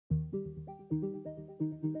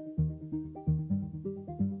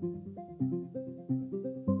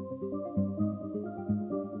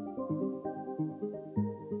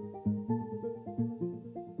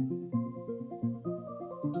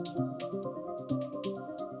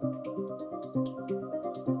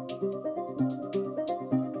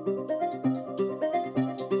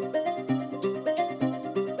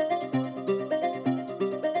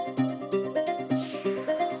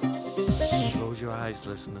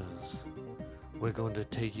listeners, we're going to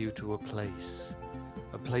take you to a place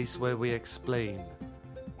where we explain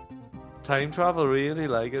time travel, really,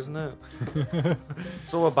 like, isn't it?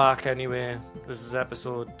 So we're back anyway. This is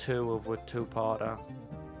episode 2 of a two-parter.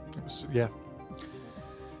 Yeah.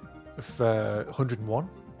 If 101,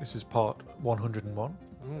 this is part 101.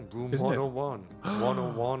 Room Isn't 101.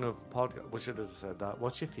 101 of podcast. We should have said that.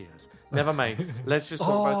 What's your fears? Never mind. Let's just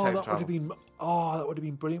talk about time travel. That would have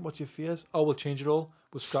been brilliant. What's your fears? Oh, we'll change it all.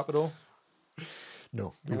 We'll scrap it all.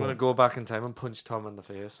 No. I'm going to go back in time and punch Thom in the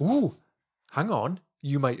face. Ooh, hang on.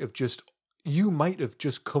 You might have just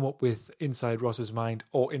come up with inside Ross's mind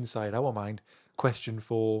or inside our mind question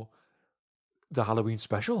for the Halloween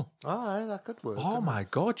special. Oh, that could work. Oh my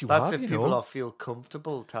God, That's if people feel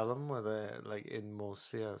comfortable. Tell them where they're like in most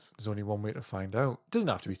spheres. There's only one way to find out. It doesn't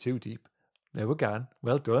have to be too deep. There we go.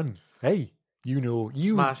 Well done. Hey,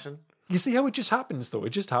 Smashing. You see how it just happens, though.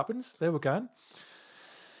 It just happens. There we go.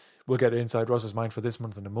 We'll get to inside Ross's mind for this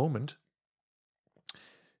month in a moment.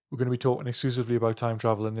 We're going to be talking exclusively about time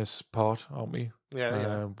travel in this part, aren't we?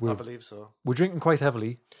 Yeah, I believe so. We're drinking quite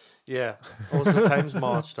heavily. Yeah. Also, time's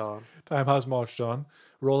marched on. Time has marched on.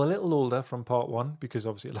 We're all a little older from part 1 because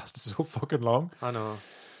obviously it lasted so fucking long. I know.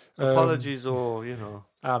 Apologies, I'm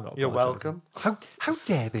not. You're welcome. How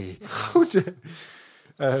dare they? How dare?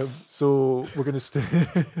 So we're going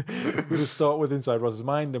to start with Inside Ross's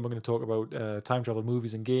Mind. Then we're going to talk about time travel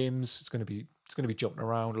movies and games. It's going to be jumping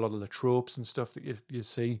around a lot of the tropes and stuff that you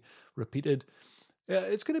see repeated.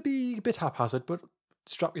 It's going to be a bit haphazard, but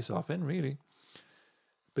strap yourself in, really.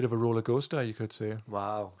 Bit of a roller coaster, you could say.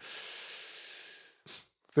 Wow.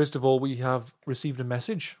 First of all, we have received a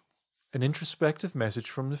message, an introspective message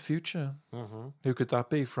from the future. Mm-hmm. Who could that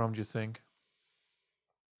be from, do you think?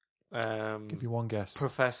 Give you one guess.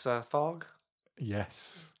 Professor Fogg?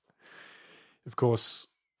 Yes. Of course,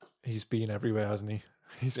 he's been everywhere, hasn't he?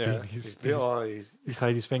 He's had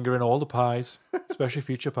his finger in all the pies, especially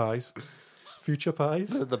future pies. Future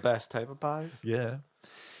pies? They're the best type of pies. Yeah.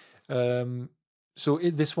 So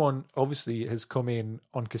this one obviously has come in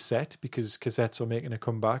on cassette because cassettes are making a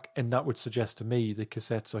comeback, and that would suggest to me that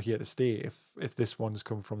cassettes are here to stay if this one's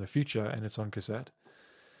come from the future and it's on cassette.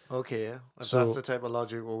 Okay, if that's the type of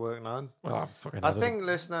logic we're working on. Well, I think,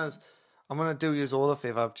 listeners, I'm going to do you all a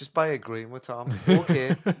favour just by agreeing with Thom. Okay.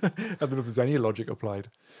 I don't know if there's any logic applied.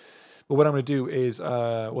 But what I'm going to do is,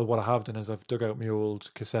 what I have done is I've dug out my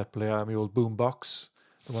old cassette player, my old boombox,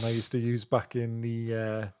 the one I used to use back in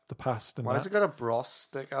the past. And why has it got a Bros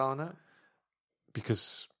sticker on it?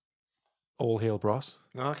 Because all hail Bros.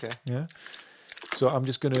 Okay. Yeah. So I'm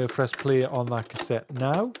just going to press play on that cassette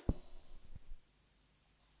now.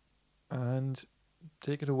 And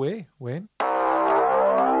take it away, Wayne.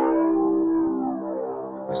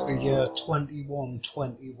 It's the year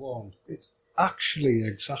 2121. It's actually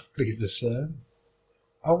exactly the same.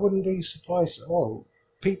 I wouldn't be surprised at all.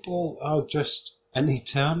 People are just an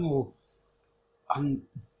eternal, and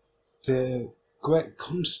the great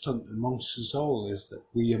constant amongst us all is that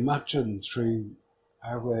we imagine through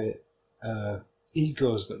our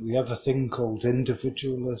egos that we have a thing called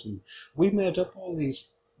individualism. We made up all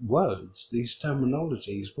these words, these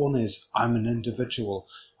terminologies. One is, I'm an individual,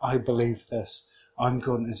 I believe this, I'm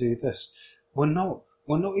going to do this. We're not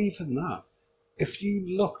even that. If you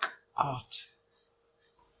look at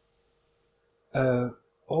an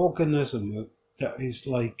organism that is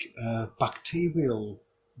like a bacterial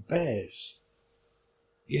base,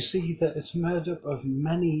 you see that it's made up of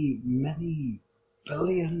many, many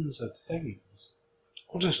billions of things,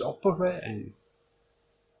 all just operating.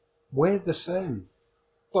 We're the same.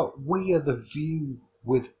 But we are the view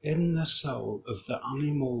within the cell of the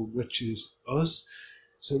animal, which is us.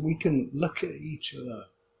 So we can look at each other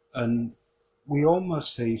and we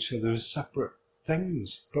almost see each other as separate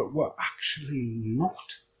things, but we're actually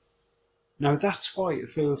not. Now that's why it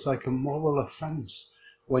feels like a moral offence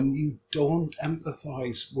when you don't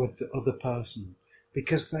empathise with the other person,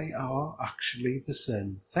 because they are actually the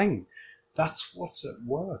same thing. That's what's at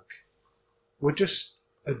work. We're just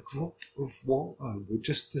a drop of water. We're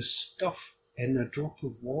just the stuff in a drop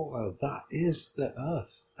of water. That is the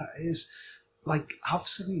earth. That is, like, have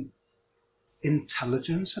some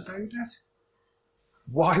intelligence about it.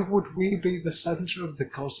 Why would we be the centre of the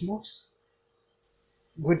cosmos?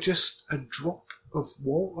 We're just a drop of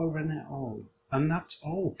water in it all. And that's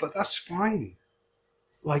all. But that's fine.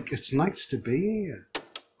 Like, it's nice to be here.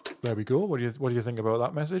 There we go. What do you think about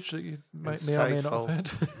that message that you may or may not have heard?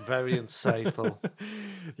 Very insightful.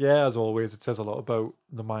 Yeah, as always, it says a lot about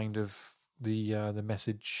the mind of the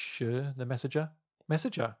messenger.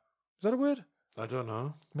 Messenger? Is that a word? I don't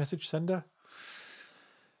know. Message sender?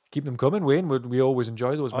 Keep them coming, Wayne. We always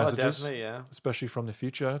enjoy those Oh, messages, definitely, yeah. especially from the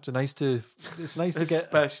future. It's nice to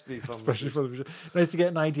get, Especially from from the future. Nice to get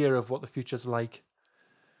an idea of what the future's like.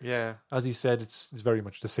 Yeah. As he said, it's very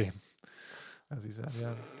much the same. As he said,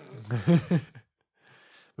 yeah.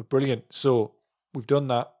 But brilliant. So we've done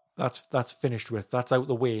that. That's finished with. That's out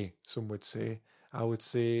the way. Some would say. I would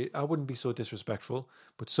say I wouldn't be so disrespectful,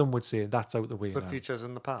 but some would say that's out the way The now. future's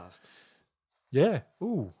in the past. Yeah.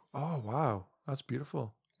 Ooh. Oh wow. That's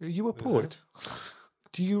beautiful. Are you a poet?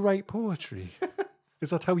 Do you write poetry? Is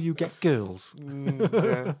that how you get girls?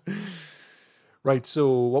 Yeah. Right, so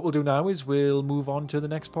what we'll do now is we'll move on to the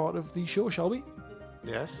next part of the show, shall we?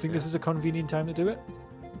 Yes. Think this is a convenient time to do it?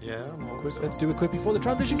 Yeah. I'm all Quick, so. let's do it quick before the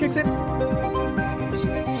transition kicks in.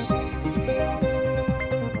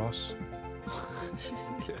 Ross.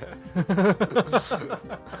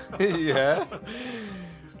 Yeah.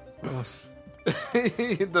 Ross.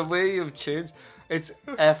 The way you've changed, it's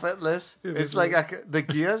effortless. It's like the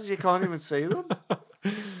gears, you can't even see them.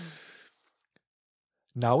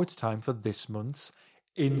 Now it's time for this month's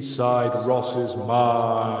Inside Ross's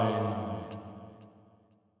Mind.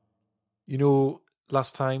 You know,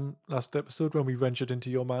 last episode when we ventured into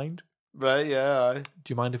your mind? Right, yeah.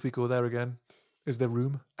 Do you mind if we go there again? Is there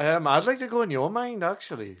room? I'd like to go in your mind,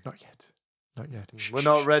 actually. Not yet. Not yet. Shh, We're shh,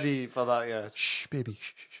 not shh, ready for that yet. Shh, baby.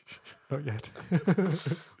 Shh, shh, shh. Not yet.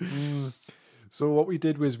 So what we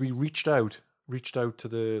did was we reached out to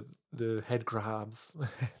the Headcrabs.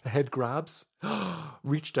 The Headcrabs.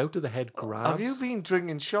 Reached out to the Headcrabs. Have you been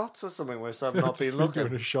drinking shots or something whilst I've not been Just doing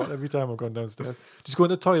looking? a shot every time I've gone downstairs. Just go in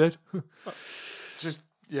the toilet. Just,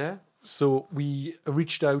 yeah. So we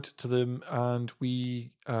reached out to them and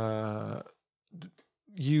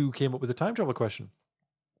you came up with a time travel question.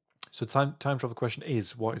 So time travel question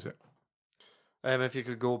is, what is it? If you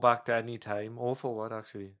could go back to any time, or forward,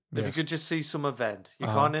 actually. If you Yes. could just see some event. You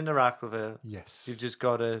Uh-huh. can't interact with it. Yes. You've just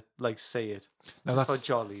got to, see it. Now Just for that's-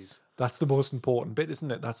 jollies. That's the most important bit,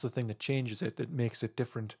 isn't it? That's the thing that changes it, that makes it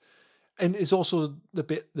different. And it's also the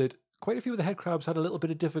bit that quite a few of the Headcrabs had a little bit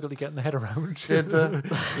of difficulty getting their head around. Did they?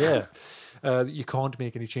 Yeah. You can't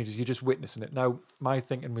make any changes. You're just witnessing it. Now, my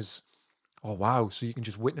thinking was, oh, wow, so you can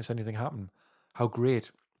just witness anything happen. How great.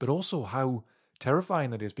 But also how terrifying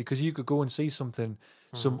that is, because you could go and see something,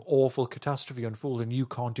 some awful catastrophe unfold, and you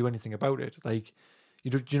can't do anything about it. Like,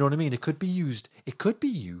 do you know what I mean? It could be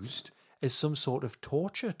used as some sort of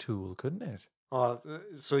torture tool, couldn't it? Oh,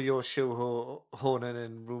 so you're shoehorning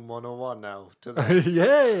in room 101 now? To that.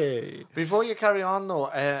 Yay! Before you carry on, though,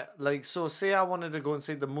 so say I wanted to go and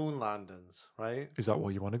see the moon landings, right? Is that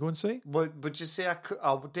what you want to go and see? But just say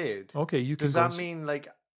I did. Okay, you can. Does go that and see- mean,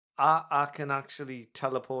 I can actually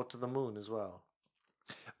teleport to the moon as well?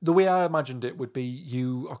 The way I imagined it would be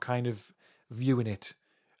you are kind of viewing it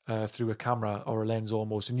through a camera or a lens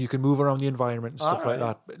almost, and you can move around the environment and stuff like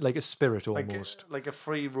Alright. that, like a spirit almost, Like a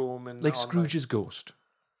free roam. And like Scrooge's ghost.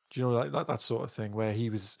 Do you know, like that sort of thing, where he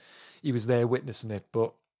was there witnessing it,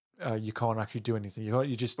 but you can't actually do anything.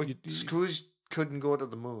 You just But Scrooge couldn't go to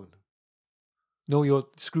the moon. no, you're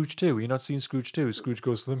Scrooge too. You're not seeing Scrooge too. Scrooge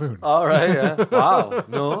goes to the moon. All right, yeah. Wow,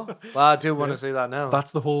 no. Well, I do want to see that now.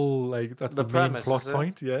 That's the whole that's The the main premise, plot is it?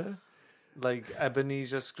 point. Yeah. Like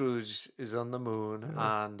Ebenezer Scrooge is on the moon,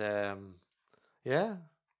 and yeah,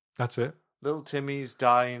 That's it. little Timmy's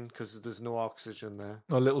dying because there's no oxygen there.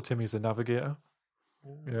 No, little Timmy's the navigator.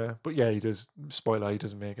 Yeah, but yeah, he does. Spoiler: he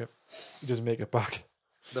doesn't make it. He doesn't make it back.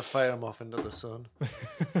 They fire him off into the sun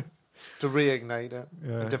to reignite it.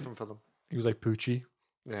 Yeah. Different for them. He was like Poochie.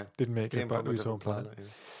 Yeah, Didn't make came it back from to a his own different planet.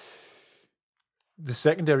 planet. The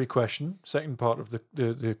secondary question, second part of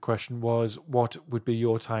the question was, what would be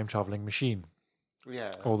your time traveling machine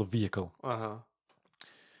Yeah. or the vehicle? Uh huh.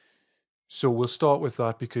 So we'll start with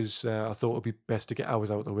that because I thought it would be best to get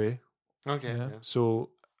ours out of the way. Okay. Yeah. Yeah. So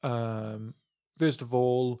first of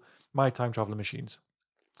all, my time traveling machines.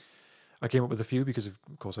 I came up with a few because of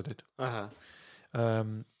course I did. Uh huh.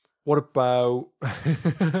 What about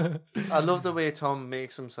I love the way Thom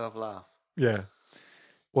makes himself laugh. yeah?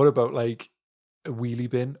 What about like a wheelie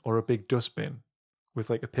bin or a big dustbin with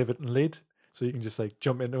like a pivot and lid, so you can just like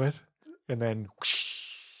jump into it and then whoosh.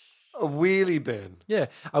 A wheelie bin. Yeah,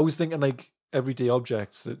 I was thinking like everyday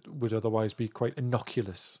objects that would otherwise be quite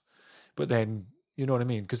innocuous, but then you know what I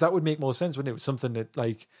mean, because that would make more sense, wouldn't it? Something that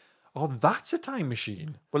like, oh, that's a time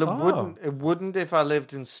machine. Well, Oh. wouldn't. It wouldn't if I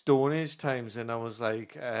lived in Stone Age times and I was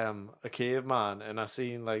like a caveman and I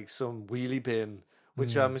seen like some wheelie bin,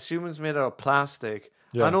 which I'm assuming is made out of plastic,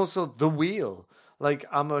 Yeah. and also the wheel. Like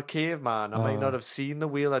I'm a caveman, I might Oh. not have seen the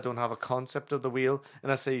wheel. I don't have a concept of the wheel,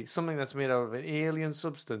 and I see something that's made out of an alien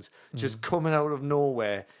substance just coming out of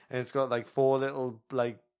nowhere, and it's got like four little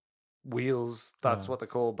like wheels. That's what they're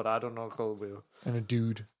called, but I don't know called wheel. And a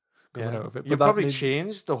dude coming out of it. You that probably may-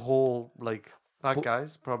 changed the whole that But-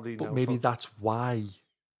 guy's probably. But no maybe fuck- that's why.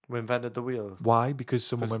 we invented the wheel. Why? Because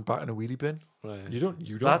someone went back in a wheelie bin. Right. You don't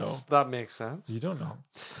know. That makes sense. You don't know.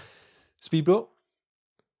 Speedboat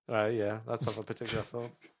Right. Yeah. That's of a particular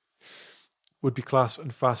film. would be class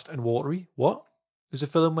and fast and watery. What? There's a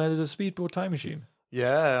film where there's a speedboat time machine.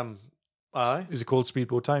 Yeah. Aye. Is it called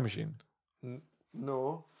Speedboat Time Machine?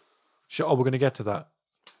 No. Sure. Oh, we're going to get to that.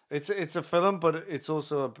 It's a film, but it's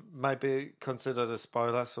also might be considered a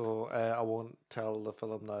spoiler, so I won't tell the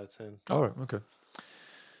film that it's in. All right. Okay.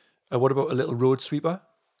 What about a little road sweeper?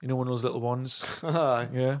 You know, one of those little ones. Aye.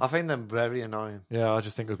 Yeah. I find them very annoying. Yeah. I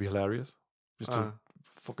just think it would be hilarious. Just to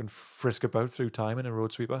fucking frisk about through time in a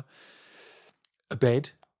road sweeper. A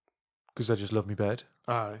bed, because I just love me bed.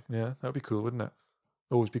 Aye. Yeah, that would be cool, wouldn't it?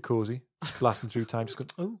 Always be cozy, blasting through time. Just going,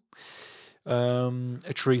 oh.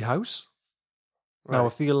 A tree house. Right. Now I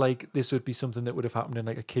feel like this would be something that would have happened in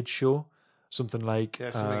like a kids show, something like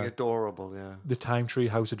something adorable. Yeah. the Time Tree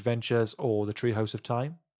House Adventures or the Tree House of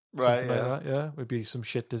Time. Right. Something like that. Yeah, would be some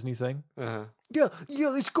shit Disney thing. Uh-huh. Yeah.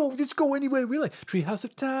 Let's go anywhere we like. Tree House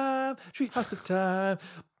of Time,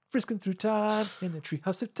 frisking through time in the Tree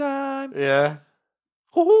House of Time. Yeah.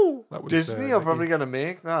 That was, Disney are probably going to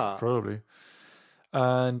make that. Probably.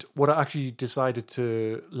 And what I actually decided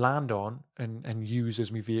to land on and use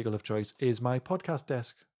as my vehicle of choice is my podcast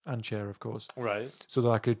desk and chair, of course, Right. so that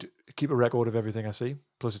I could keep a record of everything I see.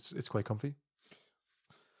 Plus, it's quite comfy.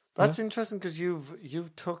 That's interesting because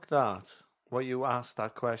you've took that, what you asked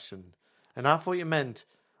that question, and I thought you meant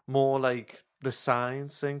more like the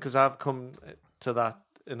science thing, because I've come to that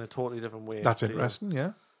in a totally different way. That's to you. interesting,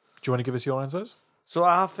 yeah. Do you want to give us your answers? So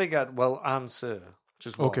I figured, answer.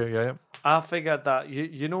 Just one. Okay, yeah. I figured that,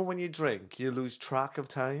 you know when you drink, you lose track of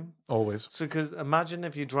time. Always. So cause imagine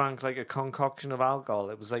if you drank like a concoction of alcohol.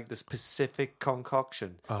 It was like this specific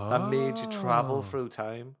concoction that made you travel through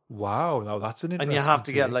time. Wow, now that's an interesting And you have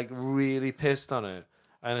to get take. like really pissed on it.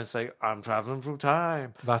 And it's like, I'm traveling through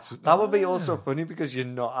time. That would be also funny because you're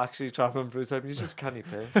not actually traveling through time. You're just canny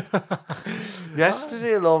pissed.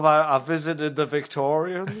 Yesterday, love, I visited the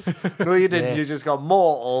Victorians. No, you didn't. Yeah. You just got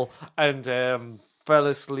mortal and fell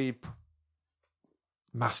asleep.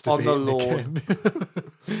 masturbating on the lawn.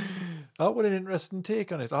 again. Oh, what an interesting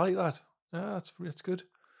take on it. I like that. Yeah, that's good.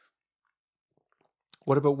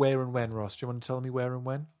 What about where and when, Ross? Do you want to tell me where and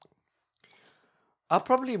when? I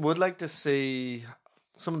probably would like to see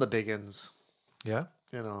some of the big ones. Yeah.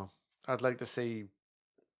 You know, I'd like to see.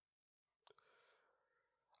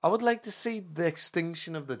 I would like to see the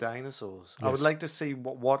extinction of the dinosaurs. I would Yes. like to see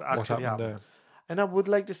what actually happened. And I would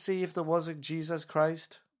like to see if there was a Jesus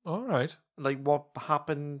Christ. All right. Like what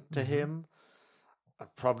happened to him.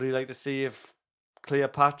 I'd probably like to see if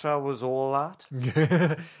Cleopatra was all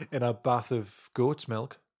that. In a bath of goat's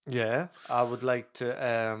milk. Yeah. I would like to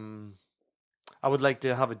have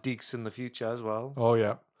a Deeks in the future as well. Oh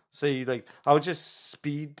yeah. See, like I would just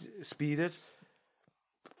speed it.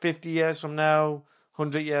 50 years from now,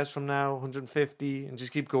 100 years from now, 150, and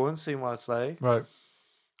just keep going, seeing what it's like. Right.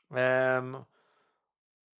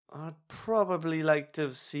 I'd probably like to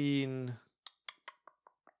have seen.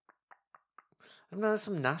 I mean, there's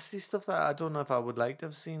some nasty stuff that I don't know if I would like to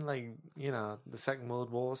have seen, like, you know, the Second World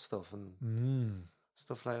War stuff and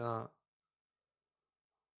stuff like that.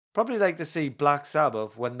 Probably like to see Black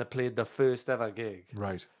Sabbath when they played the first ever gig.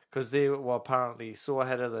 Right. Because they were apparently so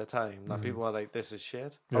ahead of their time that people were like, this is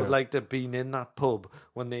shit. I would Yeah. like to have been in that pub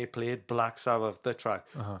when they played Black Sabbath, the track.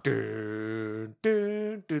 Dun,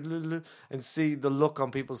 dun, dun, dun, dun, and see the look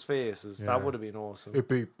on people's faces. Yeah. That would have been awesome. It'd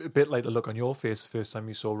be a bit like the look on your face the first time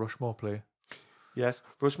you saw Rushmore play. Yes,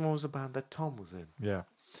 Rushmore was the band that Thom was in. Yeah.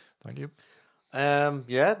 Thank you.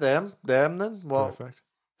 Yeah, them then. Well, Perfect.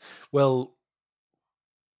 Well,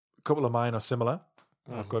 a couple of mine are similar.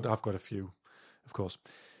 I've got a few, of course.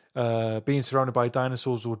 Being surrounded by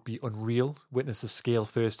dinosaurs would be unreal. Witness the scale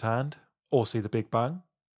firsthand, or see the Big Bang.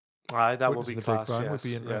 aye, that would Witnessing be the Big class. Bang Yes, would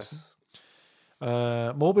be interesting.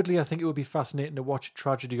 yes. Morbidly, I think it would be fascinating to watch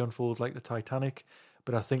tragedy unfold like the Titanic,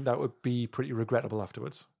 but I think that would be pretty regrettable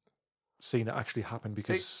afterwards, seeing it actually happen.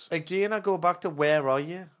 Because Again, I go back to where are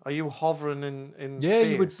you? Are you hovering in yeah,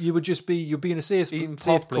 space? you'd be in a safe Eating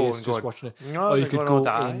place popcorn just going, watching it. No, Or you they're could gonna go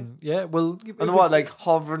die. in. Yeah, well, And what, like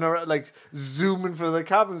hovering around, like zooming through the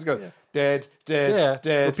cabins, going dead, yeah,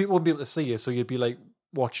 dead. but people wouldn't be able to see you, so you'd be like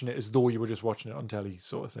watching it as though you were just watching it on telly,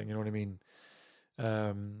 sort of thing. You know what I mean?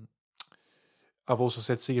 I've also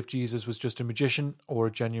said, see if Jesus was just a magician or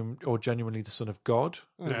genuinely the Son of God.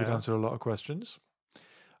 That would Yeah. answer a lot of questions.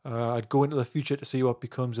 I'd go into the future to see what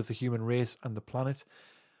becomes of the human race and the planet.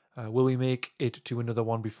 Will we make it to another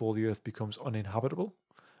one before the Earth becomes uninhabitable?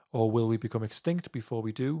 Or will we become extinct before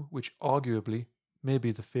we do, which arguably may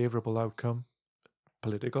be the favourable outcome?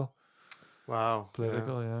 Political. Wow.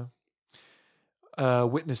 Political, yeah.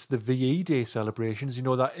 Witness the VE Day celebrations. You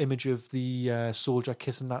know that image of the soldier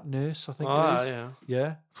kissing that nurse, I think it is? Yeah.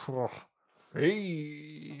 Yeah?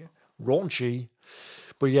 Hey, raunchy.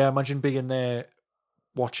 But yeah, imagine being there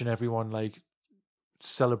watching everyone like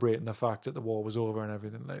celebrating the fact that the war was over and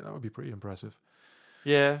everything. Like that would be pretty impressive.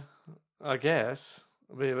 Yeah, I guess.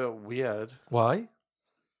 It'd be a bit weird. Why?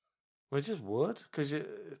 Well, it just would, because I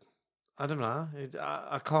don't know.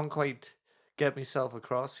 I can't quite get myself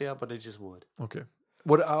across here, but it just would. Okay.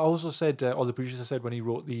 What I also said, or the producer said when he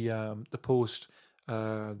wrote the post,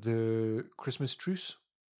 the Christmas truce,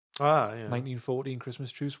 Yeah. 1914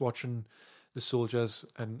 Christmas truce, watching the soldiers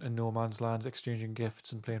and no man's lands exchanging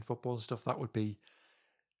gifts and playing football and stuff, that would be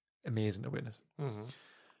amazing to witness. Mm-hmm.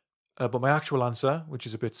 But my actual answer, which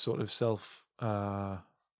is a bit sort of self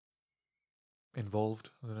involved.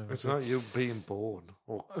 I don't know It's not you being born.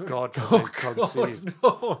 Oh, God, conceived.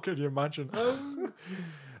 No, can you imagine?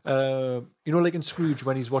 You know, like in Scrooge,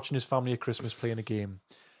 when he's watching his family at Christmas playing a game.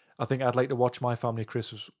 I think I'd like to watch my family at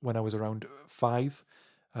Christmas when I was around 5.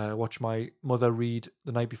 Watch my mother read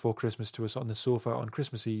The Night Before Christmas to us on the sofa on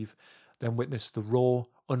Christmas Eve, then witness the raw,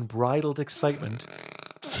 unbridled excitement.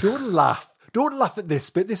 Don't laugh. Don't laugh at this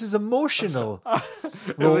bit. This is emotional.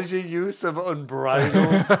 It was your use of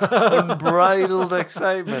unbridled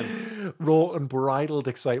excitement. Raw, unbridled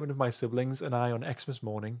excitement of my siblings and I on Christmas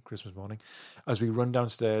morning, as we run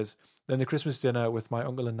downstairs. Then the Christmas dinner with my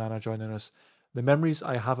uncle and nana joining us. The memories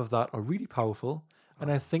I have of that are really powerful,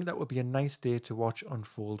 and I think that would be a nice day to watch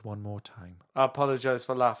unfold one more time. I apologise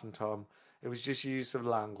for laughing, Tom. It was just use of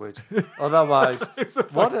language. Otherwise,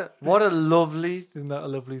 what a lovely... Isn't that a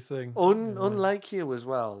lovely thing? Unlike you as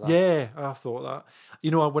well. That. Yeah, I thought that. You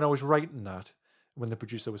know, when I was writing that, when the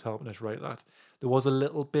producer was helping us write that, there was a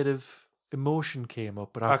little bit of emotion came up,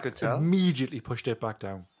 but I could tell. Immediately pushed it back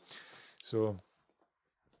down. So,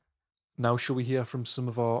 now shall we hear from some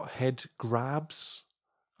of our head grabs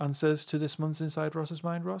answers to this month's Inside Ross's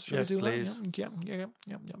Mind, Ross? Shall yes, we do please. That? Yum.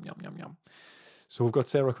 So we've got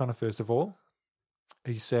Sarah Connor first of all.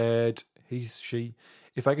 She,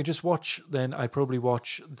 if I could just watch, then I'd probably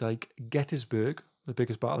watch like Gettysburg, the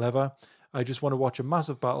biggest battle ever. I just want to watch a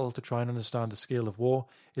massive battle to try and understand the scale of war.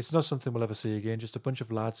 It's not something we'll ever see again, just a bunch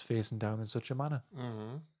of lads facing down in such a manner.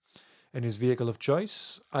 Mm-hmm. In his vehicle of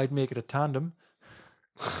choice, I'd make it a tandem.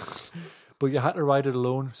 But you had to ride it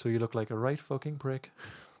alone, so you look like a right fucking prick.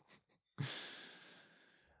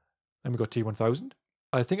 Then we got T1000.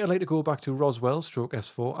 I think I'd like to go back to Roswell stroke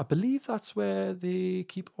S4. I believe that's where they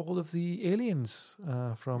keep all of the aliens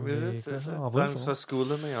from. Is it? Thanks for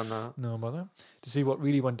schooling me on that. No bother. To see what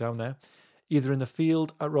really went down there. Either in the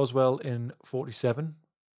field at Roswell in 47,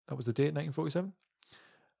 that was the date, 1947,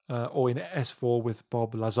 or in S4 with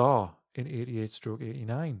Bob Lazar in 88 stroke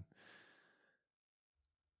 89.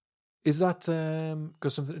 Is that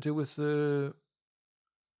got something to do with the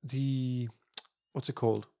what's it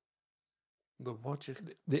called?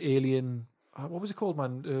 The alien. What was it called,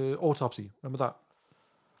 man? Autopsy. Remember that?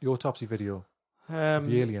 The autopsy video. Of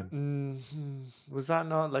the alien. Was that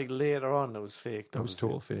not like later on? It was fake. That was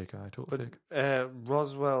total fake. Total fake.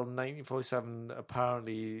 Roswell 1947.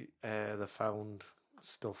 Apparently, they found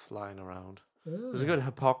stuff lying around. There's a good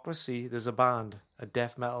Hypocrisy. There's a band, a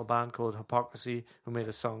death metal band called Hypocrisy, who made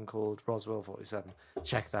a song called Roswell 47.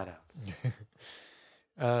 Check that out.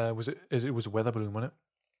 It was a weather balloon, wasn't it?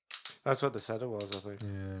 That's what they said it was, I think.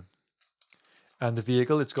 Yeah. And the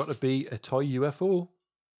vehicle, it's got to be a toy UFO.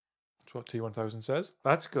 That's what T1000 says.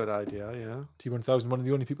 That's a good idea, yeah. T1000, one of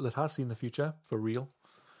the only people that has seen the future, for real.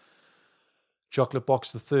 Chocolate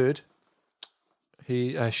Box the Third.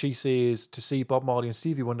 She says to see Bob Marley and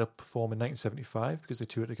Stevie Wonder perform in 1975 because they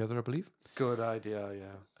toured together, I believe. Good idea,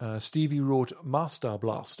 yeah. Stevie wrote Master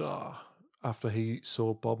Blaster after he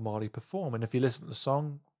saw Bob Marley perform. And if you listen to the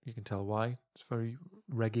song, you can tell why. It's very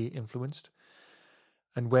reggae influenced.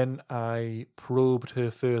 And when I probed her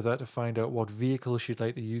further to find out what vehicle she'd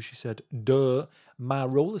like to use, she said, duh, my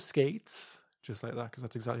roller skates. Just like that, because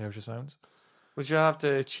that's exactly how she sounds. Would you have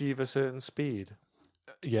to achieve a certain speed?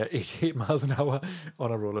 Yeah, 88 miles an hour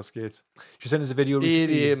on a roller skates. She sent us a video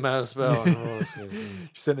recently. 88 miles per hour on a roller skates.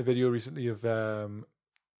 She sent a video recently of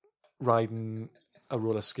riding a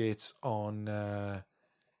roller skates on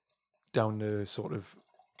down the sort of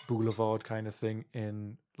boulevard kind of thing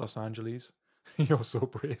in Los Angeles. You're so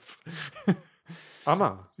brave. Am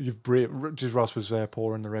I? You're brave. Just Ross was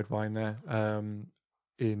pouring the red wine there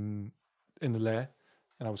in the Lair,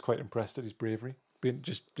 and I was quite impressed at his bravery. being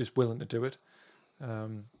just willing to do it.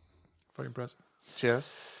 Very impressive. Cheers.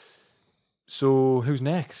 So who's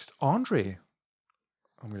next? Andre.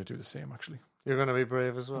 I'm going to do the same, actually. You're going to be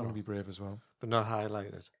brave as I'm well, going to be brave as well. but not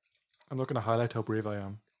highlighted. I'm not going to highlight how brave I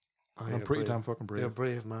am. Oh, I'm you're pretty brave. damn fucking brave. You're a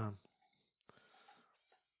brave man.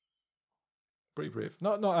 Pretty brave.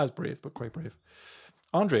 Not as brave, but quite brave.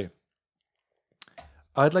 Andre.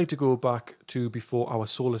 I'd like to go back to before our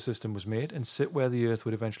solar system was made and sit where the Earth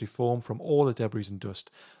would eventually form from all the debris and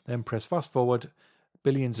dust. Then press fast forward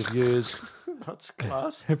billions of years. That's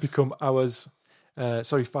class. Become ours.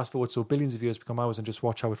 Fast forward so billions of years become ours and just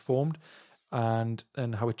watch how it formed and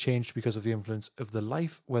how it changed because of the influence of the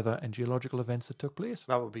life, weather, and geological events that took place.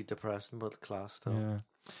 That would be depressing, but class though. Yeah.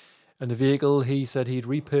 And the vehicle, he said he'd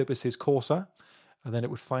repurpose his Corsa and then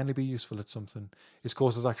it would finally be useful at something. His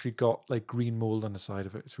Corsa's actually got like green mold on the side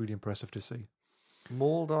of it. It's really impressive to see.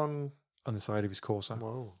 Mold on the side of his Corsa.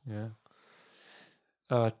 Whoa.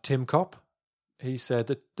 Yeah. Tim Kopp, he said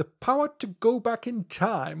that the power to go back in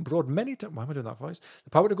time brought many... Why am I doing that voice?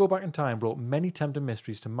 The power to go back in time brought many tempting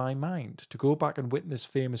mysteries to my mind. To go back and witness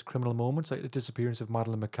famous criminal moments like the disappearance of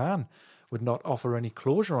Madeleine McCann would not offer any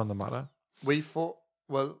closure on the matter. We thought,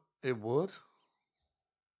 well, it would,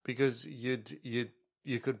 because you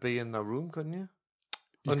could be in the room, couldn't you?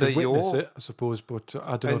 You could witness it, I suppose, but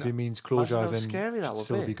I don't know if he means closure Imagine as how in scary that should would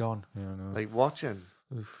still be. be gone. Yeah, no. Like watching.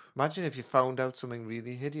 Oof. Imagine if you found out something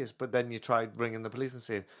really hideous, but then you tried ringing the police and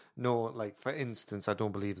saying, no, like, for instance, I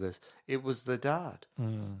don't believe this. It was the dad.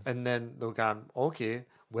 And then they're going, okay,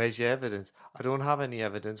 where's your evidence? I don't have any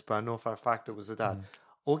evidence, but I know for a fact it was the dad.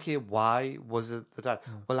 Okay, why was it the dad?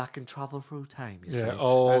 Well, I can travel through time, you see.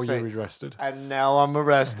 Oh, It's you're like, arrested. And now I'm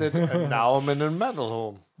arrested, and now I'm in a mental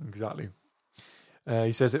home. Exactly.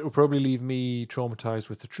 He says it will probably leave me traumatized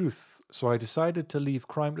with the truth. So I decided to leave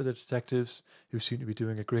crime to the detectives, who seem to be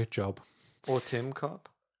doing a great job. Or Tim Cop.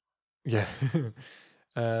 Yeah.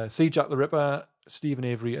 See Jack the Ripper, Stephen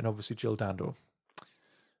Avery, and obviously Jill Dando.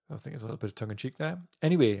 I think there's a little bit of tongue-in-cheek there.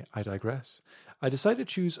 Anyway, I digress. I decided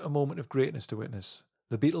to choose a moment of greatness to witness.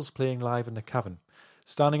 The Beatles playing live in the Cavern.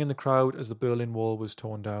 Standing in the crowd as the Berlin Wall was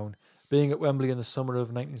torn down. Being at Wembley in the summer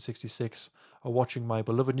of 1966. Or watching my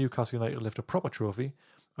beloved Newcastle United lift a proper trophy.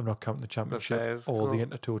 I'm not counting the championship or the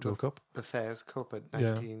Intertoto Cup. The Fairs Cup at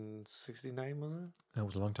 1969, was it? That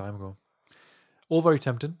was a long time ago. All very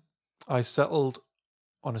tempting. I settled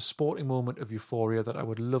on a sporting moment of euphoria that I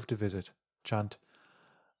would love to visit. Chant.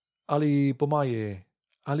 Ali Boumaier.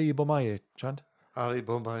 Ali Boumaier. Chant. Ali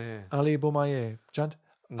Boumaier. Ali Boumaier. Chant.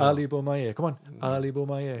 No. Ali Boumaier. Come on. No. Ali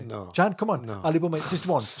Boumaier. No. Chant, come on. No. Ali Boumaier. Just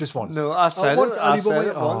once. No, I said once, it. Ali I said Boumaier.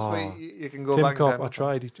 it once, Oh. but you can go Tim back Kopp, and I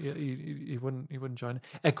tried. He wouldn't join.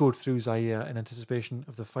 Echoed through Zaire in anticipation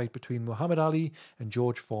of the fight between Muhammad Ali and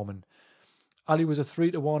George Foreman. Ali was a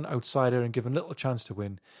 3-1 outsider and given little chance to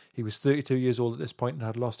win. He was 32 years old at this point and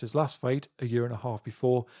had lost his last fight a year and a half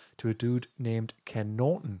before to a dude named Ken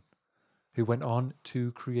Norton, who went on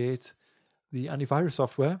to create the antivirus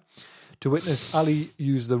software. To witness Ali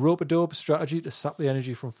use the rope-a-dope strategy to sap the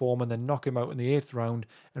energy from Foreman, then knock him out in the 8th round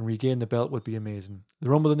and regain the belt would be amazing. The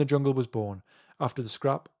Rumble in the Jungle was born. After the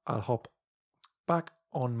scrap, I'll hop back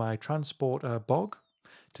on my transporter bog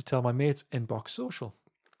to tell my mates inbox social.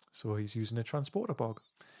 So he's using a transporter bog.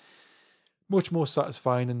 Much more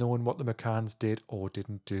satisfying than knowing what the McCanns did or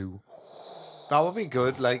didn't do. That would be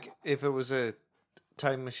good. Like, if it was a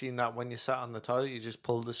time machine that when you sat on the toilet, you just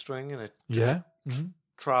pulled the string and it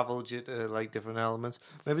travelled you to, like, different elements.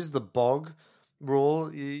 Maybe it's the bog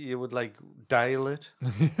roll. You would, like, dial it.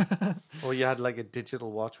 Or you had, like, a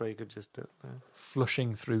digital watch where you could just do it.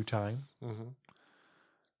 Flushing through time. Mm-hmm.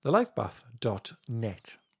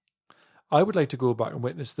 thelifebath.net. I would like to go back and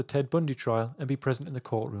witness the Ted Bundy trial and be present in the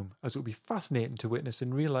courtroom, as it would be fascinating to witness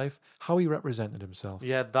in real life how he represented himself.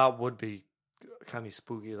 Yeah, that would be kind of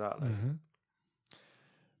spooky, that. Like. Mm-hmm.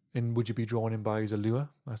 And would you be drawn in by his allure?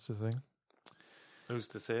 That's the thing. Who's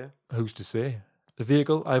to say? Who's to say? The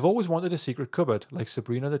vehicle, I've always wanted a secret cupboard, like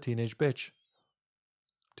Sabrina the Teenage Bitch.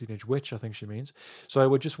 Teenage Witch, I think she means. So I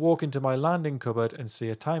would just walk into my landing cupboard and say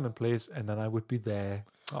a time and place, and then I would be there.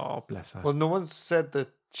 Oh, bless her. Well, no one said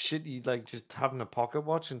that shit, you like just having a pocket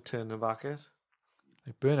watch and turning back it.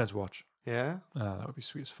 Like Bernard's watch. Yeah. Ah, that would be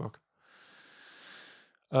sweet as fuck.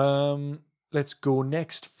 Let's go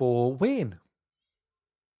next for Wayne.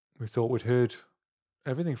 We thought we'd heard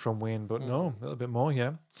everything from Wayne, but no, a little bit more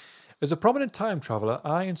here. As a prominent time traveller,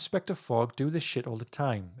 I, Inspector Fogg, do this shit all the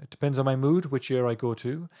time. It depends on my mood, which year I go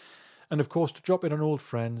to. And of course, to drop in on old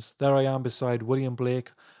friends, there I am beside William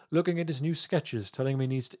Blake, looking at his new sketches, telling me he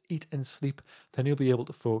needs to eat and sleep, then he'll be able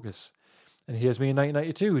to focus. And here's me in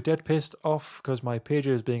 1992, dead pissed off because my pager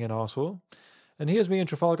is being an arsehole. And here's me in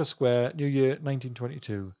Trafalgar Square, New Year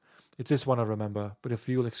 1922. It's this one I remember, but if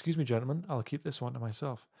you'll excuse me, gentlemen, I'll keep this one to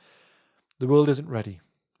myself. The world isn't ready.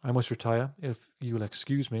 I must retire. If you'll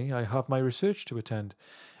excuse me, I have my research to attend.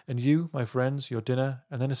 And you, my friends, your dinner,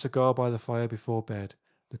 and then a cigar by the fire before bed.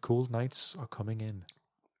 The cold nights are coming in.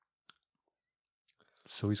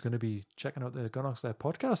 So he's going to be checking out the Gonarch Lair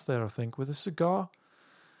podcast there, I think, with a cigar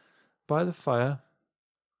by the fire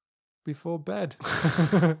before bed.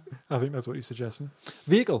 I think that's what he's suggesting.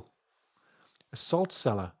 Vehicle. A salt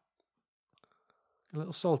cellar. A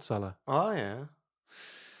little salt cellar. Oh, yeah.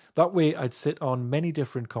 That way I'd sit on many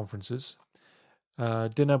different conferences.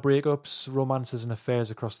 Dinner breakups, romances and affairs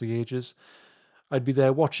across the ages. I'd be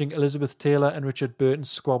there watching Elizabeth Taylor and Richard Burton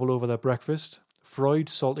squabble over their breakfast. Freud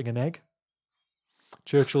salting an egg.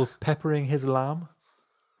 Churchill peppering his lamb.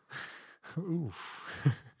 Oof.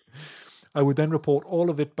 I would then report all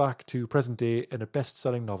of it back to present day in a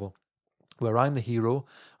best-selling novel, where I'm the hero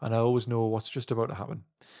and I always know what's just about to happen.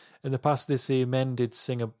 In the past, they say men did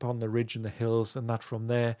sing upon the ridge and the hills, and that from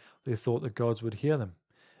there they thought the gods would hear them.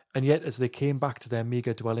 And yet, as they came back to their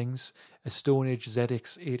meagre dwellings, a Stone Age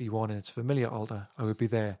ZX81 in its familiar altar, I would be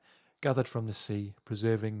there, gathered from the sea,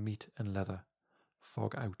 preserving meat and leather.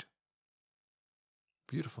 Fog out.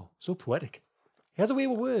 Beautiful. So poetic. He has a way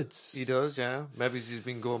with words. He does, yeah. Maybe he's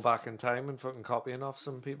been going back in time and fucking copying off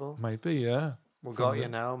some people. Might be, yeah. We got you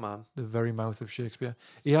now, man. The very mouth of Shakespeare.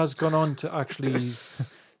 He has gone on to actually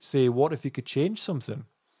say, what if he could change something?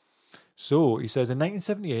 So, he says, in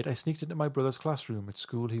 1978, I sneaked into my brother's classroom at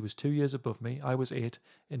school. He was 2 years above me. I was 8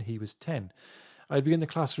 and he was 10. I'd be in the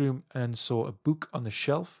classroom and saw a book on the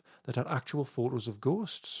shelf that had actual photos of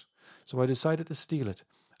ghosts. So I decided to steal it.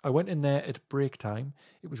 I went in there at break time.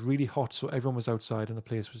 It was really hot, so everyone was outside and the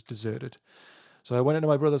place was deserted. So I went into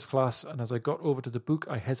my brother's class, and as I got over to the book,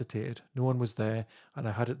 I hesitated. No one was there, and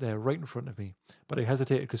I had it there right in front of me. But I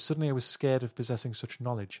hesitated because suddenly I was scared of possessing such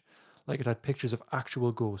knowledge. Like it had pictures of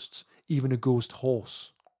actual ghosts, even a ghost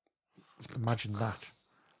horse. Imagine that.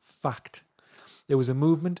 Fact. There was a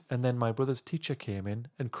movement, and then my brother's teacher came in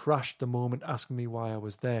and crashed the moment, asking me why I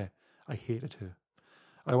was there. I hated her.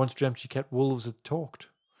 I once dreamt she kept wolves that talked.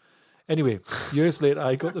 Anyway, years later,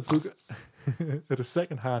 I got the book at a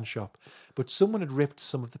second-hand shop, but someone had ripped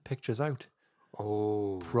some of the pictures out.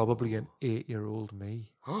 Oh. Probably an 8-year-old me.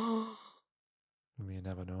 You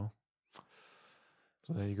never know.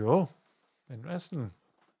 So there you go. Interesting.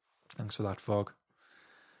 Thanks for that, Fog.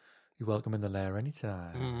 You're welcome in the Lair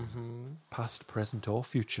anytime. Mm-hmm. Past, present, or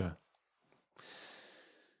future.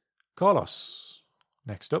 Carlos.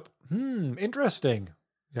 Next up. Interesting.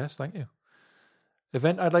 Yes, thank you.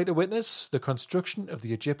 Event I'd like to witness, the construction of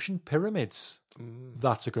the Egyptian pyramids.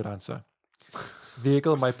 That's a good answer.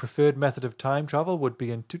 Vehicle, my preferred method of time travel would be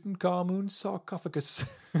in Tutankhamun's sarcophagus.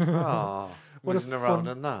 Oh, What a whizzing around fun-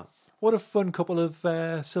 in that. What a fun couple of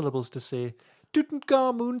syllables to say.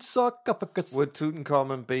 Tutankhamun's sarcophagus. Would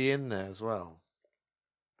Tutankhamun be in there as well?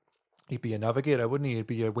 He'd be a navigator, wouldn't he? He'd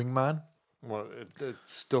be a wingman. Well, a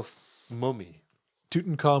stuffed mummy.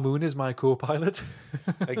 Tutankhamun is my co-pilot.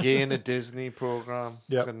 Again, a Disney program.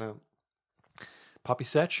 Yep. Gonna- Pappy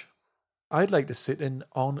Setch. I'd like to sit in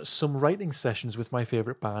on some writing sessions with my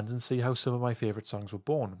favourite bands and see how some of my favourite songs were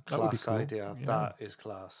born. That would be Class cool. idea. Yeah. That is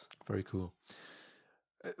class. Very cool.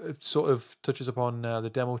 It sort of touches upon the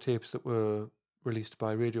demo tapes that were released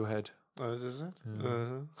by Radiohead Oh, does it? Yeah.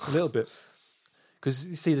 Uh-huh. a little bit. Because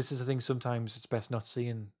you see, this is the thing, sometimes it's best not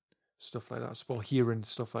seeing stuff like that, or hearing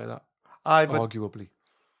stuff like that, Aye, but arguably.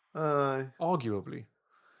 Arguably.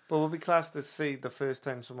 but would be class to see the first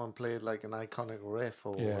time someone played like an iconic riff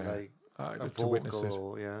or Yeah. like I'd a love to witness it.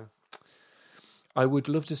 vocal. Yeah. I would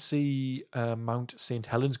love to see Mount St.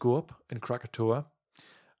 Helens go up in Krakatoa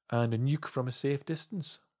and a nuke from a safe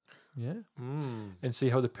distance. Yeah. Mm. And see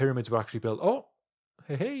how the pyramids were actually built. Oh,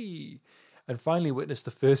 hey. And finally witness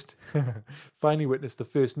the first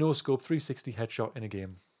no scope 360 headshot in a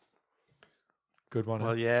game. Good one.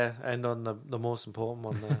 Well, yeah, and on the most important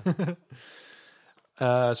one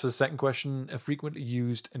there. So the second question, a frequently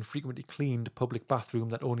used and frequently cleaned public bathroom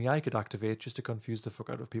that only I could activate just to confuse the fuck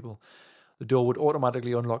out of people. The door would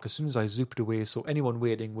automatically unlock as soon as I zooped away, so anyone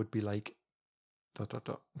waiting would be like, ...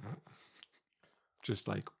 Just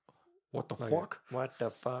like, what the Like, fuck? What the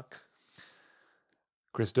fuck?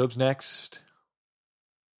 Chris Dubbs next.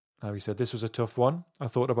 Now, he said this was a tough one. I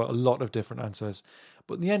thought about a lot of different answers.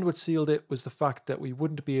 But in the end, what sealed it was the fact that we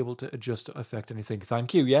wouldn't be able to adjust to affect anything.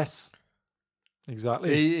 Thank you. Yes.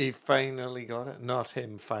 Exactly. He finally got it. Not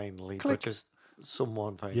him finally, Click. but just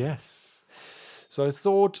someone finally. Yes. So I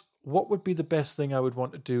thought what would be the best thing I would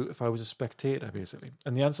want to do if I was a spectator, basically?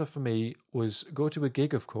 And the answer for me was go to a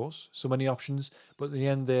gig, of course. So many options. But in the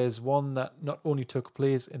end, there's one that not only took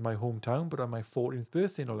place in my hometown, but on my 14th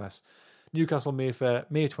birthday, no less. Newcastle Mayfair,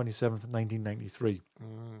 May 27th, 1993.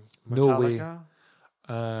 No way.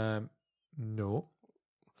 No.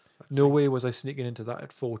 No way was I sneaking into that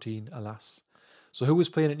at 14, alas. So who was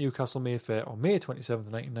playing at Newcastle Mayfair on May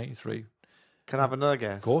 27th, 1993? Can I have another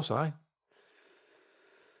guess? Of course, I.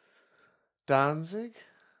 Danzig?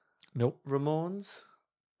 Nope. Ramones?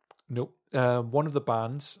 Nope. One of the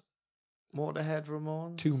bands, Motorhead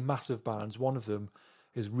Ramones? two massive bands, one of them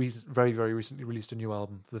is very, very recently released a new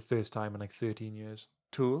album for the first time in like 13 years.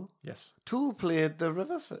 Tool? Yes. Tool played the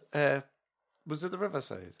Riverside. Was it the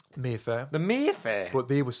Riverside? Mayfair. The Mayfair? But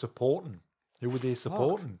they were supporting. Who were they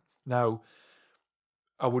supporting? Now,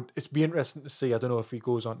 it's be interesting to see. I don't know if he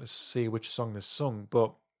goes on to say which song is sung,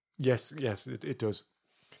 but yes, it does.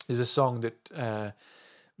 There's a song that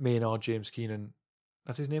Maynard James Keenan,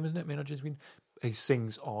 that's his name, isn't it? Maynard James Keenan? He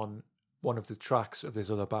sings on one of the tracks of this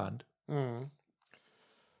other band.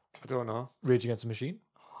 I don't know. Rage Against the Machine.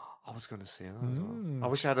 I was going to say that as well. I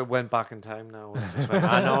wish I had went back in time now. And just went,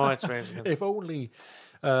 I know it's Rage Against. If only.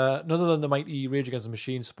 None other than the mighty Rage Against the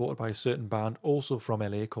Machine, supported by a certain band, also from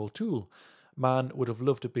LA, called Tool. Man, would have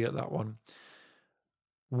loved to be at that one.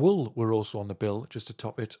 Wool were also on the bill, just to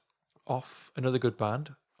top it off. Another good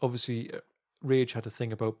band. Obviously, Rage had a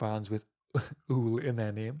thing about bands with ool in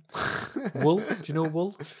their name. Wool, do you know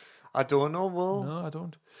Wool? I don't know Wool. No, I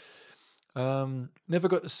don't. Never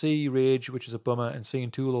got to see Rage, which is a bummer, and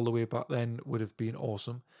seeing Tool all the way back then would have been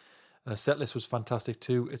awesome. Setlist was fantastic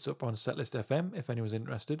too. It's up on Setlist FM if anyone's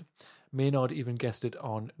interested. Maynard even guessed it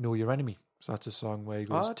on Know Your Enemy. So that's a song where he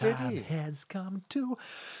goes, Oh, did time he? has come to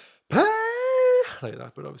pay. Like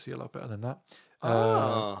that, but obviously a lot better than that.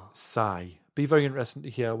 Sigh. Be very interesting to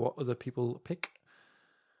hear what other people pick.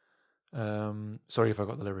 Sorry if I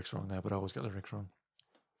got the lyrics wrong there, but I always get the lyrics wrong.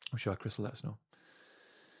 I'm sure Chris will let us know.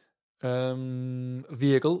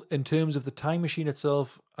 Vehicle. In terms of the time machine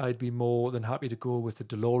itself, I'd be more than happy to go with the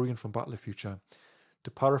DeLorean from Back to the Future. To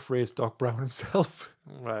paraphrase Doc Brown himself.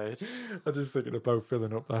 Right. I'm just thinking about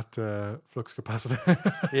filling up that flux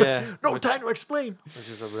capacitor. Yeah. No time to explain. Which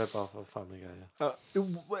is a rip-off of Family Guy.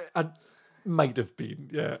 I might have been,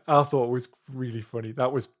 yeah. I thought it was really funny.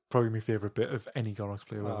 That was probably my favourite bit of any Gonarch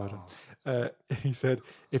play we've ever done. He said,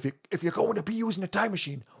 if you're going to be using a time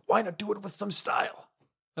machine, why not do it with some style?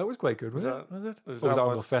 That was quite good, was it? Was it? Was Or was that that what-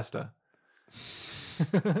 Uncle Fester?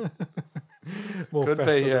 More Could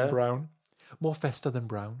Fester be, yeah. than Brown. More Fester than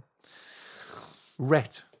Brown.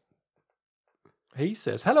 Rhett. He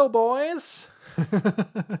says, hello, boys.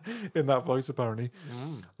 In that voice, apparently.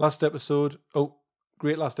 Last episode. Oh,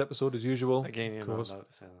 great last episode, as usual. Again, you're Of not course. allowed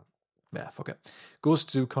to say that. Yeah, fuck it.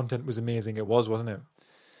 Ghost 2 content was amazing. It was, wasn't it?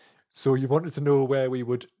 So you wanted to know where we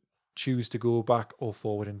would choose to go back or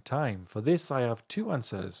forward in time. For this, I have two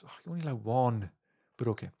answers. Oh, you only allow one, but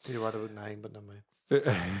okay. You had it with 9, but never mind.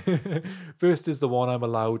 First is the one I'm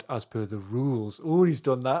allowed as per the rules. Oh, he's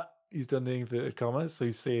done that. He's done the inverted commas. So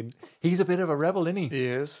he's saying he's a bit of a rebel, isn't he? He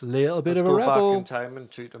is. Little bit Let's of a go rebel. back in time and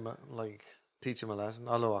treat him teach him a lesson.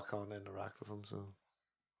 Although I can't interact with him, so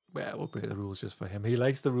Well, we'll break the rules just for him. He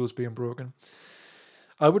likes the rules being broken.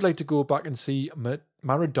 I would like to go back and see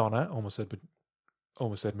Maradona.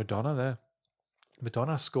 Almost said Madonna there.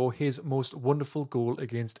 Madonna score his most wonderful goal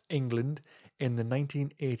against England in the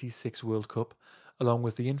 1986 World Cup, along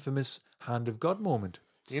with the infamous Hand of God moment.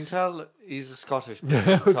 you can tell he's a Scottish.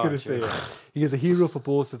 I was going to can't say you? it. He is a hero for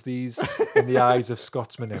both of these in the eyes of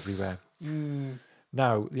Scotsmen everywhere.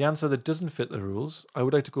 Now, the answer that doesn't fit the rules, I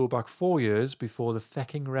would like to go back 4 years before the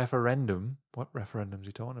fecking referendum. What referendum's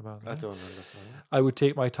he talking about? I don't understand. I would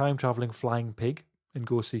take my time-travelling flying pig and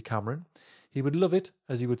go see Cameron. He would love it,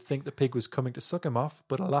 as he would think the pig was coming to suck him off,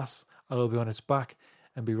 but alas, I will be on its back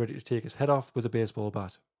and be ready to take his head off with a baseball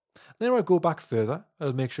bat. Then I'll go back further.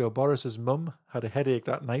 I'll make sure Boris's mum had a headache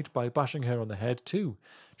that night by bashing her on the head too,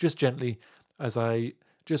 just gently, as I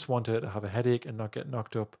just want her to have a headache and not get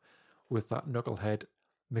knocked up with that knucklehead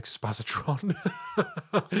McSpazatron.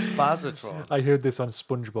 Spazatron. I heard this on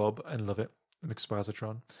SpongeBob and love it.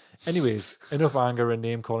 McSpazatron. Anyways, enough anger and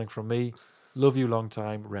name calling from me. Love you long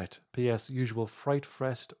time, Rhett. P.S. Usual Fright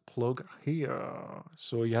Fest plug here.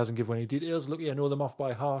 So he hasn't given any details. Lucky I know them off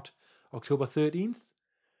by heart. October 13th.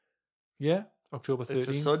 Yeah, October 13th. It's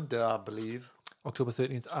a Sunday, I believe. October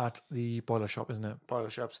 13th at the Boiler Shop, isn't it? Boiler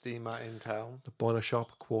Shop Steamer in town. The Boiler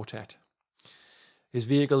Shop Quartet. His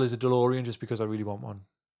vehicle is a DeLorean just because I really want one.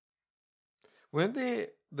 When the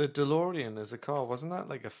DeLorean as a car, wasn't that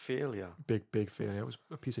like a failure? Big failure. It was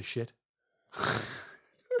a piece of shit.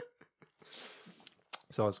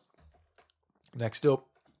 So next up,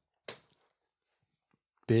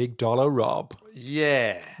 Big Dollar Rob.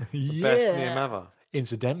 Yeah. The best name ever.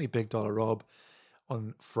 Incidentally, Big Dollar Rob,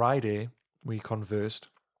 on Friday we conversed,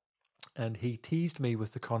 and he teased me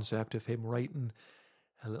with the concept of him writing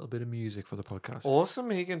a little bit of music for the podcast. Awesome.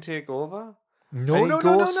 He can take over. No, Any no,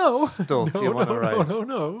 ghost stuff you want to write?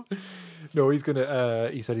 No, he's gonna.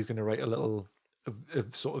 He said he's gonna write a little, a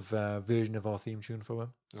sort of version of our theme tune for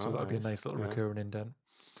him. So Oh, that'd be a nice. nice little Yeah. recurring indent.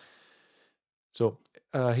 So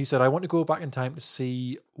he said, I want to go back in time to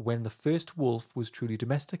see when the first wolf was truly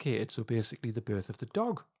domesticated. So basically, the birth of the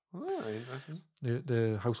dog, Oh, interesting.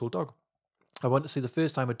 the household dog. I want to see the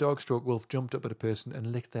first time a dog-stroke wolf jumped up at a person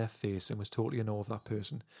and licked their face and was totally in awe of that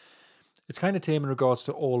person. It's kind of tame in regards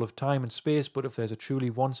to all of time and space, but if there's a truly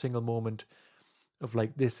one single moment of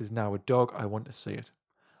like, this is now a dog, I want to see it.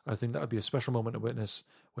 I think that would be a special moment to witness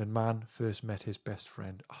when man first met his best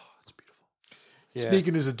friend. Oh, it's beautiful. Yeah.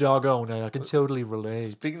 Speaking as a dog owner, I can totally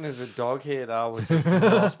relate. Speaking as a dog hater, I would just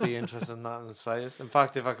not be interested in that in the slightest. In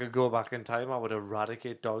fact, if I could go back in time, I would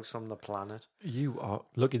eradicate dogs from the planet. You are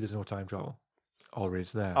lucky there's no time travel. Or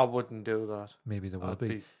is there? I wouldn't do that. Maybe there will I'd be.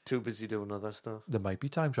 be too busy doing other stuff. There might be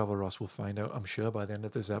time travel, Ross. We'll find out, I'm sure, by the end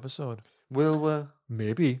of this episode. Will we?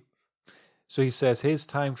 Maybe. So he says his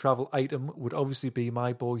time travel item would obviously be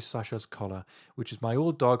my boy Sasha's collar, which is my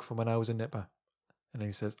old dog from when I was a nipper. And then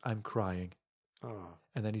he says, I'm crying. Oh.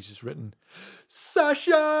 And then he's just written,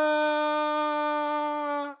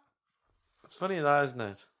 Sasha! It's funny that, isn't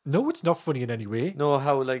it? No, it's not funny in any way. Know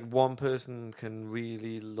how like one person can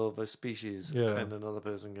really love a species Yeah. and another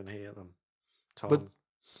person can hate them. Tom.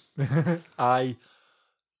 But- I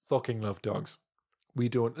fucking love dogs. We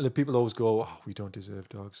don't, the people always go, oh, we don't deserve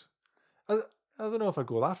dogs. I don't know if I'd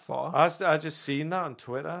go that far. I just seen that on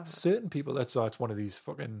Twitter. Certain people, that's one of these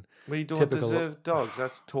fucking, We don't typical- deserve dogs.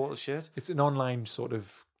 That's total shit. it's an online sort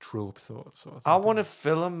of trope thought. Sort of I thing. want to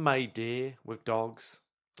film my day with dogs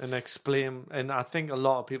and explain. And I think a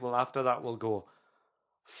lot of people after that will go,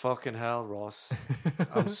 fucking hell, Ross.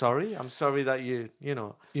 I'm sorry. I'm sorry that you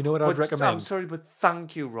know. You know what I'd But recommend? I'm sorry, but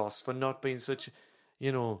thank you, Ross, for not being such,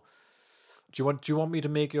 you know. Do you want me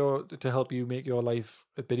to help you make your life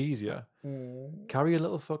a bit easier? Carry a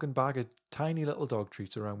little fucking bag of tiny little dog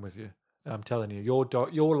treats around with you. And I'm telling you,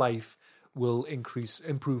 your life will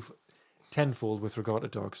improve tenfold with regard to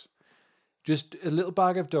dogs. Just a little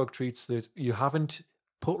bag of dog treats that you haven't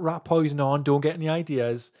put rat poison on. Don't get any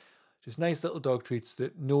ideas. Just nice little dog treats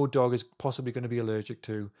that no dog is possibly going to be allergic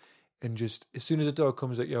to. And just as soon as a dog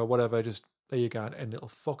comes at you or whatever, just there you go, and it'll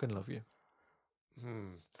fucking love you.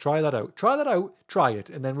 Try that out. Try it,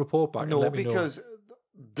 and then report back. No, and let me know. because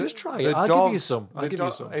Just try it. I'll give you some. I'll give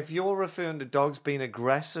you some. If you're referring to dogs being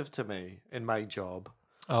aggressive to me in my job,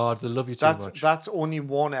 Oh, they love you too that's much. that's only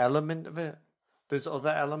one element of it. There's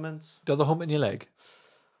other elements. Do they hump in your leg?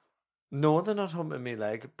 No, they're not humping my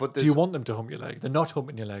leg, but Do there's you want them to hump your leg? They're not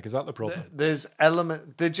humping your leg. Is that the problem? there's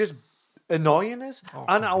element. They're just annoying us, Oh,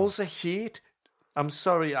 and I come on. also hate. I'm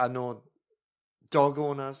sorry, I know dog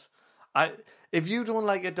owners. If you don't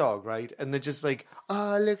like a dog, right, and they're just like,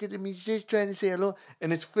 oh, look at him, he's just trying to say hello,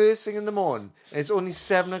 and it's first thing in the morning, and it's only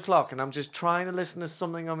 7 o'clock, and I'm just trying to listen to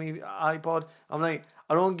something on my iPod. I'm like,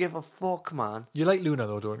 I don't give a fuck, man. You like Luna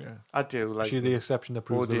though, don't you? I do like. She's the exception that oh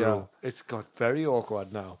proves the dear, rule. it's got very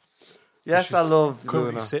awkward now. Yes, She's I love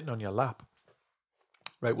currently Luna. sitting on your lap.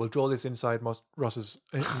 Right, we'll draw this inside Ross's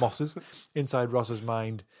inside Ross's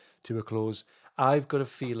mind to a close. I've got a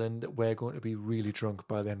feeling that we're going to be really drunk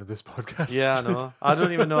by the end of this podcast. Yeah, I know. I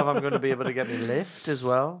don't even know if I'm going to be able to get me lift as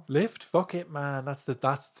well. Lift? Fuck it, man. That's future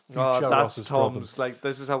Oh, that's Ross's problem. Tom's. Like,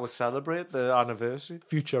 this is how we celebrate the anniversary.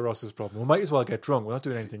 Future Ross's problem. We might as well get drunk. We're not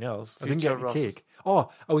doing anything else. I didn't Future get any Ross's. cake. Oh,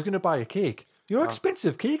 I was going to buy a cake. You know how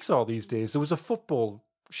expensive cakes are these days? There was a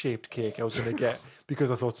football-shaped cake I was going to get because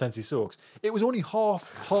I thought Sensi Soaks. It was only half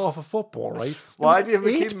a football, right? It Why was do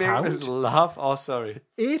you keep £8. making us laugh? Oh, sorry.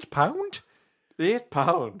 £8?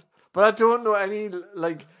 £8. But I don't know any,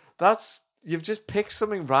 like, that's, you've just picked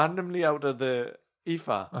something randomly out of the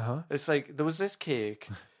ether. Uh-huh. It's like, there was this cake.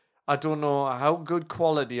 I don't know how good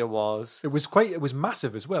quality it was. It was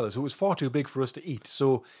massive as well. So it was far too big for us to eat.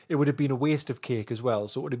 So it would have been a waste of cake as well.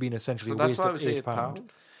 So it would have been essentially So a that's waste why I of was £8. £8.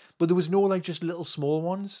 But there was no like just little small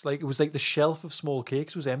ones. Like it was like the shelf of small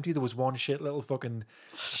cakes was empty. There was one shit little fucking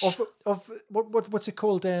of what's it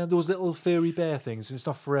called? Those little furry bear things. It's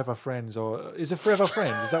not Forever Friends, or is it Forever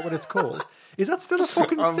Friends? Is that what it's called? Is that still a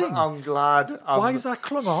fucking thing? I'm glad. Why is that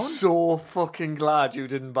clung on? So fucking glad you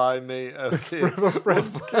didn't buy me a cake. Forever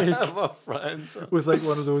Friends cake. Forever Friends. With like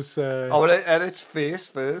one of those. And its face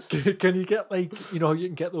first. Can you get like you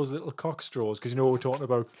can get those little cock straws because we're talking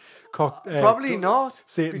about cock. Probably not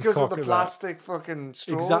Satan's because of cock the and plastic fucking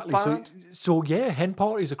straw. Exactly. Band. So yeah, hen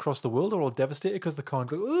parties across the world are all devastated because they can't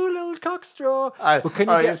go. Oh, little cock straw. But can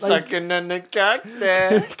you get like sucking on the cock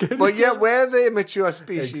there? But yeah, we're the immature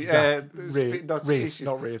species. Not race, species.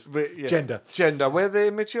 not race. Yeah. Gender. We're the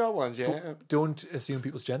immature ones. Yeah. But don't assume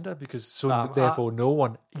people's gender because therefore no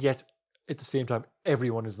one. Yet at the same time,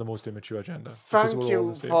 everyone is the most immature gender. Because Thank we're all you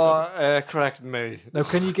the same for gender. correcting me. Now,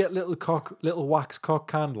 can you get little wax cock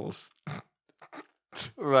candles?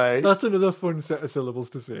 Right. That's another fun set of syllables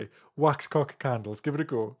to say. Wax cock candles. Give it a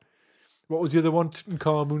go. What was the other one?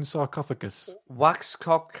 Tutankhamun sarcophagus. Wax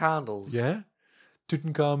cock candles. Yeah?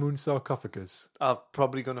 Tutankhamun sarcophagus. I'm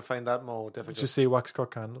probably going to find that more difficult. Just say wax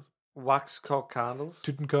cock candles. Wax cock candles.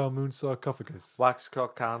 Tutankhamun sarcophagus. Wax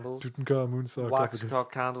cock candles. Tutankhamun sarcophagus. Wax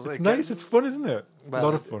cock candles. It's nice. It's fun, isn't it? Well, a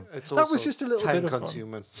lot of fun. That was just a little bit of fun.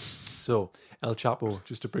 Time-consuming. So, El Chapo,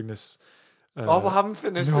 just to bring this... we haven't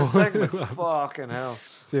finished this segment. Fucking hell.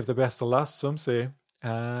 Save the best to last, some say. We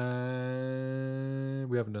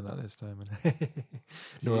haven't done that this time.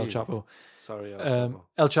 No, El Chapo. Sorry, El Chapo.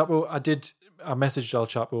 El Chapo, I messaged El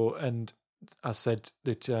Chapo and I said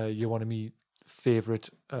that you're one of me favourite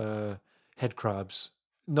headcrabs.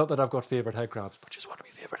 Not that I've got favourite headcrabs, but just one of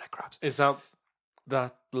my favourite headcrabs. Is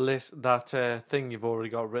that list, that thing you've already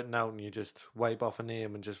got written out and you just wipe off a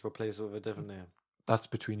name and just replace it with a different name? That's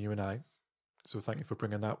between you and I. So thank you for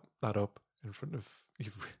bringing that up in front of...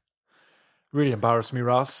 You've really embarrassed me,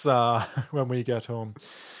 Ross, when we get home.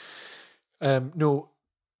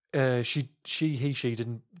 She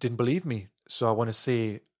didn't believe me. So I want to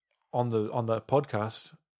say on the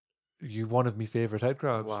podcast, you one of my favourite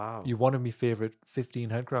headcrabs. Wow. You one of my favourite 15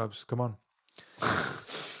 headcrabs. Come on.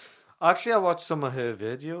 Actually, I watched some of her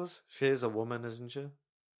videos. She's a woman, isn't she?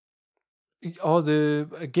 Oh,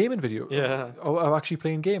 the gaming video. Yeah. Oh, I'm actually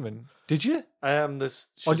playing gaming. Did you? On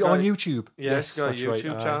YouTube. Yes, she's got a that's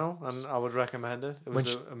YouTube right. channel, and I would recommend it. It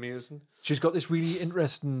was amusing. She's got this really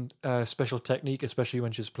interesting special technique, especially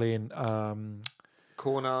when she's playing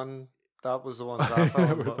Conan. That was the one that I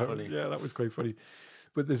found funny. Yeah, that was quite funny.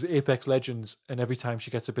 But there's Apex Legends, and every time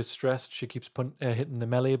she gets a bit stressed, she keeps hitting the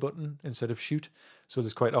melee button instead of shoot. So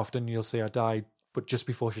there's quite often you'll say I died, but just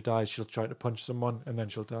before she dies, she'll try to punch someone, and then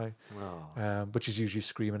she'll die. Oh. But she's usually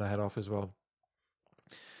screaming her head off as well.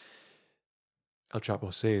 El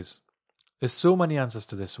Chapo says, there's so many answers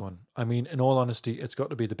to this one. I mean, in all honesty, it's got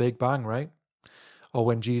to be the Big Bang, right? Or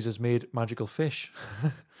when Jesus made magical fish.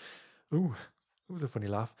 Ooh, it was a funny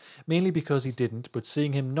laugh. Mainly because he didn't, but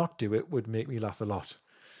seeing him not do it would make me laugh a lot.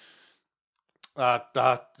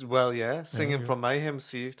 Singing from my hymn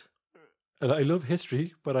seat. And I love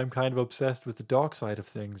history, but I'm kind of obsessed with the dark side of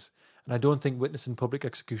things. And I don't think witnessing public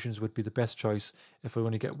executions would be the best choice if I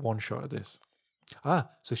only get one shot at this.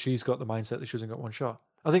 So she's got the mindset that she hasn't got one shot.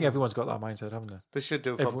 I think everyone's got that mindset, haven't they? They should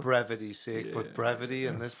do it for brevity's sake, but brevity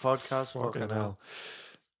in this podcast, fucking hell.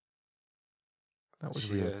 That was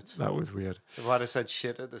weird. That was weird. If I'd have said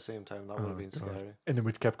shit at the same time, that would have been scary. And then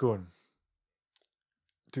we kept going.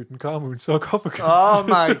 Tutankhamun sarcophagus. Oh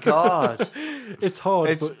my god. It's hard.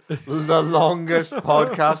 It's the longest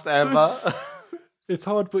podcast ever. It's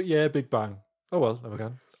hard, but yeah, Big Bang. Oh well, never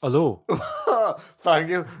again. Although. Thank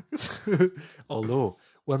you. Although,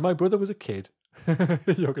 when my brother was a kid,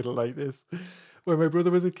 you're going to like this. When my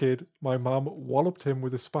brother was a kid, my mum walloped him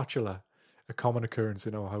with a spatula, a common occurrence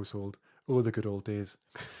in our household. Oh, the good old days.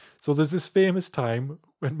 So there's this famous time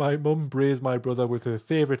when my mum brazed my brother with her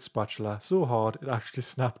favourite spatula so hard it actually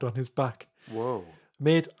snapped on his back. Whoa.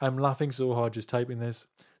 Mate, I'm laughing so hard just typing this.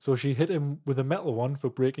 So she hit him with a metal one for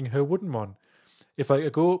breaking her wooden one. If I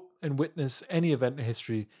could go and witness any event in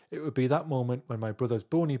history, it would be that moment when my brother's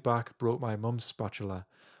bony back broke my mum's spatula.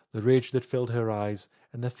 The rage that filled her eyes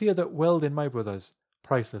and the fear that welled in my brother's.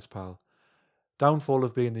 Priceless, pal. Downfall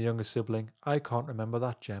of being the younger sibling. I can't remember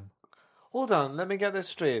that gem. Hold on, let me get this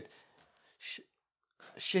straight.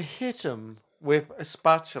 She hit him with a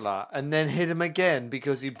spatula and then hit him again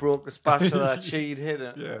because he broke the spatula that she'd hit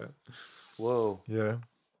him. Yeah. Whoa. Yeah.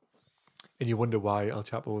 And you wonder why El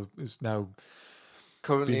Chapo is now...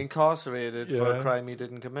 currently incarcerated for a crime he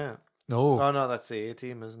didn't commit. No. Oh, no, that's the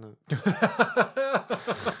A-team, isn't it?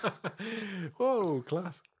 Whoa,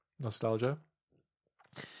 class. Nostalgia.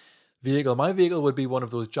 Vehicle. My vehicle would be one of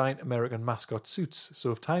those giant American mascot suits. So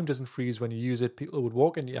if time doesn't freeze when you use it, people would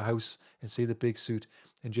walk into your house and see the big suit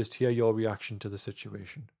and just hear your reaction to the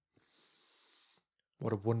situation.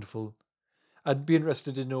 What a wonderful... I'd be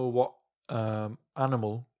interested to know what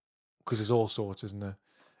animal, because there's all sorts, isn't there?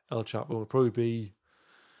 El Chapo would probably be,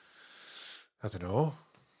 I don't know,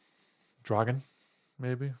 dragon,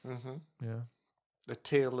 maybe. Mm-hmm. Yeah, The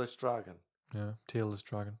tailless dragon. yeah, tailless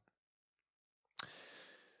dragon.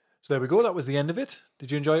 So there we go. That was the end of it.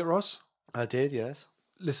 Did you enjoy it, Ross? I did, yes.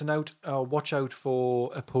 Listen out, watch out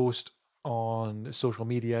for a post on social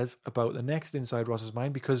medias about the next Inside Ross's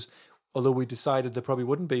Mind, because although we decided there probably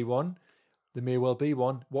wouldn't be one, there may well be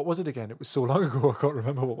one. What was it again? It was so long ago, I can't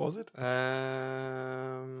remember. What was it?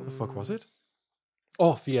 What the fuck was it?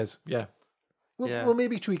 Oh, fears. Yeah. We'll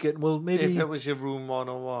maybe tweak it. We'll maybe... If it was your room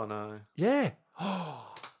 101, Yeah.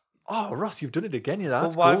 Oh, Ross, you've done it again. Yeah,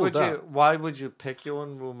 that's why gold, would that. why would you pick your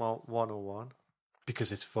own room 101?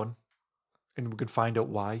 Because it's fun. And we can find out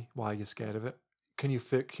why you're scared of it. Can you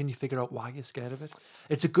figure out why you're scared of it?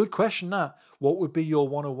 It's a good question, that. What would be your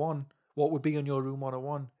 101? What would be on your room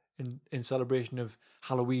 101 in celebration of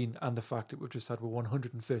Halloween and the fact that we've just had our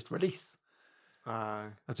 101st release?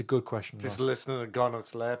 That's a good question, Just Ross. listening to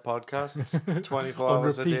Gonarch's Lair podcast 24 On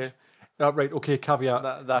hours repeat. a day. Right, okay,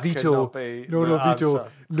 caveat. That veto. cannot be No, the veto.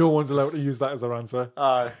 answer. No one's allowed to use that as their answer.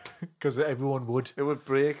 Aye. Because everyone would. It would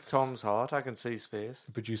break Tom's heart. I can see his face.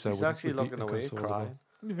 The producer He's would actually be looking away, inconsolable.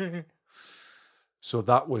 crying. So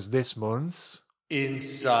that was this month's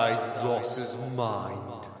Inside Ross's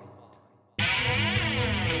mind.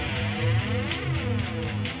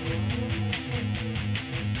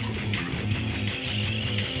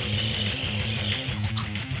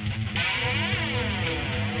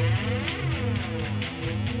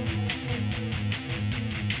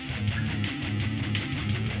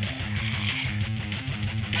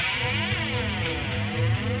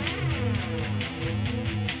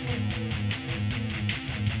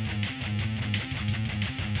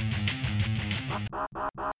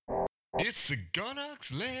 It's the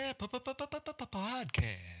Gonarch's Lair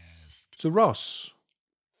podcast. So Ross,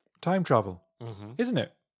 time travel, isn't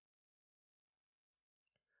it?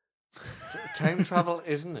 Time travel,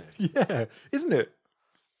 isn't it? Yeah, isn't it?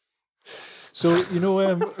 So you know,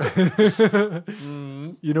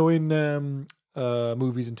 you know, in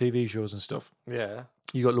movies and TV shows and stuff, Yeah.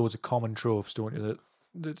 you got loads of common tropes, don't you?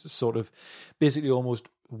 That's sort of basically almost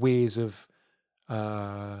ways of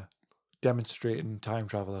demonstrating time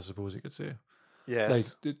travel, I suppose you could say. Yes. Like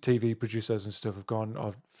the TV producers and stuff have gone,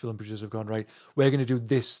 or film producers have gone, right, we're going to do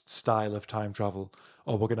this style of time travel,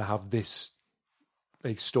 or we're going to have this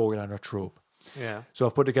like storyline or trope. Yeah. So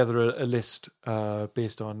I've put together a list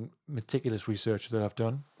based on meticulous research that I've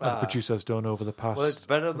done, that the producer's done over the past... Well, it's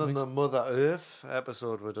better than the Mother Earth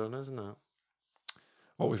episode we've done, isn't it?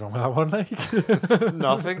 What was wrong with that one, like?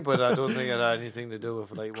 Nothing, but I don't think it had anything to do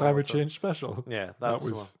with like Climate change special. Yeah, That that's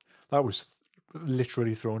the one. was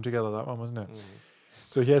literally thrown together, that one, wasn't it?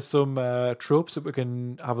 So here's some tropes that we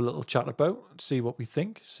can have a little chat about, see what we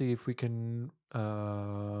think, see if we can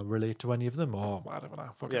relate to any of them, or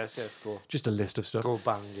whatever. Fuck it. Yes, go. Just a list of stuff. Go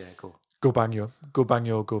bang, yeah, go. Go bang yo. Go bang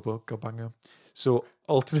yo, go bang yo. So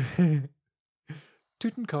alternate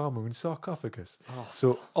Tutankhamun's sarcophagus. Oh,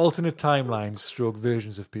 So alternate timelines stroke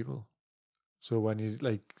versions of people. So when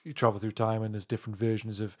you travel through time and there's different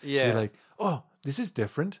versions of, so Yeah. you're like, oh, this is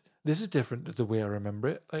different. This is different to the way I remember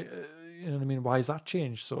it. Like, you know what I mean? Why has that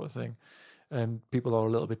changed, sort of thing? And people are a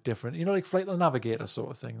little bit different. You know, like Flight of the Navigator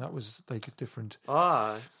sort of thing. That was like a different,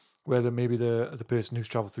 where maybe the person who's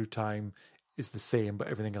traveled through time is the same, but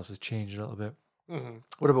everything else has changed a little bit. Mm-hmm.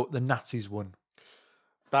 What about the Nazis one?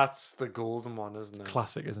 That's the golden one, isn't it?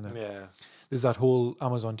 Classic, isn't it? Yeah. There's that whole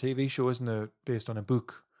Amazon TV show, isn't it, based on a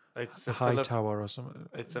book, It's The a High Philip, Tower or something.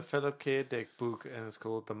 it's a Philip K. Dick book, and it's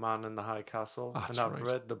called The Man in the High Castle. That's and I've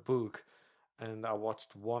right. read the book, and I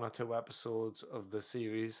watched 1 or 2 episodes of the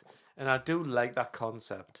series, and I do like that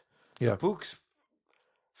concept. Yeah. The books,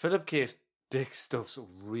 Philip K. Dick stuff's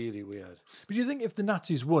really weird. But do you think if the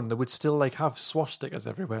Nazis won, they would still like have swastikas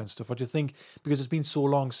everywhere and stuff? Or do you think because it's been so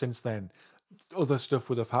long since then, other stuff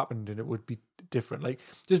would have happened and it would be different? Like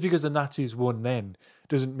just because the Nazis won then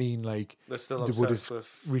doesn't mean like They're still they would obsessed have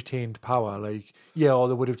with... retained power. Like or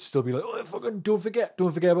they would have still be like, oh fucking don't forget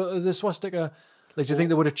about the swastika. Like do you think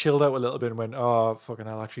they would have chilled out a little bit and went, oh fucking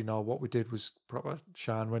hell, actually no, what we did was proper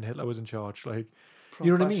Shan when Hitler was in charge. Like you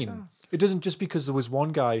know what I mean? Shan. It doesn't just because there was one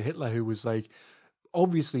guy, Hitler, who was like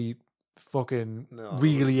obviously fucking No,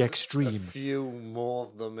 really there was extreme. A few more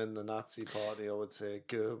of them in the Nazi party, I would say.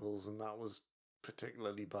 Goebbels, and that was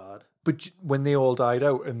particularly bad. But when they all died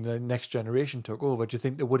out and the next generation took over, do you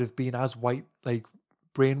think they would have been as white, like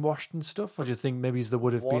brainwashed and stuff, or do you think maybe there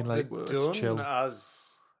would have been like, they've let's done chill? as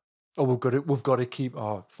Oh, we've got to keep.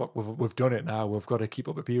 Oh fuck, we've done it now. We've got to keep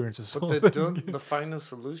up appearances. but they've done the final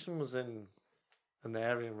solution was in the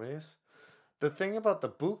Aryan race. The thing about the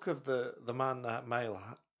book of the man at Mile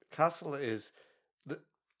Castle is that,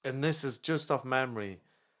 and this is just off memory,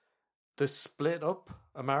 they split up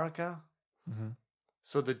America. Mm-hmm.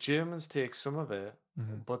 So the Germans take some of it,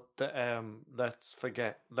 Mm-hmm. but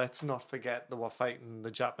let's not forget they were fighting the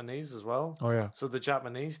Japanese as well. Oh yeah, So the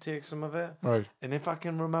Japanese take some of it. right. And if I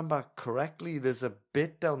can remember correctly, there's a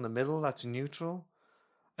bit down the middle that's neutral.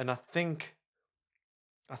 And I think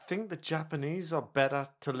the Japanese are better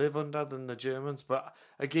to live under than the Germans. But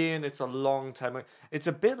again, it's a long time. It's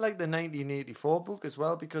a bit like the 1984 book as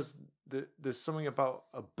well, because there's something about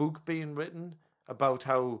a book being written about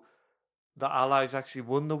how the Allies actually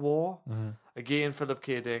won the war. Mm-hmm. Again, Philip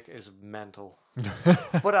K. Dick is mental.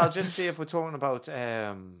 But I'll just say, if we're talking about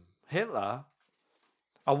Hitler,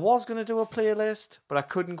 I was going to do a playlist, but I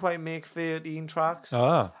couldn't quite make 13 tracks.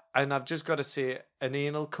 Ah, And I've just got to say, an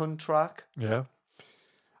anal cunt track. yeah.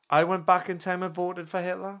 I went back in time and voted for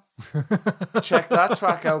Hitler. Check that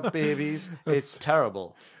track out, babies. It's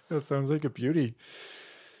terrible. That sounds like a beauty.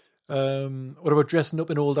 What about dressing up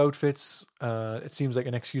in old outfits? It seems like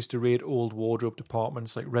an excuse to raid old wardrobe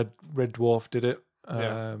departments. Like Red Dwarf did it.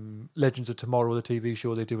 Yeah. Legends of Tomorrow, the TV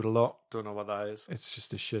show, they do it a lot. Don't know what that is. It's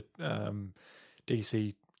just a shit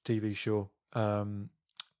DC TV show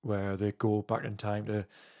where they go back in time to.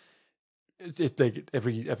 It's like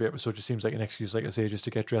every episode just seems like an excuse, like I say, just to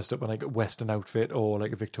get dressed up in like a Western outfit or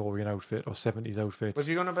like a Victorian outfit or 70s outfits. But if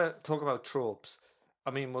you're going to talk about tropes, I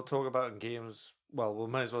mean, we'll talk about it in games. Well, we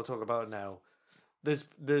might as well talk about it now.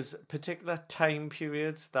 There's particular time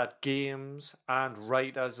periods that games and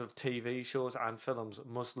writers of TV shows and films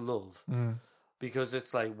must love. Mm. Because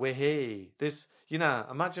it's like, this,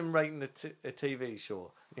 imagine writing a TV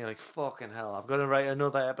show. You're like, fucking hell, I've got to write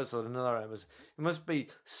another episode. It must be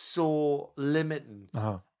so limiting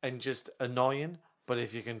and just annoying. But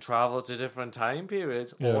if you can travel to different time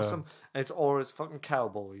periods, awesome. And it's always fucking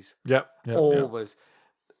cowboys. Yep. Always.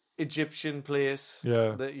 Egyptian place.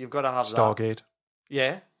 Yeah. That you've got to have Stargate. that.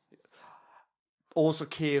 Yeah. Also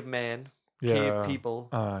cavemen. Cave people,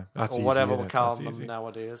 that's or whatever easy, we're calling them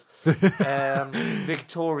nowadays.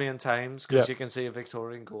 Victorian times, because you can see a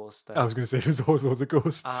Victorian ghost there. I was going to say there's always loads of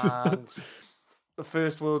ghosts. And the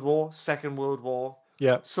First World War, Second World War,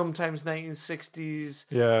 yeah, sometimes 1960s,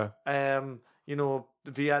 yeah,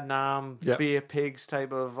 Vietnam, yeah. beer pigs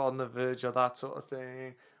type of on the verge of that sort of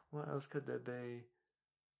thing. What else could there be?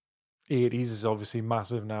 80s is obviously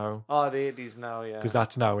massive now. Oh, the 80s now, yeah. Because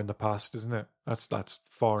that's now in the past, isn't it? That's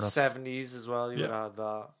far enough. 70s as well, you would have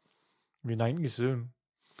that. It'll be 90s soon.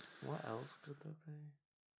 What else could there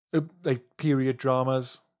be? Like period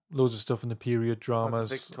dramas. Loads of stuff in the period dramas.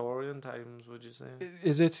 That's Victorian times, would you say?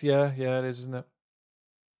 Is it? Yeah, it is, isn't it?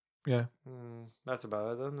 Yeah. That's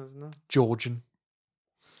about it then, isn't it? Georgian.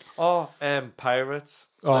 Oh, Pirates.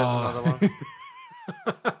 There's another one.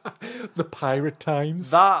 The pirate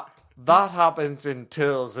times. That happens in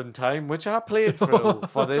Tales in Time, which I played through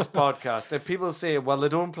for this podcast. If people say, well, they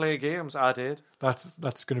don't play games, I did.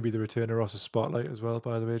 That's going to be the return of Ross's Spotlight as well,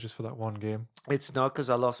 by the way, just for that one game. It's not, because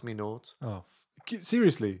I lost my notes. Oh,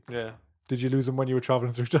 seriously? Yeah. Did you lose them when you were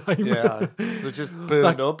travelling through time? Yeah. They're just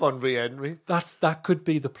burned up on re-entry. That could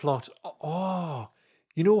be the plot. Oh,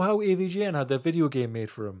 you know how AVGN had their video game made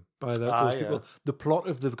for them by those people? The plot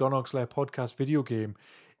of the Gonarch Lair podcast video game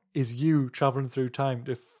is you traveling through time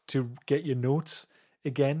to get your notes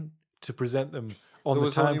again, to present them on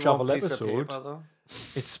the time travel episode. Paper,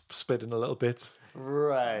 it's split in a little bit.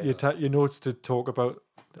 Right. Your notes to talk about.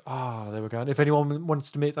 There we go. If anyone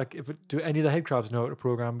wants to make do any of the Headcrabs know how to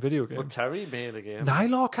program video games? Well, Terry made a game.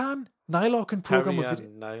 Nylar can program Terry a video.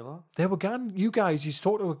 Nylar. There we go. You guys used to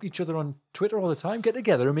talk to each other on Twitter all the time. Get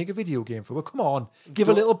together and make a video game for. Well, come on, give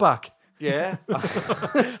a little back. Yeah.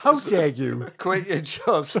 How dare you? Quit your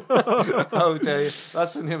jobs. How dare you?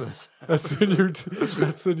 That's the new. That's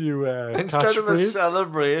the new. Instead of a catchphrase.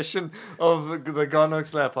 celebration of the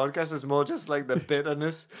Gonarch Lair podcast, it's more just like the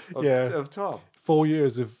bitterness of Thom. 4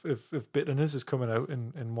 years of bitterness is coming out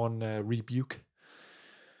in one rebuke.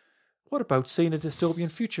 What about seeing a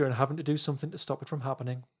dystopian future and having to do something to stop it from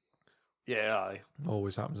happening? Yeah, aye.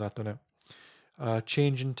 Always happens that, doesn't it?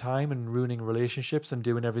 Changing time and ruining relationships and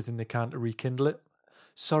doing everything they can to rekindle it.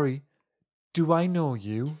 Sorry, do I know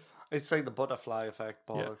you? It's like the butterfly effect,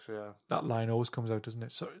 bollocks, yeah. That line always comes out, doesn't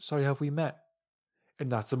it? Sorry, have we met?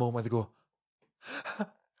 And that's the moment where they go,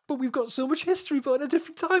 but we've got so much history, but in a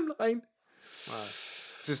different timeline. Right.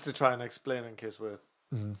 Just to try and explain in case we're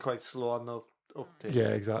quite slow on the uptake. Yeah,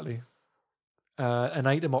 exactly. An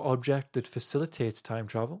item or object that facilitates time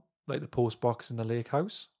travel, like the post box in the lake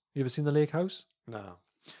house. You ever seen the lake house? No.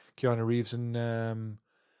 Keanu Reeves and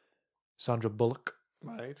Sandra Bullock,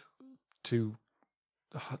 Right. two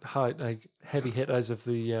like heavy hitters of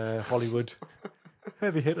the Hollywood.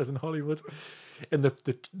 Heavy hitters in Hollywood. In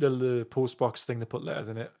the post box thing, they put letters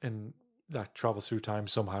in it, and that travels through time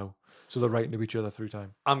somehow. So they're writing to each other through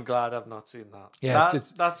time. I'm glad I've not seen that. Yeah,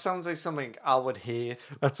 that sounds like something I would hate.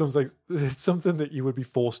 That sounds like it's something that you would be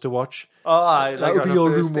forced to watch. Oh, I That would be your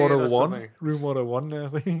Room 101. something. Room 101, I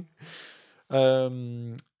think.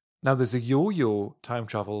 Now, there's a yo-yo time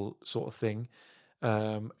travel sort of thing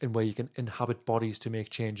in where you can inhabit bodies to make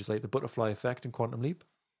changes, like the butterfly effect in Quantum Leap.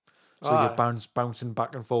 So you're bouncing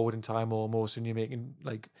back and forward in time almost, and you're making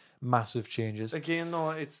like massive changes. Again, though,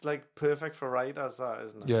 it's like perfect for writers, that,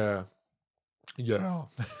 isn't it? Yeah. Yeah.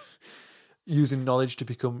 Using knowledge to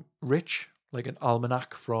become rich, like an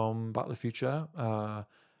almanac from Back to the Future, or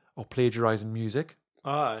plagiarizing music.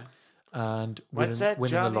 Aye. And What's that,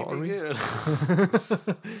 winning Johnny the lottery. Be Good?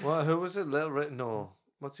 Well, who was it? No.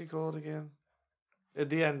 What's he called again? At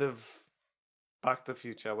the end of Back to the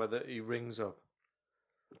Future, where he rings up.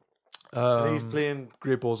 And he's playing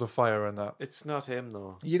Great Balls of Fire and that. It's not him,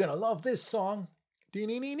 though. You're going to love this song. Yeah,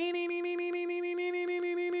 Hang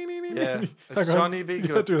it's on. Johnny B. You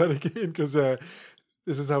gotta Good. do that again because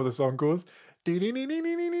this is how the song goes.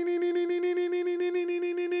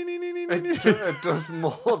 It does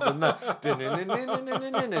more than that.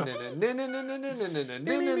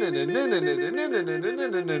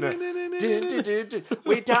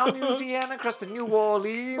 We're down Louisiana, across the New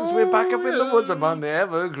Orleans. We're back up in the woods among the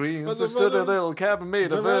evergreens. There stood a little cabin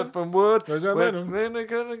made of earth and wood. When they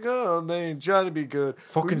gonna go, they ain't trying to be good.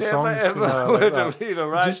 Fucking we songs, never you know, ever like would that. have read or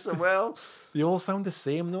write Just- so well. They all sound the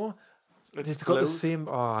same though. It's got the blues. same.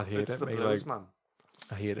 Oh, I hate It's it, the mate. blues, Like, man.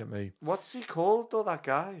 I hate it, mate. What's he called, though, that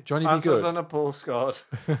guy? Johnny B. Answers Good. on a postcard.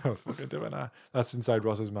 I'm fucking doing that. That's inside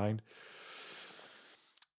Ross's mind.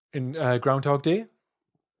 In Groundhog Day,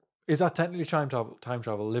 is that technically time travel? Time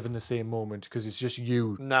travel, live in the same moment because it's just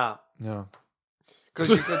you. Nah. No. Because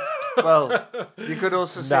you could, well, you could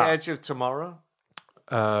also say Nah. Edge of Tomorrow.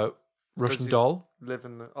 Russian he's doll. Live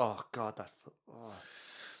in the, oh, God,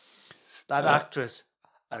 that actress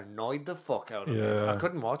annoyed the fuck out of me. Yeah. I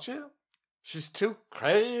couldn't watch it. She's too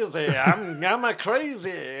crazy. I'm a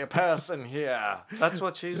crazy person here. That's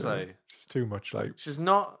what she's like. It's too much. Like She's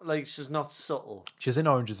not subtle. she's in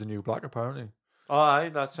Orange Is the New Black. Apparently, Oh, aye,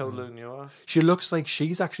 that's how Lou knew her. she looks like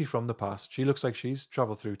she's actually from the past. She looks like she's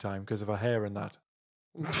traveled through time because of her hair and that.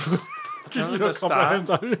 I don't You don't comprehend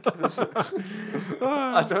understand. that?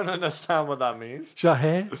 I don't understand what that means. Her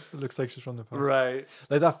hair looks like she's from the past. Right.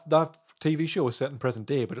 Like that TV show was set in present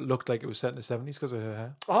day, but it looked like it was set in the 70s because of her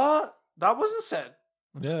hair. Oh, that wasn't set.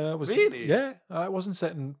 Yeah, it was. Really? Yeah, it wasn't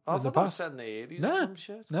set in I the thought that was past. set in the 80s Nah. or some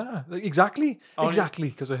shit. Nah, exactly Only-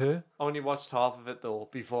 because of her. I only watched half of it, though,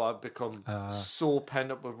 before I become so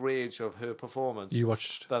pent up with rage of her performance You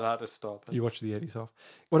watched that I had to stop it. the 80s off.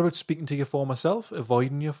 What about speaking to your former self,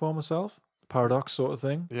 avoiding your former self? Paradox sort of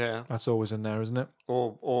thing. Yeah. That's always in there, isn't it?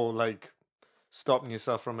 Or like, stopping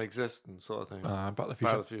yourself from existing, sort of thing. Back to the Back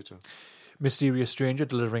Future. to the Future. Mysterious stranger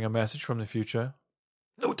delivering a message from the future.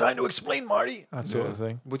 No time to explain, Marty. That sort of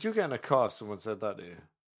thing. Would you get in a car if someone said that to you?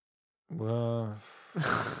 Well,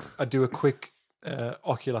 I'd do a quick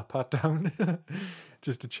ocular pat down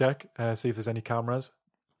just to check, see if there's any cameras,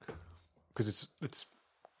 because it's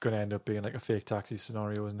going to end up being like a fake taxi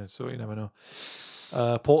scenario, isn't it? So you never know.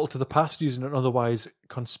 Portal to the past using an otherwise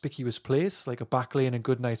conspicuous place like a back lane in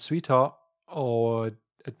Goodnight Sweetheart or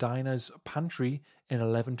a diner's pantry in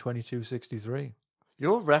 11/22/63.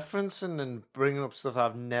 You're referencing and bringing up stuff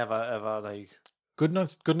I've never ever like.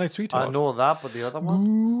 Goodnight Sweetheart. I know that, but the other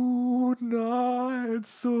one. Good night,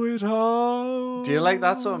 sweetheart. Do you like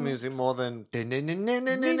that sort of music more than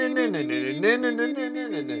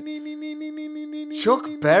Chuck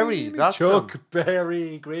Berry? That's Chuck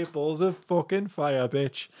Berry, Great Balls of fucking Fire,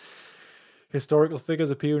 bitch. Historical figures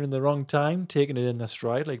appearing in the wrong time, taking it in their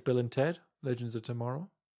stride, like Bill and Ted, Legends of Tomorrow.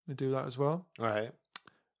 They do that as well. right.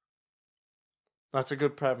 That's a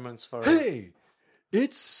good preference for it. Hey,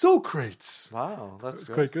 it's Socrates. Wow, that's That's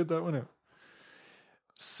good. quite good, that, wasn't it?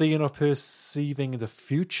 Seeing or perceiving the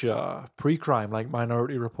future, pre-crime, like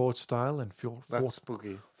Minority Report style, and That's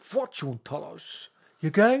spooky. fortune tellers.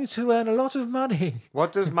 You're going to earn a lot of money.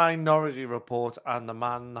 What does Minority Report and The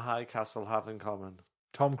Man in the High Castle have in common?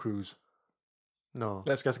 Tom Cruise. No.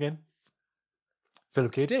 Let's guess again.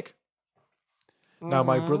 Philip K. Dick. Now,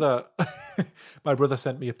 my brother, my brother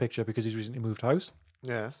sent me a picture because he's recently moved house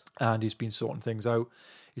Yes. and he's been sorting things out.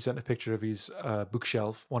 He sent a picture of his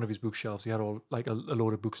bookshelf, one of his bookshelves. He had all like a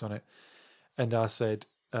load of books on it, and I said,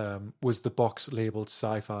 was the box labeled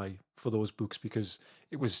sci-fi for those books? Because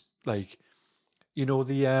it was like, you know,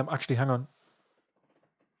 the actually, hang on.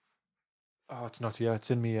 Oh, it's not here.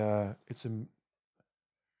 It's in me. It's in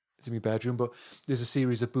my bedroom. But there's a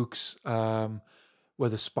series of books where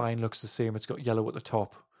the spine looks the same. It's got yellow at the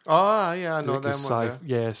top. Oh, yeah, I know Like a them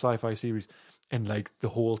ones. sci-fi series, and like the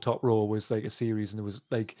whole top row was like a series, and there was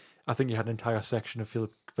like, I think you had an entire section of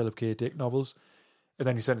Philip K. Dick novels, and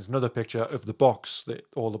then he sent us another picture of the box that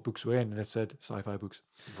all the books were in, and it said sci-fi books.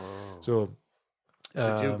 Whoa. So,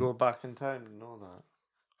 Did you go back in time to know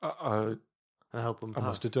that? And help him I pack?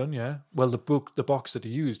 must have done, yeah. Well, the box that he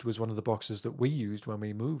used was one of the boxes that we used when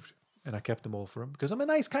we moved, and I kept them all for him because I'm a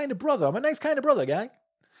nice kind of brother. Gang.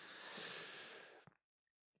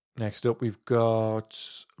 Next up, we've got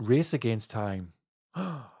Race Against Time.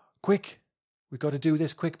 Quick, we got to do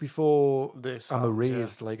this quick before This I'm happens,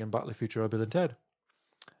 erased, like in Battle of Future or Bill and Ted.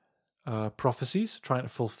 Prophecies, trying to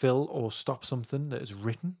fulfill or stop something that is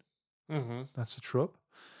written. Mm-hmm. That's a trope.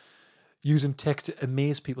 Using tech to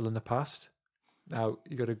amaze people in the past. Now,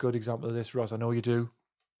 you got a good example of this, Ross. I know you do.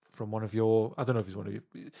 From one of your, I don't know if it's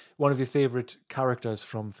one of your favourite characters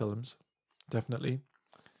from films. Definitely.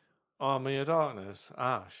 Army of Darkness,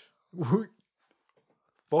 Ash.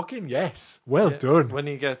 Fucking yes. Well done. When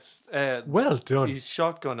he gets Well done. his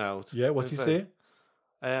shotgun out. Yeah, what's he It's say?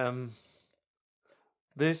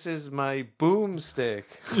 This is my boomstick.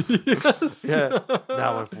 Yes. Yeah.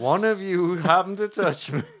 Now, if one of you happen to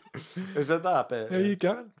touch me, is it that bit? There you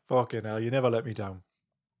go. Fucking hell, you never let me down.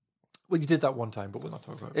 Well, you did that one time, but we'll not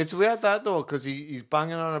talk about it. It's weird that though, because he's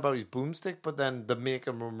banging on about his boomstick, but then they make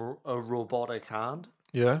him a robotic hand.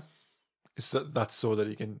 Yeah. That's so that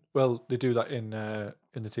he can. Well, they do that in the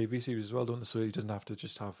TV series as well, don't they? So he doesn't have to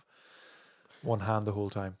just have one hand the whole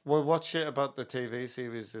time. Well, what's shit about the TV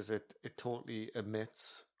series is it totally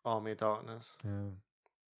omits Army of Darkness. Yeah.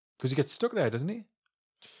 Because he gets stuck there, doesn't he?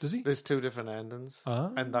 Does he? There's two different endings,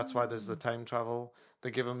 and that's why there's the time travel. They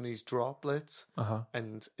give him these droplets,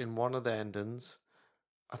 and in one of the endings,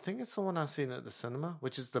 I think it's the one I've seen at the cinema,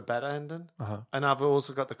 which is the better ending. And I've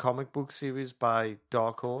also got the comic book series by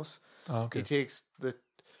Dark Horse. Oh, okay. He takes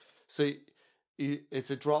it's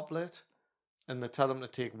a droplet, and they tell him to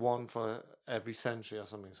take one for every century or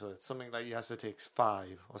something. So it's something like he has to take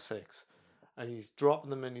 5 or 6, and he's dropping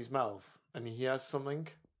them in his mouth, and he has something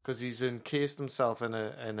because he's encased himself in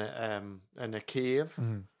a cave,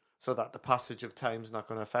 so that the passage of time's not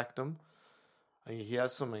going to affect him. And he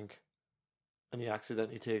has something, and he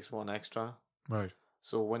accidentally takes one extra. Right.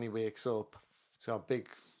 So when he wakes up, he's got a big,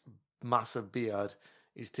 massive beard.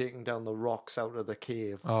 He's taking down the rocks out of the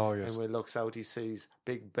cave. Oh, yes. And when he looks out, he sees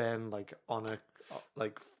Big Ben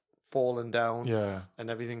falling down. Yeah. And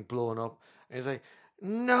everything blowing up. And he's like,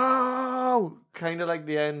 no! Kind of like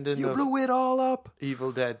the ending You of blew it all up.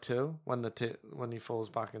 Evil Dead 2 when he falls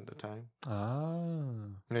back into time. Ah.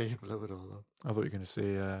 Yeah, you blew it all up. I thought you were going to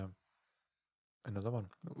say another one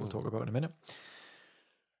that we'll talk about in a minute.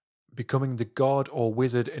 Becoming the god or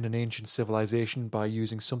wizard in an ancient civilization by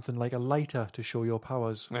using something like a lighter to show your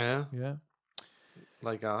powers. Yeah. Yeah.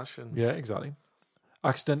 Like Ash. Yeah, exactly.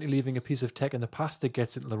 Accidentally leaving a piece of tech in the past that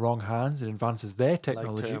gets into the wrong hands and advances their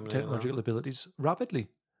technological abilities rapidly.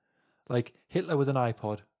 Like Hitler with an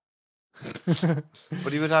iPod.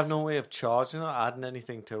 But he would have no way of charging it or adding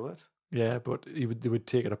anything to it. Yeah, but they would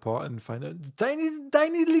take it apart and find out tiny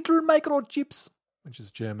little microchips, which is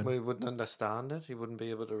German. Well, he wouldn't understand it. He wouldn't be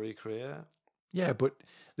able to recreate it. Yeah, but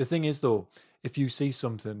the thing is, though, if you see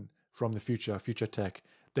something from the future tech,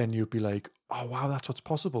 then you'd be like, oh, wow, that's what's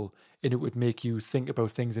possible. And it would make you think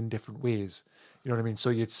about things in different ways. You know what I mean? So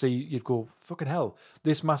you'd go, fucking hell,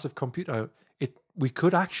 this massive computer, we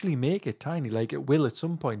could actually make it tiny. Like, it will at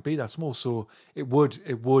some point be that small. So it would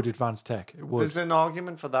advance tech. It would. There's an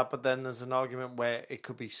argument for that, but then there's an argument where it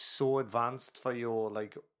could be so advanced for your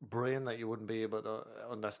brain that you wouldn't be able to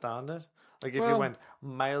understand it. Like if you went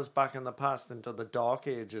miles back in the past into the dark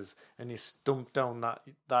ages and you stumped down that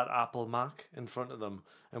Apple Mac in front of them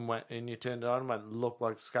and you turned it on and went, look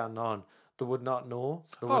what's going on, they would not know.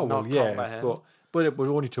 They would not comprehend. But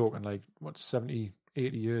we're only talking 70,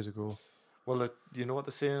 80 years ago. Well, you know what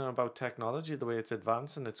they're saying about technology, the way it's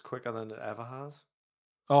advancing, it's quicker than it ever has.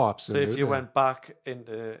 Oh, absolutely. So if you went back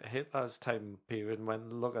into Hitler's time period and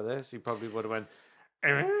went, look at this, he probably would have went...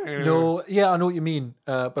 No, yeah, I know what you mean.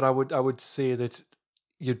 But I would say that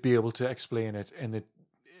you'd be able to explain it, and that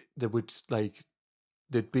they would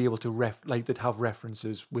they'd be able to they'd have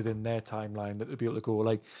references within their timeline that they'd be able to go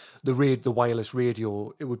like the wireless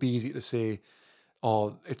radio. It would be easy to say,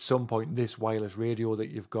 or at some point, this wireless radio that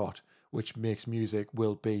you've got, which makes music,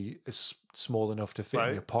 will be small enough to fit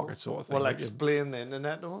in your pocket, sort of thing. Well, Like, explain the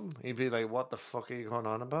internet to him. He'd be like, "What the fuck are you going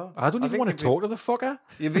on about?" I don't even want to talk to the fucker.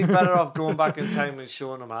 You'd be better off going back in time and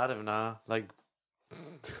showing him Adam now, like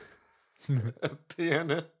a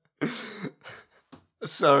piano.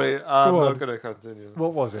 Sorry, I'm not going to continue.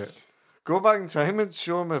 What was it? Go back in time and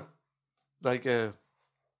show him a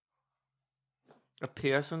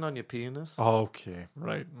piercing on your penis. Okay,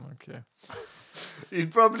 right, okay.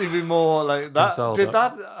 He'd probably be more like that. Did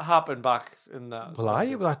that happen back in that?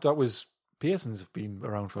 Well, that was piercings have been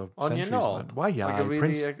around for On centuries. your knob? Man. Why? Yeah, Like a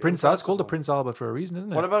really Prince. That's called a Prince Albert for a reason,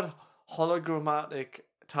 isn't it? What about holographic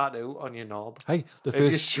tattoo on your knob? Hey, If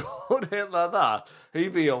you showed it like that,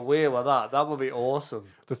 he'd be away with that. That would be awesome.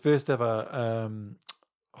 the first ever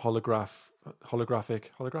holographic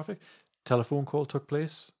telephone call took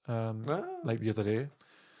place like the other day.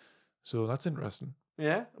 So that's interesting.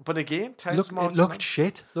 Yeah, but again, It looked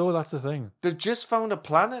shit, though. That's the thing. They've just found a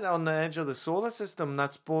planet on the edge of the solar system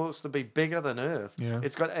that's supposed to be bigger than Earth. Yeah.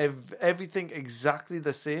 It's got everything exactly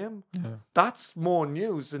the same. Yeah. That's more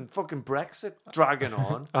news than fucking Brexit dragging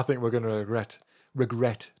on. I think we're going to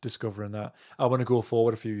regret discovering that. I want to go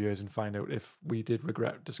forward a few years and find out if we did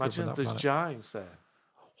regret discovering Imagine that if there's planet. giants there.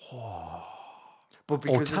 But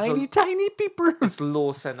Oh, because tiny people. it's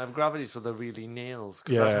low center of gravity, so they're really nails.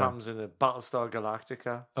 Because that happens in a Battlestar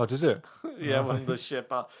Galactica. Oh, does it? Yeah, when the ship,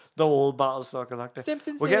 the old Battlestar Galactica.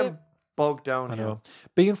 Simpsons We're did getting it. bogged down I here. know.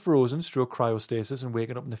 Being frozen, stroke cryostasis, and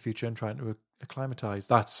waking up in the future and trying to acclimatise.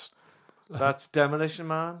 That's That's Demolition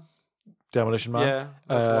Man. Demolition Man. Yeah,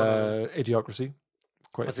 that's one of Idiocracy.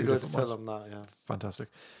 Quite That's a a few good different ones. film, that, yeah. Fantastic.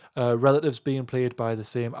 Relatives being played by the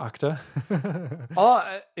same actor.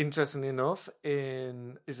 Interestingly enough,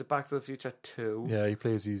 is it Back to the Future 2? Yeah, he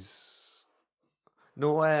plays his...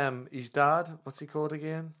 No, his dad, what's he called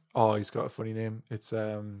again? Oh, he's got a funny name. It's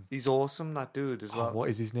He's awesome, that dude, as well. what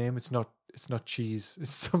is his name? It's not cheese.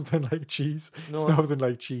 It's something like cheese. No. It's nothing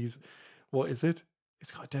like cheese. What is it?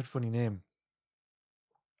 It's got a dead funny name.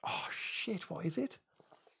 Oh shit! What is it?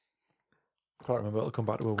 Can't remember. It'll come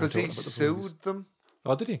back to Because he sued them.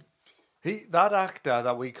 Oh, did he? That actor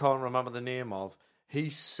that we can't remember the name of, he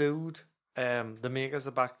sued the makers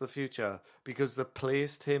of Back to the Future because they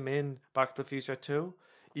placed him in Back to the Future 2,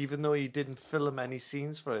 even though he didn't film any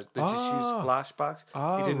scenes for it. They just used flashbacks.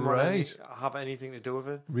 He didn't want to have anything to do with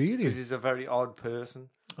it. Really? Because he's a very odd person.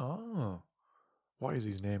 Oh, what is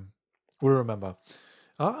his name? We'll remember.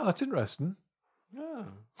 Ah, that's interesting. Yeah.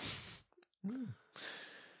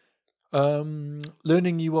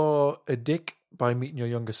 Learning you are a dick by meeting your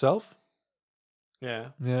younger self. Yeah.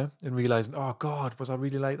 Yeah, and realizing, oh God, was I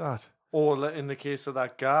really like that? Or in the case of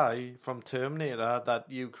that guy from Terminator that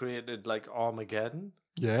you created, like Armageddon.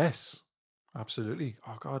 Yes, absolutely.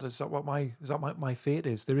 Oh God, is that what my fate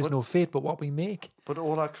is? There is no fate but what we make. But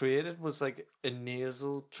all I created was like a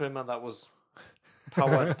nasal trimmer that was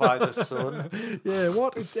powered by the sun. Yeah,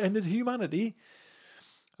 what? It ended humanity.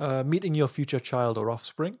 Meeting your future child or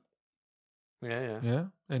offspring. Yeah. Yeah,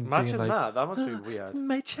 and Imagine being like, that must be weird.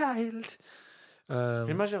 my child. Can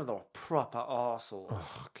you imagine if they were proper arseholes?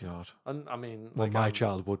 Oh God. And I mean, Well, like, my I'm,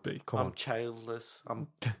 child would be. Come I'm childless.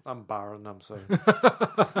 I'm barren. I'm sorry.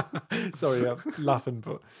 on. Sorry, I'm laughing,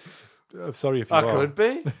 but I'm sorry if you I are. could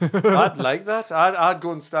be. I'd like that. I'd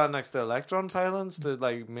go and stand next to electron pylons to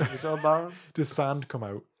like make myself barren. Does sand come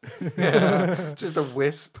out? Yeah, just a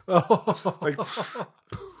wisp. Like,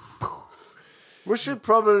 we should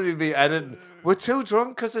probably be editing. We're too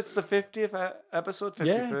drunk because it's the 50th episode. 51st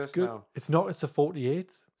Yeah, it's good. now. It's not. It's a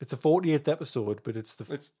 48th. It's a 48th episode, but it's the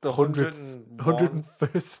 101.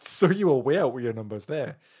 101st. So you are way out with your numbers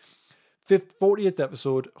there. 40th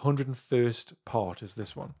episode, 101st part is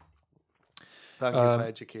this one. Thank you for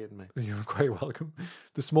educating me. You're quite welcome.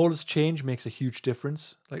 The smallest change makes a huge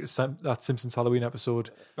difference. Like that Simpsons Halloween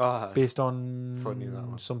episode, based on Funny, that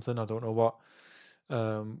one. something, I don't know what,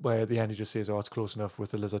 where at the end he just says, "Oh, it's close enough"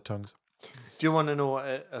 with the lizard tongues. Do you want to know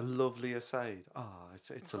a lovely aside?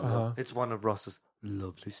 It's one of Ross's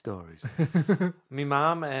lovely stories. My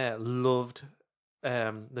mum loved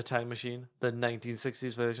the Time Machine, the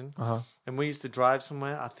 1960s version, and we used to drive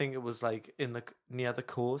somewhere. I think it was like near the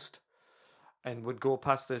coast, and would go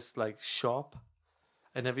past this like shop,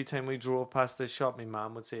 and every time we drove past this shop, my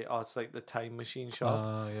mum would say, "Oh, it's like the Time Machine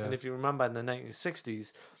shop." Yeah. And if you remember in the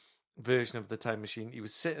 1960s, version of the time machine, he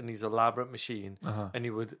would sit in his elaborate machine Uh-huh. and he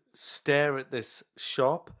would stare at this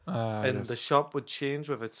shop, and Yes. the shop would change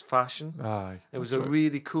with its fashion. Aye. It was That's a right.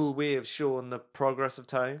 really cool way of showing the progress of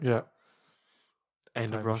time. Yeah.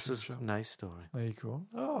 End Time of machine Ross's shop. nice story. There you go.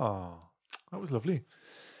 Oh, that was lovely.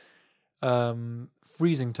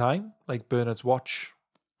 Freezing time, like Bernard's watch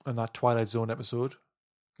and that Twilight Zone episode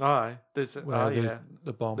Aye, where yeah,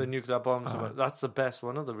 the bomb the nuclear bombs. Aye. That's the best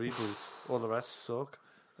one of the reboots. All the rest suck.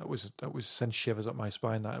 that was sent shivers up my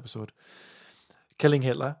spine. That episode, killing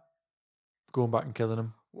Hitler, going back and killing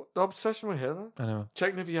him. What, the obsession with Hitler? I know.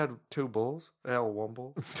 Checking if you had 2 balls or 1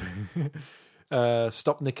 ball.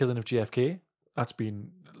 Stopping the killing of JFK. That's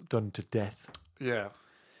been done to death. Yeah.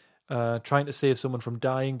 Trying to save someone from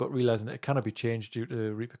dying, but realizing it cannot be changed due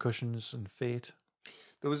to repercussions and fate.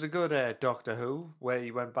 There was a good Doctor Who where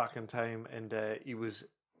he went back in time and he was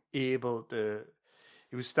able to.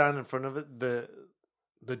 He was standing in front of it. The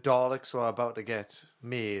Daleks were about to get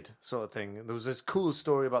made, sort of thing. And there was this cool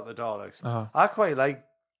story about the Daleks. Uh-huh. I quite like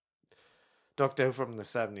Doctor Who from the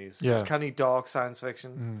 70s. Yeah. It's kind of dark science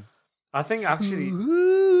fiction. Mm. I think actually,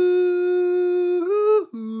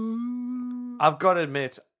 I've got to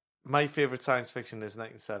admit, my favorite science fiction is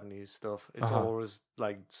 1970s stuff. It's Uh-huh. always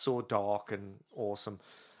like so dark and awesome.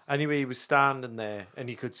 Anyway, he was standing there and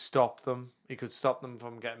he could stop them. He could stop them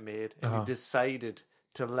from getting made. And Uh-huh. he decided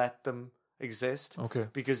to let them exist Okay.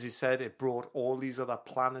 because he said it brought all these other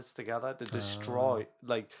planets together to destroy,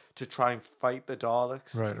 like to try and fight the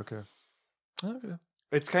Daleks. Right. Okay. Okay.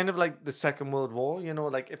 It's kind of like the Second World War, you know,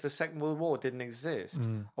 like if the Second World War didn't exist,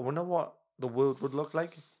 Mm. I wonder what the world would look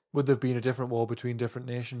like. Would there have been a different war between different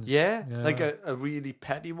nations? Yeah, like a really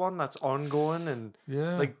petty one that's ongoing, and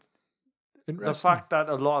yeah. like the Interesting. fact that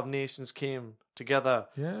a lot of nations came together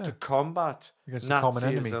Yeah. to combat Against a common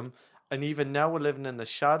enemy. Nazism, and even now we're living in the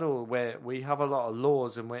shadow where we have a lot of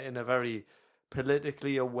laws and we're in a very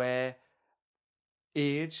politically aware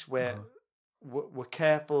age where we're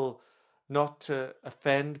careful not to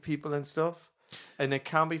offend people and stuff, and it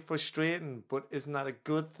can be frustrating, but isn't that a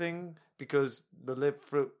good thing? Because they live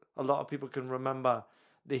through, a lot of people can remember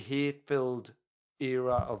the hate-filled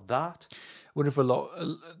era of that. Wonder if a lot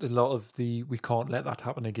of the we can't let that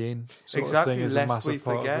happen again sort Exactly, of thing is a lest massive we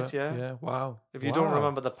part forget, of it. yeah. Yeah. Wow. If you don't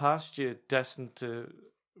remember the past, you're destined to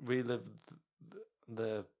relive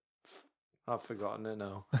the I've forgotten it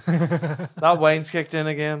now. That wine's kicked in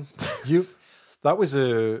again. That was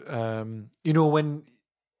a when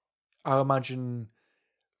I imagine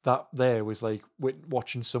that there was like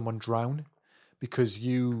watching someone drown because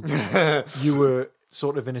you were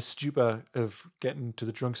sort of in a stupor of getting to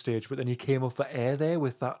the drunk stage, but then you came up for air there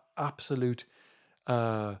with that absolute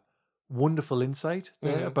wonderful insight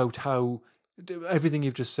there about how everything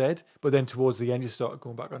you've just said, but then towards the end you started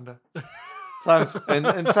going back under. Thanks,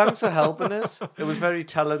 and thanks for helping us. It was very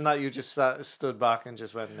telling that you just stood back and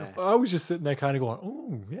just went there. I was just sitting there kind of going,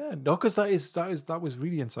 oh yeah, no, because that was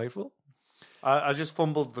really insightful. I just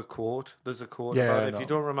fumbled the quote. There's a quote Yeah, about I if you know.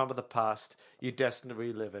 don't remember the past, you're destined to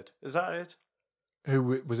relive it. Is that it?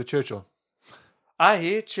 Who was it? Churchill. I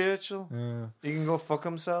hate Churchill. Yeah. He can go fuck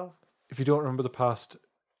himself. If you don't remember the past,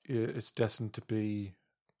 it's destined to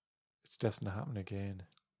happen again.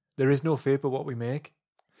 There is no fate but what we make.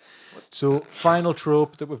 So, final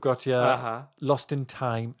trope that we've got here: lost in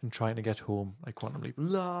time and trying to get home, like Quantum Leap.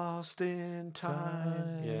 Lost in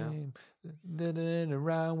time. Yeah. Running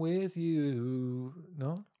around with you.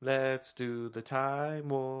 No. Let's do the time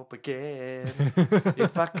warp again.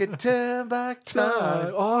 If I could turn back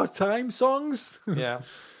time. Oh, time songs. Yeah.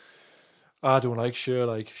 I don't like Cher.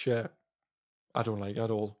 I don't like her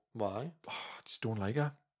at all. Why? Oh, I just don't like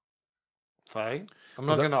her. Fine. I'm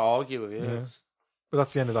not going to argue with you. Yeah. It's- But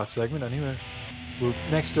that's the end of that segment anyway.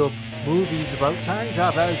 Next up, movies about time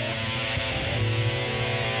travel.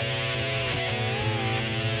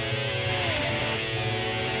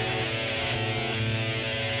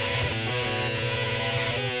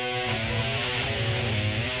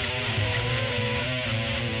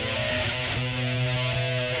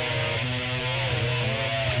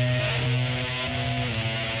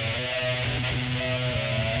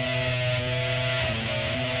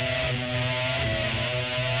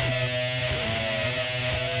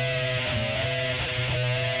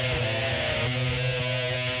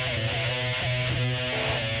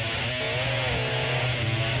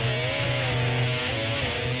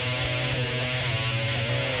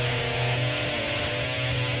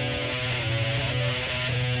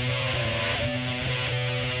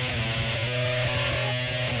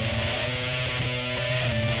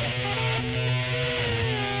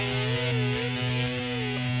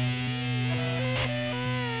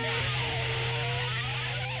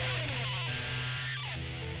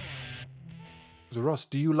 So Ross,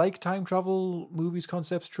 do you like time travel movies,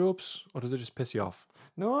 concepts, tropes, or does it just piss you off?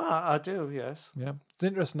 No, I do, yes. Yeah, it's an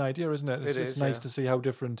interesting idea, isn't it? It's It is, nice yeah. to see how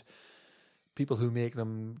different people who make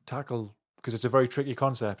them tackle, because it's a very tricky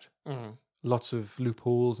concept. Mm. Lots of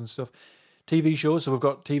loopholes and stuff. TV shows, so we've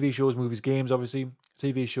got TV shows, movies, games, obviously.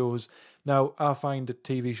 TV shows. Now, I find that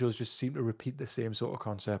TV shows just seem to repeat the same sort of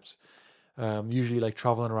concepts. Usually like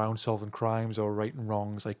traveling around, solving crimes or righting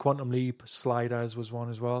wrongs. Like Quantum Leap, Sliders was one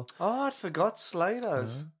as well. Oh, I forgot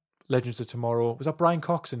Sliders. Legends of Tomorrow. Was that Brian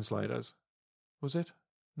Cox in Sliders? Was it?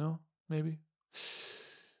 No? Maybe?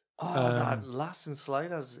 Oh, that last in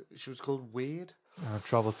Sliders, she was called Wade.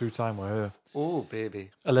 Travel Through Time with her. Oh, baby.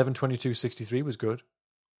 11/22/63 was good.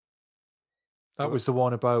 That was the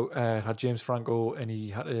one about it had James Franco, and he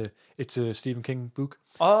had it's a Stephen King book,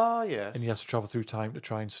 Oh, yes. and he has to travel through time to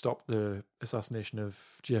try and stop the assassination of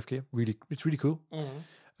JFK. It's really cool.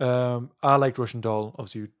 Mhm. I liked Russian Doll.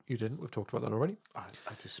 Obviously, you didn't. We've talked about that already. I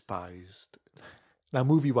despised. Now,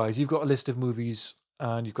 movie-wise, you've got a list of movies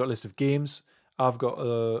and you've got a list of games. I've got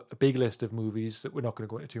a big list of movies that we're not going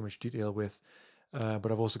to go into too much detail with,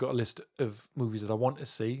 but I've also got a list of movies that I want to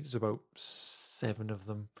see. There's about 7 of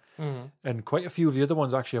them. And quite a few of the other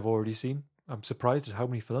ones actually I've already seen. I'm surprised at how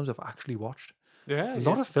many films I've actually watched. Yeah, A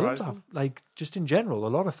lot of films I've, like, just in general, a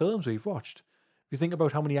lot of films we've watched. If you think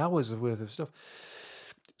about how many hours worth of stuff.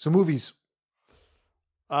 So movies.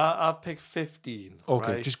 I picked 15.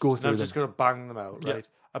 Okay, right? just go And through I'm them. just going to bang them out, Yeah. right?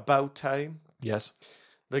 About Time. Yes.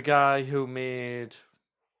 The guy who made...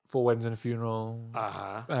 4 Weddings and a Funeral.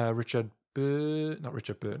 Uh-huh. Richard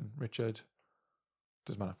Burton. Richard.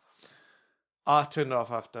 Doesn't matter. I turned it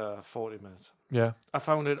off after 40 minutes. Yeah. I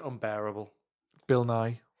found it unbearable. Bill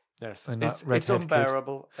Nye. Yes. And that It's redhead kid.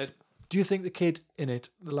 unbearable. Do you think the kid in it,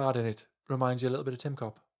 the lad in it, reminds you a little bit of Tim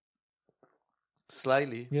Cop?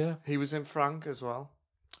 Slightly. Yeah. He was in Frank as well.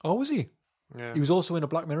 Oh, was he? Yeah. He was also in a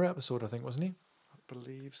Black Mirror episode, I think, wasn't he? I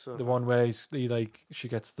believe so. The one where she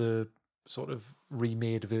gets the sort of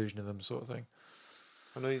remade version of him, sort of thing.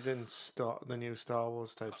 I know he's in the new Star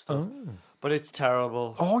Wars type stuff. Oh. But it's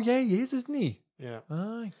terrible. Oh, yeah, he is, isn't he? Yeah.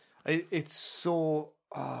 Aye. It's so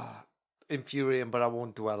infuriating, but I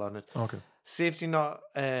won't dwell on it. Okay. Safety Not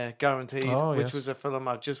Guaranteed, Oh, which yes. was a film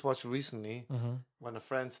I just watched recently Mm-hmm. when a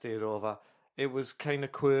friend stayed over. It was kind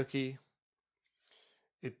of quirky.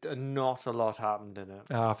 Not a lot happened in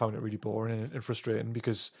it. I found it really boring and frustrating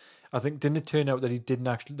because I think, didn't it turn out that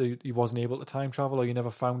he wasn't able to time travel, or you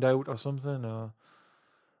never found out or something? Or...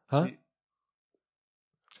 Huh?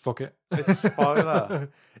 Fuck it. It's spoiler.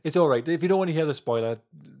 It's all right. If you don't want to hear the spoiler,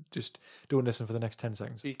 just don't listen for the next 10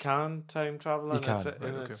 seconds. You can time travel, You and can, it's right,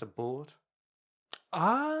 okay. it's a boat.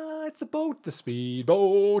 It's a boat, the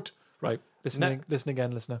speedboat. Right. Listen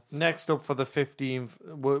again, listener. Next up for the 15,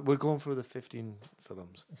 we're going through the 15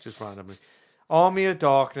 films, just randomly. Army of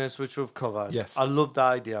Darkness, which we've covered. Yes. I love the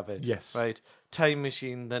idea of it. Yes. Right. Time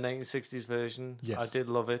Machine, the 1960s version. Yes. I did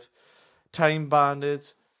love it. Time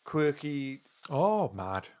Bandits, quirky. Oh,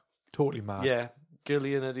 mad. Totally mad. Yeah.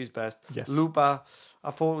 Gillian at his best. Yes. Looper, I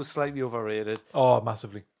thought it was slightly overrated. Oh,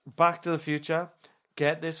 massively. Back to the Future.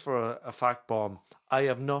 Get this for a fact bomb. I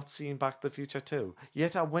have not seen Back to the Future 2.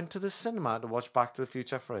 Yet I went to the cinema to watch Back to the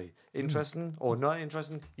Future 3. Interesting or not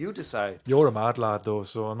interesting? You decide. You're a mad lad, though,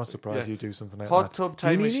 so I'm not surprised Yeah. you do something like Hot that. Tub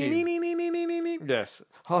Time Machine. Yes.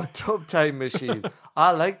 Hot Tub Time Machine.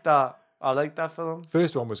 I like that. I like that film.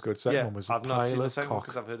 First one was good. Second one was a I've not seen pile the of second one cock.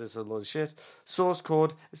 because I've heard it's a load of shit. Source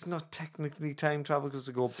Code, it's not technically time travel because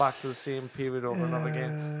they go back to the same period over and over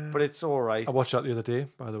again, but it's all right. I watched that the other day,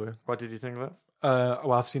 by the way. What did you think of it?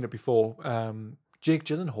 Well, I've seen it before. Jake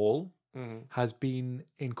Gyllenhaal Mm-hmm. has been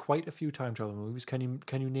in quite a few time travel movies. Can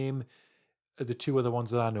you name the 2 other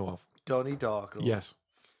ones that I know of? Donnie Darko. Yes.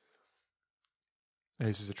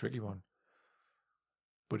 This is a tricky one.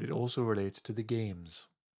 But it also relates to the games.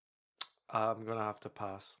 I'm going to have to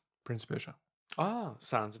pass. Prince Persia.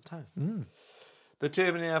 Sands of Time. Mm. The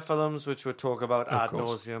Terminator films, which we'll talk about Of ad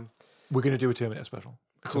course. nauseum. We're going to do a Terminator special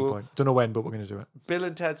at Cool. some point. Don't know when, but we're going to do it. Bill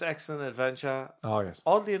and Ted's Excellent Adventure. Oh, yes.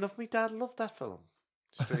 Oddly enough, my dad loved that film.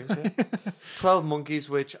 Strange, eh? 12 Monkeys,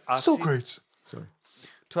 which Great. Sorry.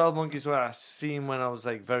 12 Monkeys were I seen when I was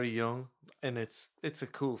like very young, and it's a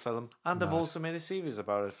cool film. And they've Mad. also made a series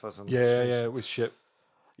about it for some Yeah, strange- it was shit.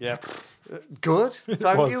 Yeah. Good. Thank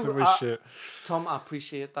it you. was shit. Tom, I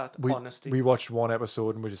appreciate that honesty. We watched one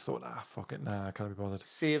episode and we just thought, fuck it, I can't be bothered.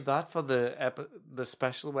 Save that for the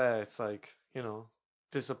special where it's like,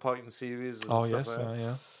 disappointing series and Oh, stuff yes, like that.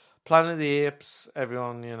 yeah. Planet of the Apes,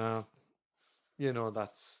 everyone,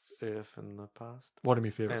 that's Earth in the past. One of my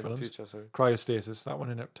favourite In the films. future, sorry. Cryostasis, that one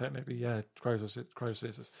in it, technically, yeah,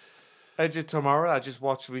 cryostasis. Edge of Tomorrow, I just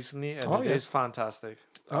watched recently, and it is fantastic.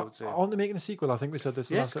 I would say. Aren't they making a sequel? I think we said this.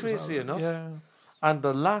 Yes, last crazy episode. enough. Yeah. And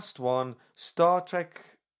the last one, Star Trek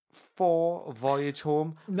 4 Voyage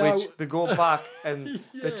Home, Now- which they go back and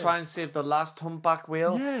they try and save the last humpback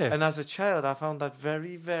whale. Yeah. And as a child, I found that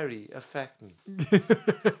very, very affecting.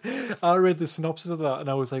 I read the synopsis of that and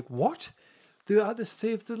I was like, what? They had to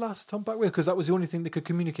save the last humpback whale? Because that was the only thing they could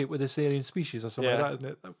communicate with this alien species or something like that, isn't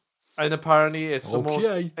it? And apparently it's the most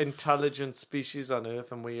Okay. intelligent species on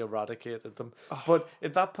Earth and we eradicated them. Oh. But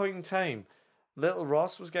at that point in time, little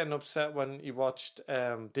Ross was getting upset when he watched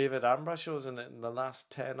David Attenborough shows in the last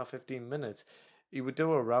 10 or 15 minutes. He would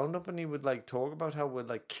do a roundup and he would like talk about how we're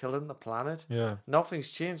like killing the planet. Yeah. Nothing's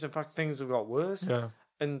changed. In fact, things have got worse. Yeah.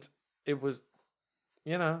 And it was,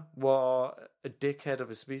 what a dickhead of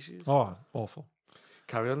a species. Oh, awful.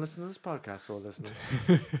 Carry on listening to this podcast or listening.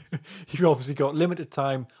 You've obviously got limited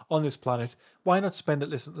time on this planet. Why not spend it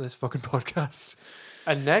listening to this fucking podcast?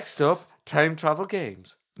 And next up, time travel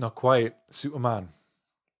games. Not quite. Superman.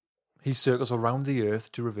 He circles around the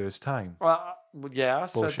Earth to reverse time. Well, yeah, I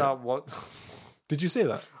Bullshit. said that one. Did you say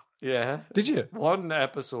that? Yeah. Did you? One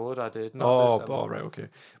episode I did. Not this episode. Right, okay.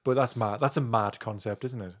 But that's mad. That's a mad concept,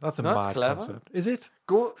 isn't it? That's a No, it's mad clever. concept. Is it?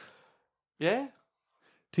 Go. Yeah.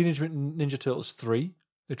 Teenage Mutant Ninja Turtles 3.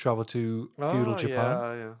 They travel to feudal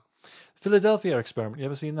Japan. Yeah. Philadelphia experiment. You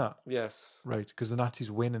ever seen that? Yes. Right, because the Nazis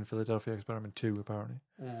win in Philadelphia experiment 2, apparently.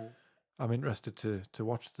 I'm interested to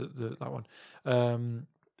watch that one.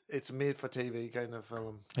 It's a made for TV kind of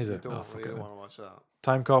film. Is You it? don't Oh, fuck really it. want to watch that.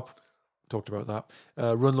 Time Cop. Talked about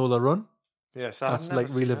that. Run Lola Run. Yes, That's like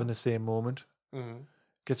reliving the same moment. Mm-hmm.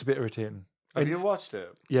 Gets a bit irritating. Have you watched it?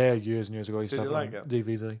 Yeah, years and years ago. I used Did to you have like it on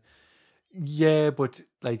DVD. Yeah, but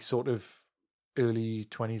like sort of early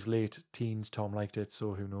 20s, late teens, Tom liked it,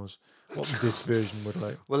 so who knows what this version would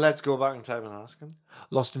like. Well, let's go back in time and ask him.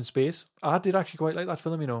 Lost in Space. I did actually quite like that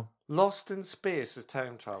film, Lost in Space is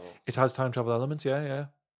time travel. It has time travel elements, yeah.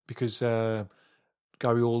 Because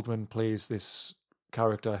Gary Oldman plays this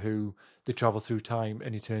character who they travel through time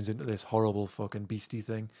and he turns into this horrible fucking beastie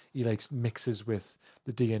thing. He like mixes with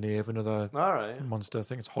the DNA of another All right. monster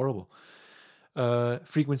thing. It's horrible.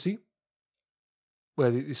 Frequency, where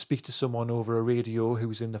they speak to someone over a radio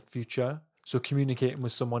who's in the future. So communicating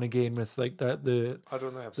with someone again with like the I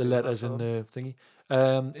don't know. I've the seen letters that and film. the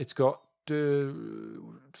thingy. It's got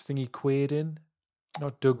thingy Quaid in,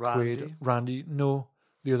 not Doug Randy? Quaid. Randy, no,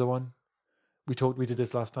 the other one. We did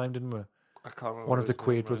this last time, didn't we? I can't remember. One of the his name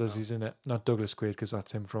Quaid right brothers, now. he's in it. Not Douglas Quaid, because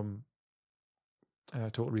that's him from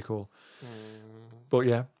Total Recall. But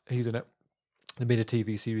yeah, he's in it. They made a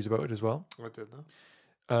TV series about it as well. I did that.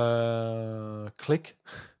 Click,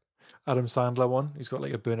 Adam Sandler one. He's got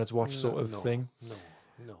like a Bernard's watch sort of thing.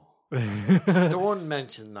 No. Don't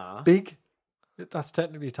mention that. Big. That's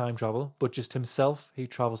technically time travel, but just himself. He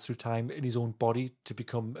travels through time in his own body to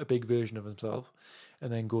become a big version of himself,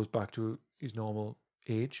 and then goes back to his normal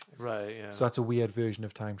age. Right, yeah. So that's a weird version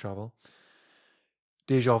of time travel.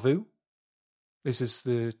 Deja vu. This is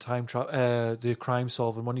the time travel, the crime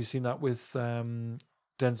solving one. You seen that with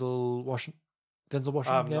Denzel Washington? Denzel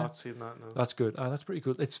Washington. I've not seen that, no. That's good. That's pretty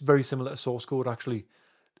good. It's very similar to Source Code, actually.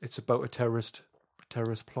 It's about a terrorist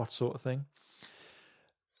plot sort of thing.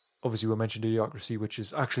 Obviously, we mentioned Idiocracy, which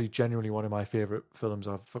is actually genuinely one of my favourite films.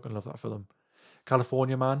 I fucking love that film.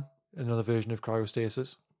 California Man, another version of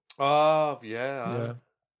cryostasis. Oh, yeah.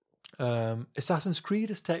 Assassin's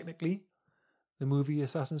Creed is technically the movie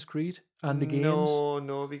Assassin's Creed and the games.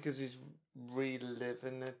 No, because he's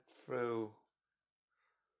reliving it through.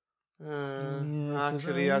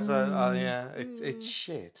 Actually, it's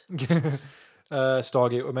shit.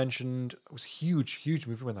 Stargate we mentioned. It was a huge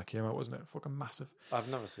movie when that came out, wasn't it? Fucking massive. I've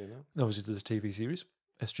never seen it. And obviously, the TV series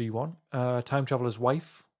SG-1. Time Traveler's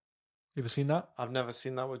Wife. You ever seen that? I've never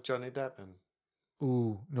seen that with Johnny Depp in.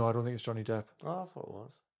 Ooh, no, I don't think it's Johnny Depp. Oh, I thought it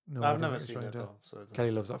was. No, I I've don't never think it's seen Johnny it Depp. though. So I don't-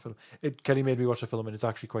 Kelly loves that film. Kelly made me watch the film, and it's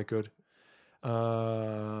actually quite good.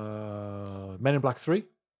 Men in Black 3.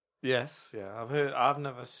 Yes, yeah. I've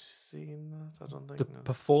never seen that. I don't think. The No.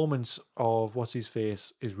 performance of what's his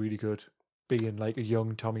face is really good. Being like a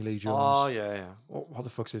young Tommy Lee Jones. Oh yeah. What the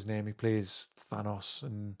fuck's his name? He plays Thanos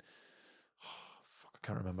and fuck, I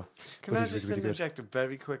can't remember. Can But I he's just really, really good. interject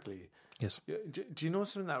very quickly? Yes. Do you know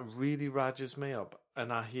something that really rages me up?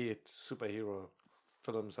 And I hate superhero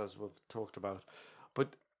films, as we've talked about.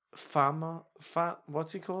 But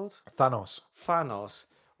what's he called? Thanos. Thanos.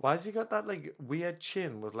 Why has he got that like weird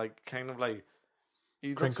chin with like kind of like he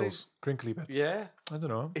looks like- Crinkles. Crinkly bits. yeah, I don't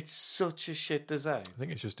know. it's such a shit design. I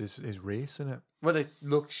think it's just his race, isn't it? Well, it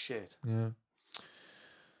looks shit. Yeah.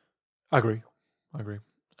 I agree.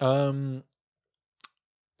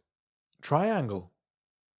 Triangle.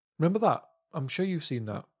 Remember that? I'm sure you've seen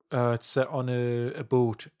that. It's set on a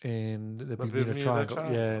boat in the Bermuda Bermuda Triangle.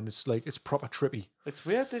 Triangle. Yeah, and it's proper trippy. It's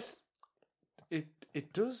weird.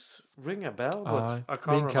 It does ring a bell, but Aye. I Me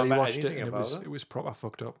can't and Kelly remember watched it, anything and about it was proper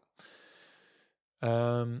fucked up.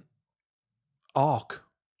 Arc.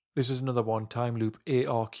 This is another one. Time loop.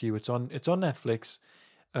 ARQ. It's on Netflix.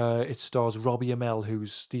 It stars Robbie Amell,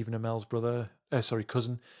 who's Stephen Amell's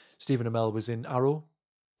cousin. Stephen Amell was in Arrow.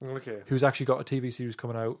 Okay. Who's actually got a TV series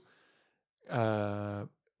coming out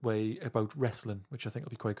about wrestling, which I think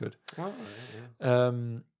will be quite good. Oh, yeah.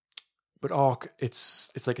 But Arc,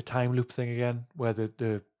 it's like a time loop thing again, where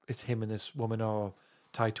it's him and this woman are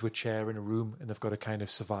tied to a chair in a room, and they've got to kind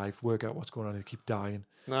of survive, work out what's going on, and they keep dying.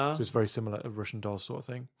 No. So it's very similar to Russian doll sort of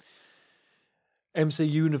thing. MC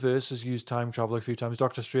Universe has used time travel a few times.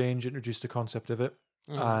 Doctor Strange introduced the concept of it,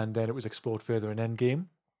 and then it was explored further in Endgame.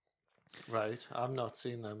 Right. I've not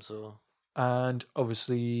seen them, so. And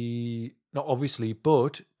not obviously,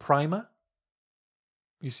 but Primer.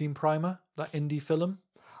 You seen Primer? That indie film?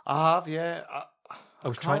 I have, yeah. I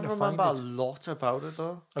was can't trying to find remember it. a lot about it,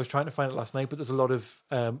 though. I was trying to find it last night, but there's a lot of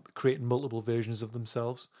creating multiple versions of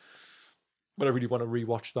themselves. But I really want to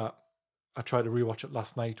rewatch that. I tried to rewatch it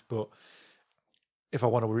last night, but if I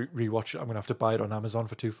want to rewatch it, I'm going to have to buy it on Amazon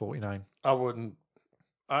for $2.49. I wouldn't.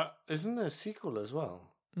 Isn't there a sequel as well?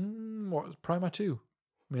 What, Primer 2?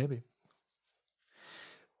 Maybe.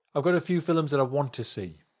 I've got a few films that I want to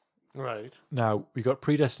see. Right. Now, we got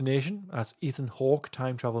Predestination. That's Ethan Hawke,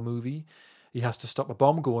 time travel movie. He has to stop a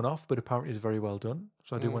bomb going off, but apparently it's very well done.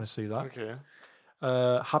 So I do want to see that. Okay.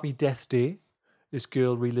 Happy Death Day. This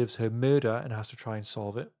girl relives her murder and has to try and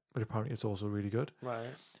solve it, but apparently it's also really good. Right.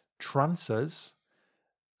 Trancers.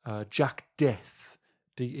 Jack Death,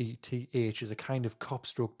 DETH, is a kind of cop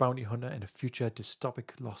stroke bounty hunter in a future dystopic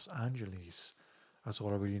Los Angeles. That's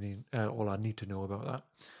all I really need. All I need to know about that.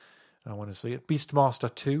 I want to see it.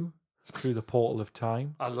 Beastmaster 2, Through the Portal of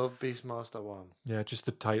Time. I love Beastmaster 1. Yeah, just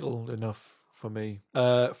the title enough for me.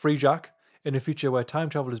 Free Jack. In a future where time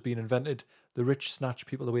travel has been invented, the rich snatch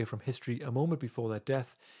people away from history a moment before their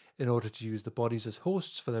death in order to use the bodies as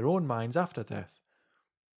hosts for their own minds after death.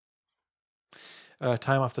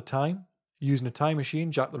 Time After Time. Using a time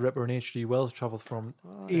machine, Jack the Ripper and H.G. Wells travelled from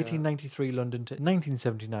 1893 London to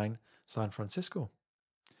 1979 San Francisco.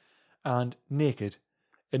 And Naked.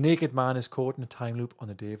 A naked man is caught in a time loop on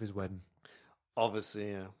the day of his wedding.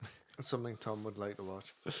 Obviously, yeah. Something Tom would like to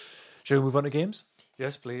watch. Shall we move on to games?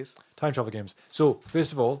 Yes, please. Time travel games. So,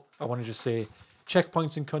 first of all, I want to just say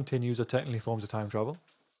checkpoints and continues are technically forms of time travel.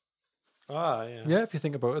 Ah, yeah. Yeah, if you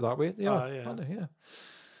think about it that way, they are. Yeah. Aren't they? Yeah.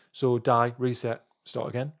 So, die, reset, start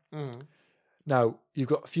again. Mm-hmm. Now, you've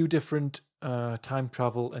got a few different time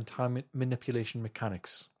travel and time manipulation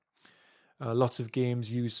mechanics. Lots of games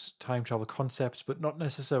use time travel concepts, but not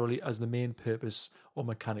necessarily as the main purpose or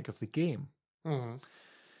mechanic of the game. Mm-hmm.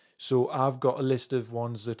 So I've got a list of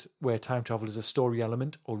ones where time travel is a story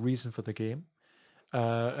element or reason for the game.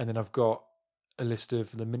 And then I've got a list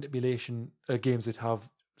of the manipulation games that have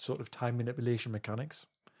sort of time manipulation mechanics.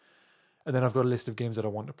 And then I've got a list of games that I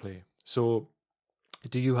want to play. So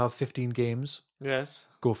do you have 15 games? Yes.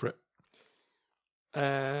 Go for it.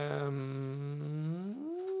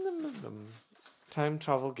 Time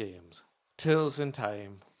travel games. Tales in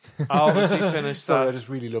Time. I obviously finished Sorry, that. I just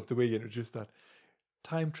really love the way you introduced that.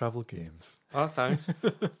 Time travel games. Oh, thanks.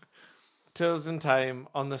 Tales in Time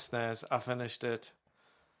on the SNES. I finished it.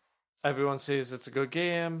 Everyone says it's a good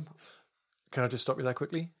game. Can I just stop you there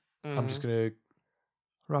quickly? I'm just going to...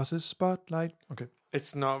 Ross's Spotlight. Okay.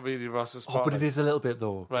 It's not really Ross's Oh, Spotlight. but it is a little bit,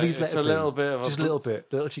 though. Right, Please let it's it a be. little bit of Just a little bit.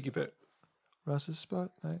 A little cheeky bit. Ross's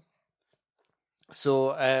Spotlight. So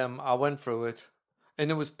I went through it, and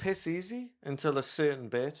it was piss easy until a certain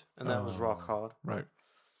bit, and then it was rock hard. Right.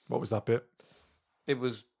 What was that bit? It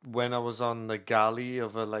was when I was on the galley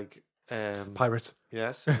of a Pirates.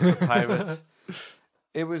 Yes, it was a pirate.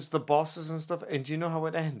 It was the bosses and stuff. And do you know how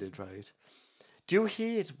it ended, right? Do you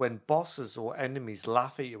hate when bosses or enemies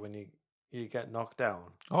laugh at you when you get knocked down?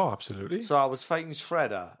 Oh, absolutely. So I was fighting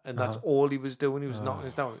Shredder, and that's all he was doing. He was knocking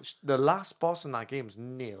us down. The last boss in that game was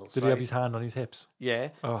Nails. Did he have his hand on his hips? Yeah.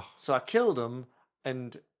 Oh. So I killed him,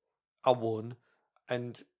 and I won,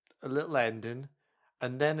 and a little ending,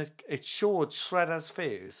 and then it showed Shredder's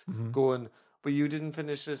face going, but you didn't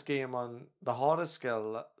finish this game on the hardest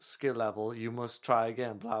skill level, you must try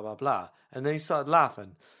again, blah, blah, blah. And then he started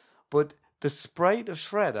laughing. But the sprite of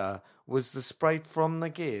Shredder was the sprite from the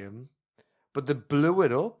game, but they blew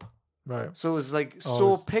it up. Right. So it was like Oh, so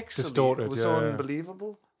it was pixely. distorted, It was yeah, so yeah.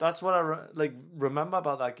 unbelievable. That's what I remember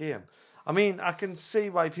about that game. I mean, I can see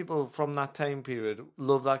why people from that time period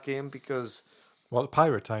love that game because Well, the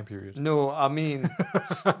pirate time period. no, I mean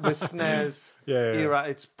the SNES Yeah. era.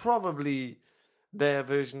 It's probably their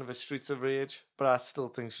version of a Streets of Rage, but I still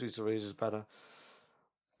think Streets of Rage is better.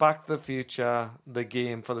 Back to the Future, the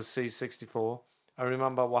game for the C64. I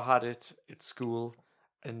remember we had it at school,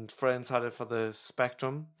 and friends had it for the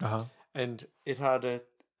Spectrum, and it had a.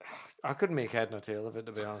 I couldn't make head nor tail of it,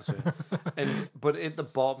 to be honest with you. But at the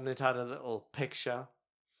bottom, it had a little picture,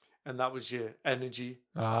 and that was your energy.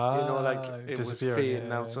 Like it was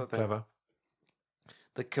fading out sort of thing. Clever.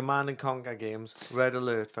 The Command and Conquer games, Red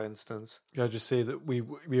Alert, for instance. Can I just say that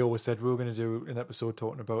we always said we were going to do an episode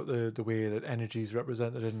talking about the way that energy is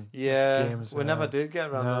represented in games. We never did get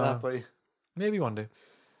around to that, but maybe one day.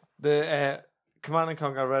 The Command and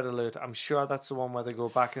Conquer Red Alert, I'm sure that's the one where they go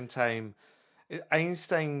back in time.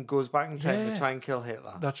 Einstein goes back in time to try and kill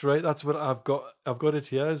Hitler. That's right. That's what I've got. I've got it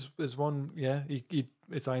here as one. Yeah,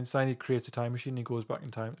 it's Einstein. He creates a time machine. He goes back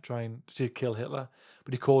in time to try and kill Hitler,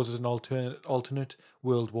 but he causes an alternate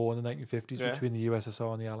world war in the 1950s between the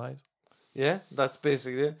USSR and the Allies. Yeah, that's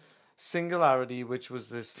basically it. Singularity, which was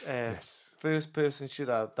this first-person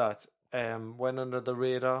shooter that went under the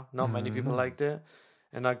radar. Not many people liked it,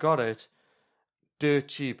 and I got it. Dirt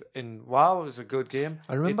cheap, and wow, it was a good game.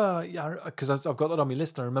 I remember, because I've got that on my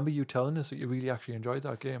list, and I remember you telling us that you really actually enjoyed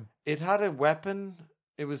that game. It had a weapon.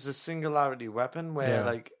 It was a singularity weapon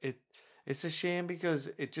where, it's a shame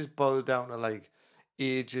because it just boiled down to like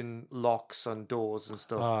aging locks on doors and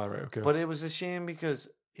stuff. Ah, right, okay. But it was a shame because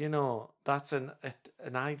that's an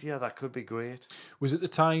idea that could be great. Was it the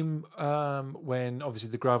time when obviously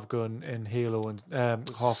the grav gun in Halo and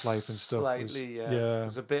Half-Life and stuff? Slightly, yeah. It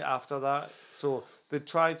was a bit after that. So they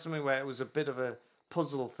tried something where it was a bit of a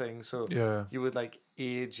puzzle thing. So you would like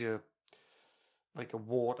age a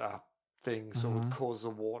water thing, so it would cause the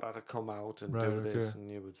water to come out and do this, and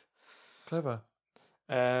you would clever.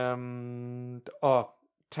 Time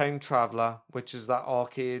Traveler, which is that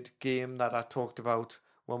arcade game that I talked about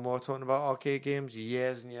when we were talking about arcade games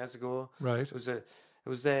years and years ago. Right. It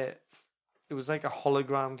was like a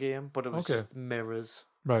hologram game, but it was just mirrors.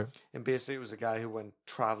 Right. And basically, it was a guy who went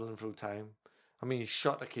traveling through time. I mean, he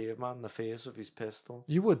shot a caveman in the face with his pistol.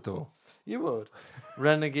 You would, though. You would.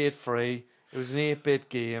 Renegade Free. It was an 8-bit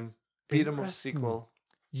game. Beat 'em up sequel.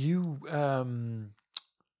 You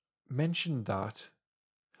mentioned that.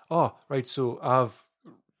 Oh, right. So I've,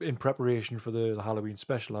 in preparation for the Halloween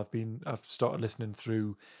special, I've started listening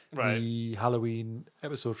through the Halloween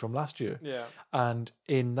episode from last year. Yeah. And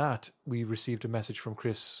in that, we received a message from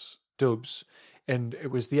Chris Dubbs. And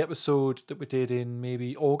it was the episode that we did in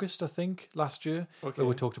maybe August, I think, last year, where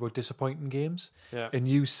we talked about disappointing games. Yeah. And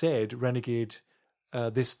you said Renegade,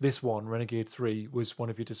 this one, Renegade 3, was one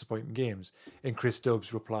of your disappointing games. And Chris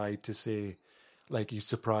Dubbs replied to say, like, he's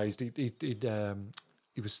surprised.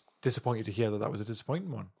 He was disappointed to hear that was a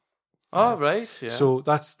disappointing one. Oh, right. Yeah. So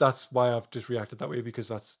that's why I've just reacted that way,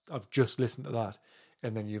 because I've just listened to that,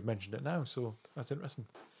 and then you've mentioned it now. So that's interesting.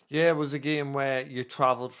 Yeah, it was a game where you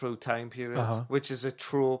travelled through time periods, which is a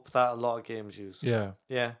trope that a lot of games use. Yeah.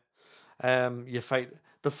 Yeah. You fight.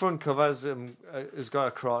 The front cover has got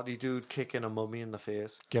a karate dude kicking a mummy in the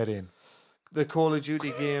face. Get in. The Call of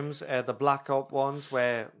Duty games, the Black Ops ones,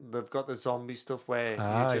 where they've got the zombie stuff where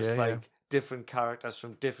you just different characters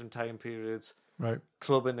from different time periods, right,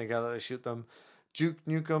 clubbing together to shoot them. Duke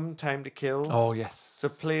Nukem: Time to Kill. Oh yes,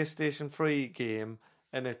 it's a PlayStation 3 game,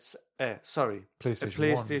 and it's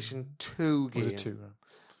PlayStation 2 game. Was it 2? Right?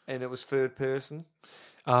 And it was third person.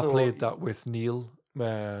 I played that with Neil,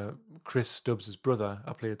 Chris Stubbs' brother.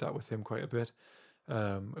 I played that with him quite a bit.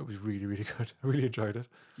 It was really, really good. I really enjoyed it.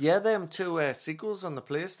 Yeah, them two sequels on the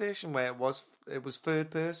PlayStation where it was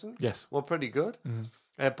third person. Yes, were pretty good.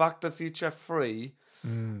 Back to the Future 3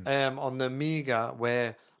 on the Amiga,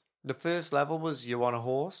 where the first level was you on a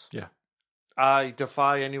horse. Yeah. I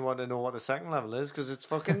defy anyone to know what the second level is because it's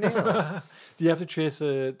fucking nails. Do you have to chase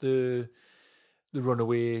the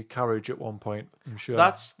runaway carriage at one point? I'm sure.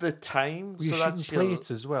 That's the time. We shouldn't play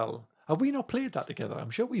it as well. Have we not played that together?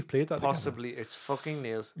 I'm sure we've played that possibly together. It's fucking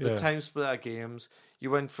nails. The time splitter games,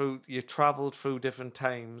 you travelled through different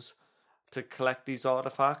times to collect these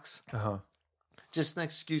artifacts. Just an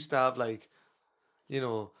excuse to have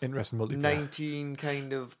interesting multiplayer. 19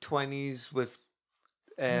 kind of 20s with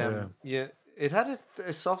it had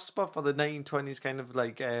a soft spot for the 1920s kind of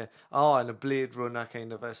and a Blade Runner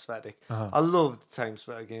kind of aesthetic. I loved time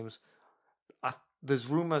splitter games. There's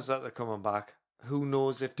rumours that they're coming back. Who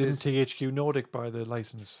knows if didn't THQ Nordic buy the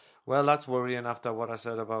license? Well, that's worrying after what I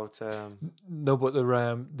said about. No, but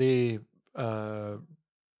they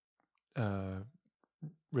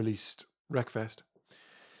released Wreckfest.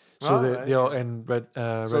 So Right, they are yeah. in Red So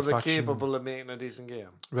Red they're Faction. capable of making a decent game.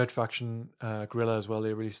 Red Faction Guerrilla as well.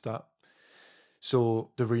 They released that. So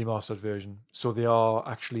the remastered version. So they are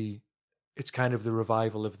actually. It's kind of the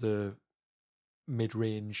revival of the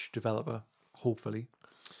mid-range developer. Hopefully,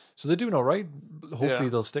 so they're doing all right. Hopefully Yeah.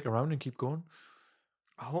 they'll stick around and keep going.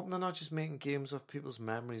 I hope they're not just making games of people's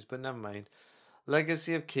memories, but never mind.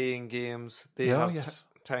 Legacy of Kain games, they Yeah, have yes.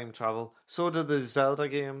 time travel. So do the Zelda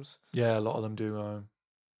games. Yeah, a lot of them do.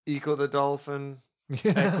 Echo the Dolphin,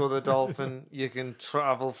 Echo the Dolphin. You can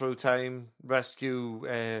travel through time, rescue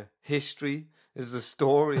history is the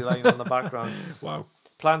storyline on the background. Wow.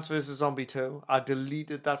 Plants vs. Zombie 2. I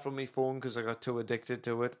deleted that from my phone because I got too addicted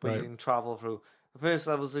to it, but Right. you can travel through. The first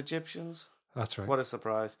level's Egyptians. That's right. What a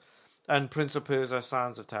surprise. And Prince of Persia,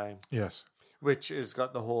 Sands of Time, Yes. which has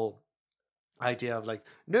got the whole idea of like,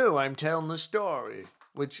 no, I'm telling the story.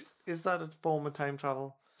 Which, is that a form of time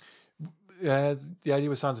travel? The idea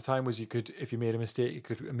with Sands of Time was you could, if you made a mistake, you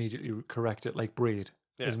could immediately correct it like Braid,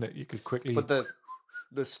 Yeah. isn't it? You could quickly. But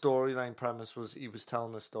the storyline premise was he was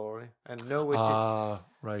telling the story. And no, it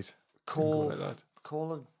right. Call like that.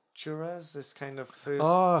 Call of Juarez, this kind of first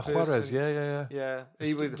Juarez, person. yeah. Yeah.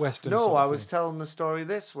 He was, Western no, sort of I was thing. telling the story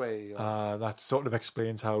this way. That sort of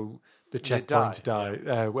explains how the They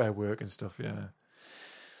checkpoints work and stuff. Yeah,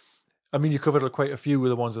 I mean, you covered quite a few of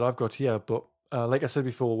the ones that I've got here, but like I said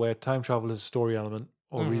before, where time travel is a story element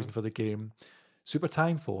or reason for the game. Super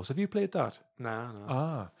Time Force. Have you played that?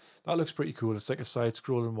 No. That looks pretty cool. It's like a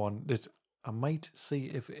side-scrolling one that I might see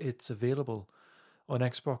if it's available on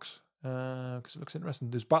Xbox because it looks interesting.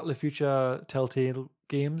 There's Battle of Future Telltale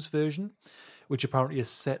Games version, which apparently is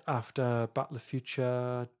set after Battle of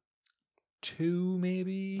Future 2,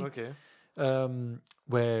 maybe. Okay.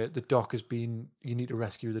 Where the Doc has been. You need to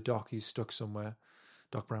rescue the Doc. He's stuck somewhere.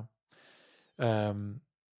 Doc Brown.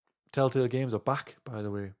 Telltale Games are back, by the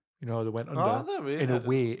way. You know, they went under. Oh, they're really In a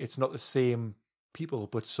way, it's not the same people,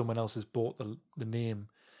 but someone else has bought the name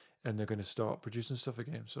and they're going to start producing stuff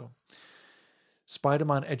again. So,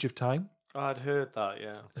 Spider-Man Edge of Time. I'd heard that,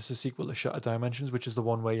 yeah. It's a sequel to Shattered Dimensions, which is the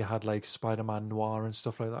one where you had like Spider-Man Noir and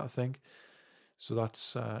stuff like that, I think. So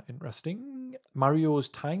that's interesting. Mario's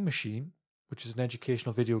Time Machine, which is an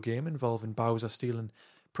educational video game involving Bowser stealing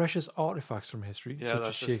precious artifacts from history, Yeah, such as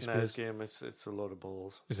that's a Shakespeare's. SNES game. It's a load of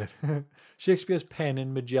balls. Is it Shakespeare's pen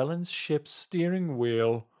and Magellan's ship's steering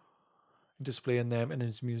wheel? Displaying them in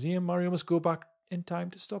his museum, Mario must go back in time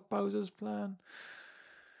to stop Bowser's plan.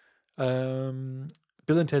 Bill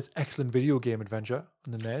and Ted's excellent video game adventure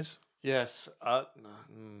on the NES. Yes, I'd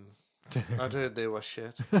heard they were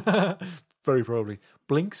shit. Very probably.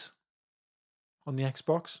 Blinks on the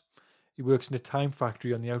Xbox. He works in a time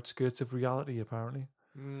factory on the outskirts of reality, apparently.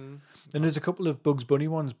 And there's a couple of Bugs Bunny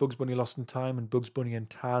ones, Bugs Bunny Lost in Time and Bugs Bunny and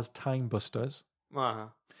Taz Time Busters.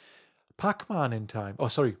 Pac-Man in Time. Oh,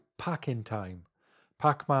 sorry, Pack in Time.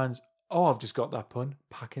 Pac-Man's... Oh, I've just got that pun.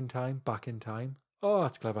 Pack in Time, back in time. Oh,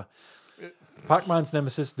 that's clever. Pac-Man's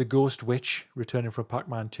nemesis, the Ghost Witch, returning from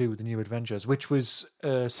Pac-Man 2, The New Adventures, which was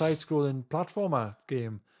a side-scrolling platformer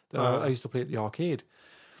game that I used to play at the arcade.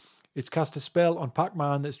 It's cast a spell on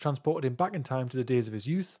Pac-Man that's transported him back in time to the days of his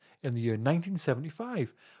youth in the year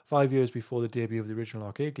 1975, 5 years before the debut of the original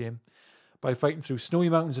arcade game. By fighting through snowy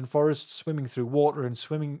mountains and forests, swimming through water and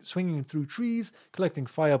swinging through trees, collecting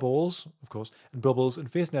fireballs, of course, and bubbles, and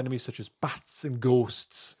facing enemies such as bats and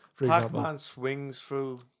ghosts, for example. Pac-Man swings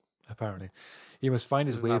through... Apparently. He must find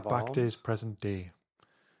his Doesn't way have back to arms? his present day.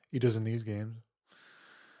 He does in these games.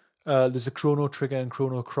 There's a Chrono Trigger and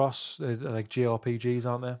Chrono Cross. They're like JRPGs,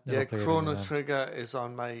 aren't there? Never Yeah, played Chrono any of them. Trigger is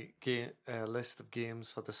on my list of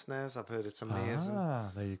games for the SNES. I've heard it's amazing.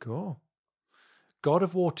 There you go. God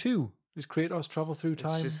of War 2. Does Kratos travel through It's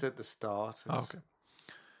time? just at the start. Oh, okay.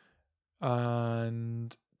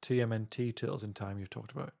 And TMNT, Turtles in Time, you've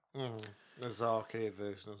talked about. There's the arcade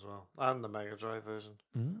version as well. And the Mega Drive version.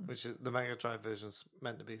 Which is, the Mega Drive version's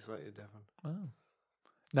meant to be slightly different. Oh.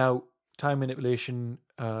 Now, time manipulation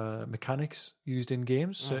mechanics used in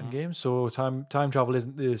games, certain games. So time travel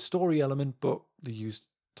isn't the story element, but they used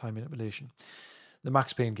time manipulation. The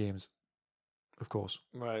Max Payne games, of course.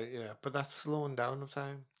 Right, yeah. But that's slowing down of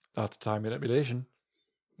time. That's time manipulation.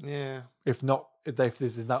 Yeah. If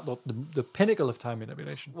this is not the pinnacle of time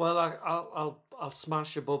manipulation. Well, I'll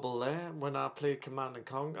smash your bubble there. When I played Command and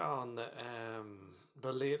Conquer on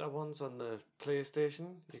the later ones on the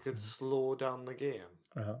PlayStation, you could slow down the game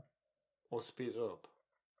or speed it up,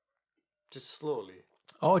 just slowly.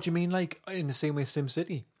 Oh, do you mean like in the same way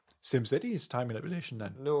SimCity? SimCity is time manipulation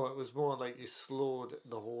then. No, it was more like you slowed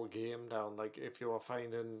the whole game down. Like if you were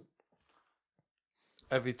finding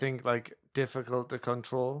everything like difficult to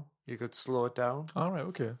control, You could slow it down. All right,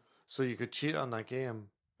 okay. So you could cheat on that game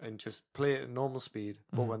and just play it at normal speed.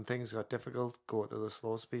 But Mhm. when things got difficult, go to the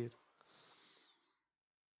slow speed.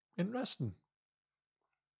 Interesting.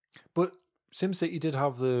 But SimCity did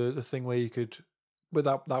have the thing where you could, but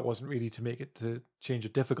that wasn't really to make it to change the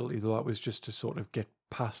difficulty, though. That was just to sort of get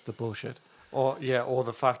past the bullshit. Or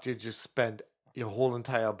the fact you just spent your whole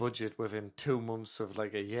entire budget within 2 months of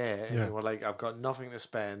like a year, and Yeah. you were like, I've got nothing to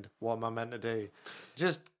spend. What am I meant to do?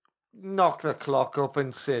 Just knock the clock up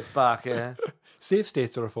and sit back, yeah. Save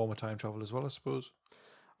states are a form of time travel as well, I suppose.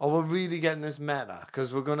 Oh, we're really getting this meta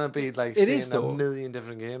because we're gonna be like It seeing is, though. a million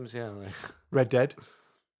different games, yeah. Like, Red Dead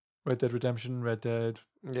Redemption, Red Dead,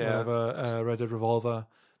 yeah. whatever, Red Dead Revolver.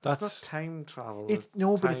 That's That's not time travel. it's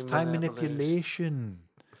no, but it's time manipulation. manipulation.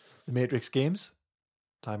 The Matrix games,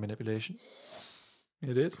 time manipulation.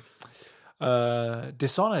 It is.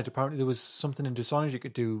 Dishonored. Apparently, there was something in Dishonored you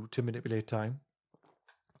could do to manipulate time.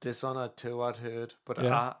 Dishonored 2, I'd heard, but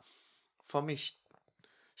Yeah. for me,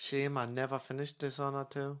 shame, I never finished Dishonored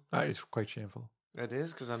 2. That is quite shameful. It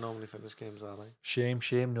is because I normally finish games that way. Shame,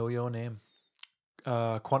 know your name.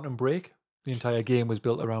 Quantum Break. The entire game was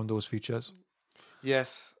built around those features.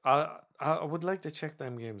 Yes, I would like to check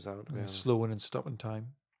them games out. Yeah. Slowing and stopping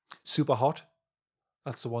time. Super Hot.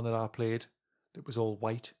 That's the one that I played. It was all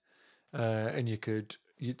white. And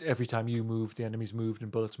every time you moved, the enemies moved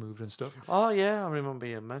and bullets moved and stuff. Oh yeah, I remember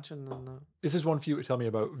you mentioning that. This is one for you to tell me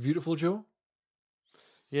about. Beautiful Joe?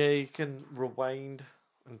 Yeah, you can rewind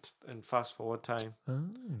and fast forward time. Oh.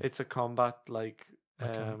 It's a combat like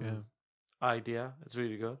Okay, yeah. idea. It's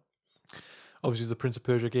really good. Obviously, the Prince of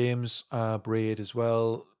Persia games, Braid as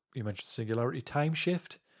well. You mentioned Singularity. Time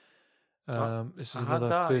Shift. This is I had another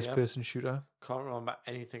that, first-person shooter. Can't remember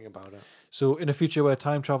anything about it. So, in a future where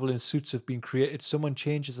time travel in suits have been created, someone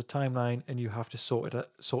changes the timeline, and you have to sort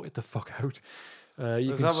it the fuck out.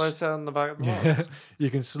 Is that what it said on the back of the box? You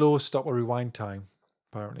can slow, stop, or rewind time.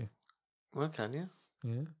 Apparently, Well, can you?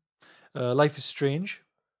 yeah. Life is Strange.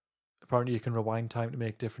 Apparently, you can rewind time to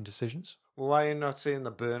make different decisions. Well, why are you not seeing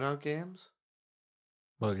the Burnout games?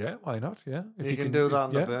 Well, yeah, why not? Yeah, If you can do that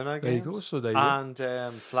on the Burnout games. There you go. So there you go.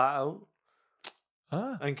 And Flat Out.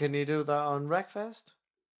 Ah, And can you do that on Wreckfest?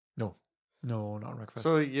 no, not on Wreckfest.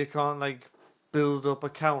 So you can't like build up a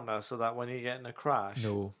counter so that when you get in a crash.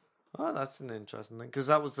 No. Oh, that's an interesting thing because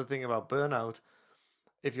that was the thing about Burnout.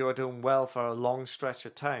 If you were doing well for a long stretch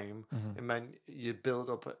of time, it meant you build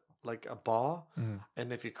up a bar,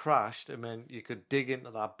 and if you crashed, it meant you could dig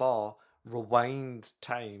into that bar, rewind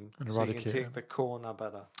time, And so you can eradicate take it. the corner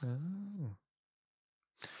better.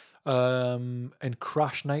 And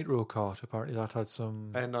Crash Nitro Kart. Apparently, that had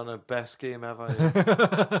some. And on a best game ever.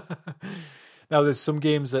 Yeah. Now, there's some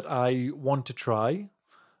games that I want to try.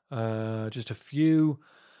 Just a few.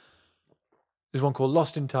 There's one called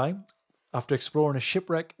Lost in Time. After exploring a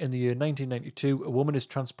shipwreck in the year 1992, a woman is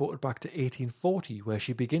transported back to 1840, where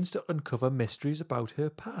she begins to uncover mysteries about her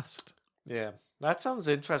past. Yeah, that sounds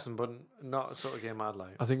interesting, but not a sort of game I'd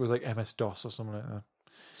like. I think it was like MS-DOS or something like that.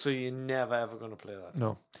 So you're never ever going to play that?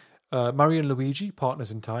 No. Mario and Luigi,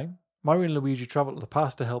 Partners in Time. Mario and Luigi travel to the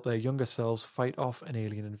past to help their younger selves fight off an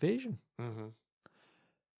alien invasion. Mm-hmm.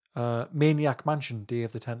 Maniac Mansion, Day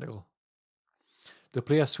of the Tentacle. The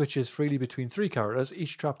player switches freely between 3 characters,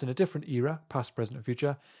 each trapped in a different era, past, present, and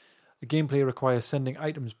future. The gameplay requires sending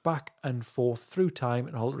items back and forth through time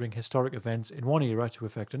and altering historic events in one era to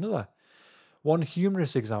affect another. One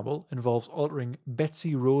humorous example involves altering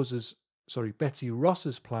Betsy Ross's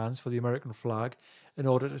plans for the American flag in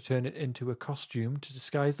order to turn it into a costume to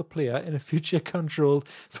disguise the player in a future controlled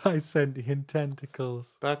by sentient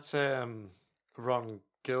tentacles. That's Ron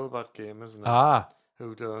Gilbert game, isn't it? Ah,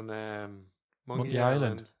 Who done Monkey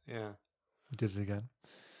Island. Yeah. we did it again.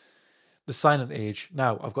 The Silent Age.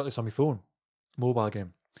 Now, I've got this on my phone. Mobile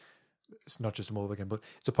game. It's not just a mobile game, but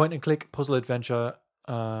it's a point-and-click puzzle adventure.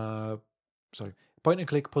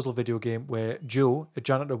 Point-and-click puzzle video game where Joe, a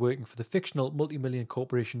janitor working for the fictional multi-million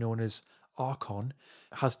corporation known as Archon,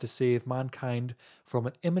 has to save mankind from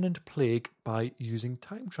an imminent plague by using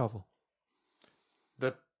time travel.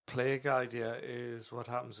 The plague idea is what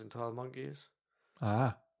happens in 12 Monkeys.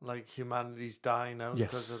 Ah. Like humanity's dying out Yes.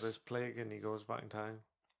 because of this plague and he goes back in time.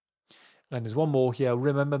 And there's one more here,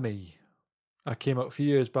 Remember Me. I came out a few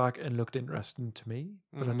years back and looked interesting to me,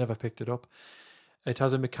 but I never picked it up. It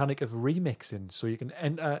has a mechanic of remixing, so you can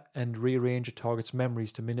enter and rearrange a target's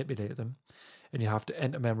memories to manipulate them, and you have to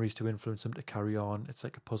enter memories to influence them to carry on. It's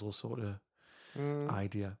like a puzzle sort of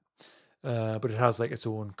idea. But it has like its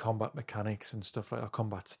own combat mechanics and stuff like that,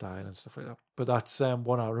 combat style and stuff like that. But that's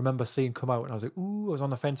one I remember seeing come out, and I was like, ooh, I was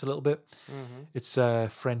on the fence a little bit. It's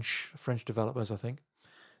French developers, I think.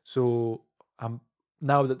 So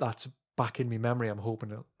now that that's back in my memory, I'm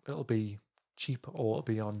hoping it'll be cheap or it'll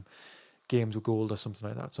be on Games with Gold or something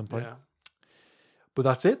like that at some point. Yeah. But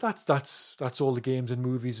that's it. That's all the games and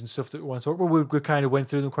movies and stuff that we want to talk about. We kind of went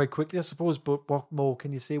through them quite quickly, I suppose. But what more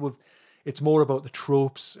can you say? It's more about the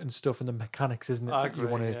tropes and stuff and the mechanics, isn't it? I that you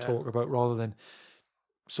agree, want to yeah. talk about rather than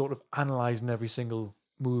sort of analysing every single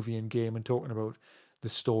movie and game and talking about the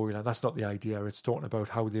storyline. That's not the idea. It's talking about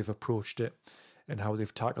how they've approached it and how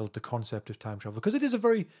they've tackled the concept of time travel. Because it is a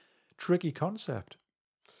very tricky concept.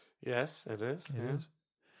 Yes, it is. It is.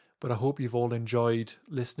 But I hope you've all enjoyed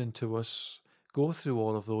listening to us go through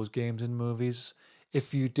all of those games and movies.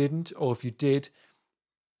 If you didn't, or if you did,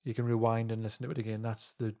 you can rewind and listen to it again.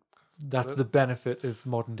 That's the benefit of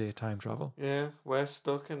modern day time travel. Yeah, we're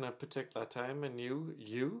stuck in a particular time, and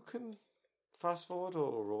you can fast forward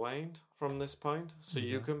or rewind from this point, so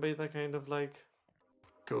you can be the kind of like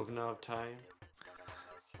governor of time.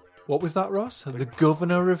 What was that, Ross? The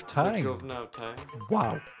governor of time. The governor of time.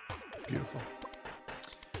 Wow, beautiful.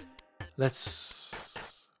 Let's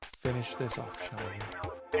finish this off, shall we?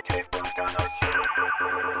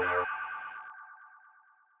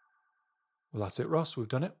 Well, that's it, Ross. We've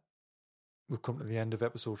done it. We've come to the end of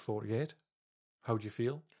episode 48. How do you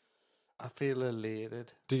feel? I feel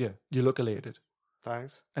elated. Do you? You look elated.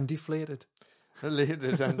 Thanks. And deflated.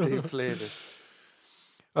 Elated and deflated.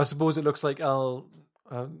 I suppose it looks like I'll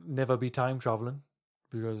never be time traveling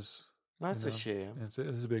because That's a shame. It's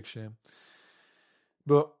a big shame.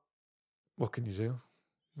 But what can you do?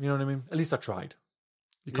 You know what I mean? At least I tried.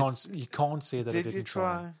 You can't say that I didn't you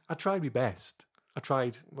try? I tried my best. I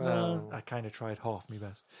tried. Well, I kind of tried half my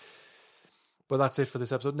best. But that's it for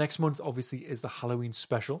this episode. Next month, obviously, is the Halloween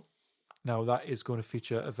special. Now, that is going to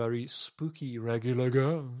feature a very spooky regular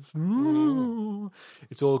ghost.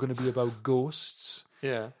 It's all going to be about ghosts.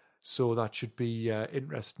 yeah. So that should be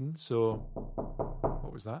interesting. So,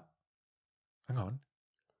 what was that? Hang on.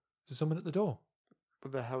 Is there someone at the door?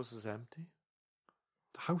 But the house is empty.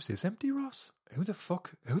 The house is empty, Ross. Who the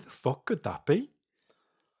fuck could that be?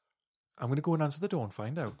 I'm going to go and answer the door and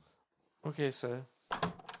find out. Okay, sir.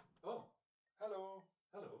 Oh, hello.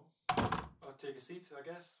 I'll take a seat, I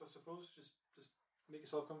guess, I suppose. Just make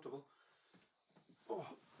yourself comfortable. Oh.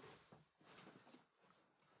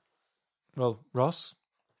 Well, Ross,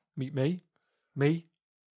 meet me. Meet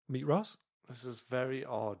Ross. This is very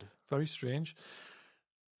odd. Very strange.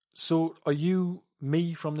 So, are you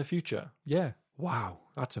me from the future? Yeah. Wow,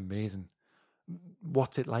 that's amazing.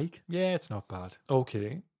 What's it like? Yeah, it's not bad.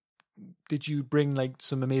 Okay. Did you bring like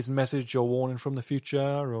some amazing message or warning from the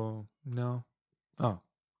future or no? Oh.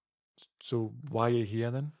 So why are you here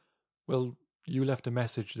then? Well, you left a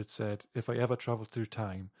message that said if I ever travel through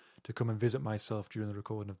time to come and visit myself during the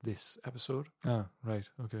recording of this episode. Ah, right.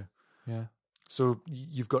 Okay. Yeah. So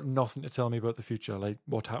you've got nothing to tell me about the future, like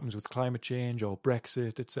what happens with climate change or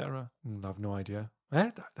Brexit, etc. I've no idea.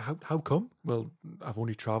 How come? Well, I've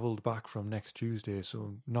only travelled back from next Tuesday,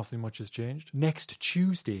 so nothing much has changed. Next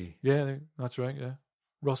Tuesday? Yeah, that's right, yeah.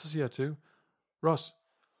 Ross is here too. Ross,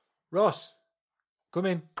 come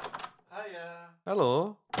in. Hiya.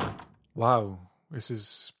 Hello. Wow, this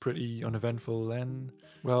is pretty uneventful then.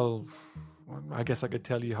 Well, I guess I could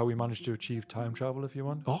tell you how we managed to achieve time travel if you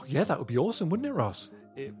want. Oh, yeah, that would be awesome, wouldn't it, Ross?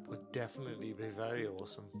 It would definitely be very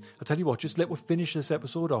awesome. I'll tell you what, just let us finish this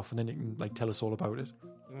episode off and then you can like tell us all about it.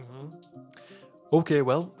 Mm-hmm. Okay,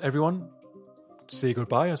 well, everyone, say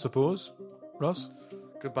goodbye, I suppose. Ross?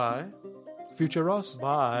 Goodbye. Future Ross?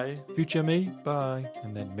 Bye. Future me? Bye.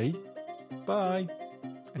 And then me? Bye.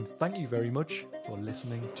 And thank you very much for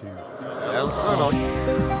listening to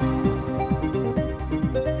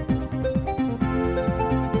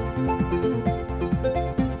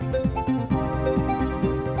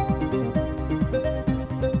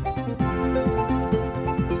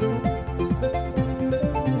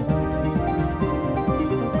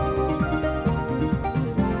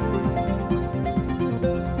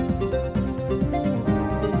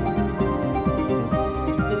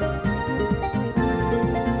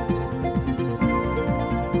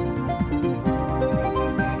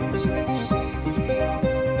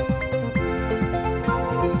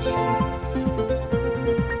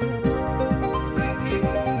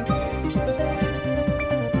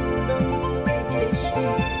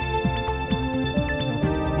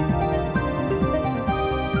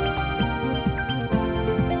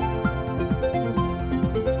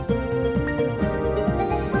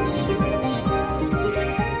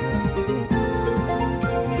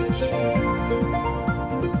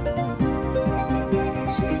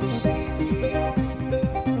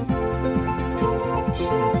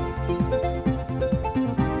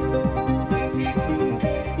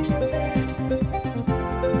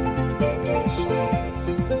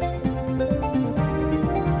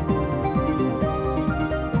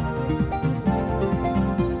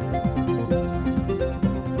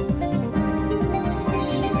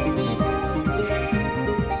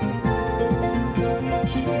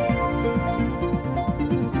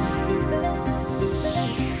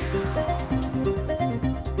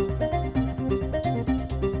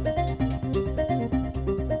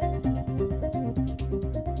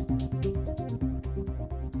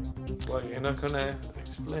What, you're not gonna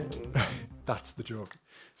explain? That's the joke.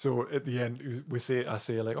 So at the end, I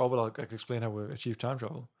say like, oh well, I can explain how we achieve time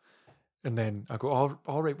travel, and then I go, oh,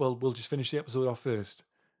 all right, well, we'll just finish the episode off first,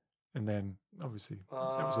 and then obviously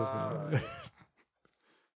the episode finishes.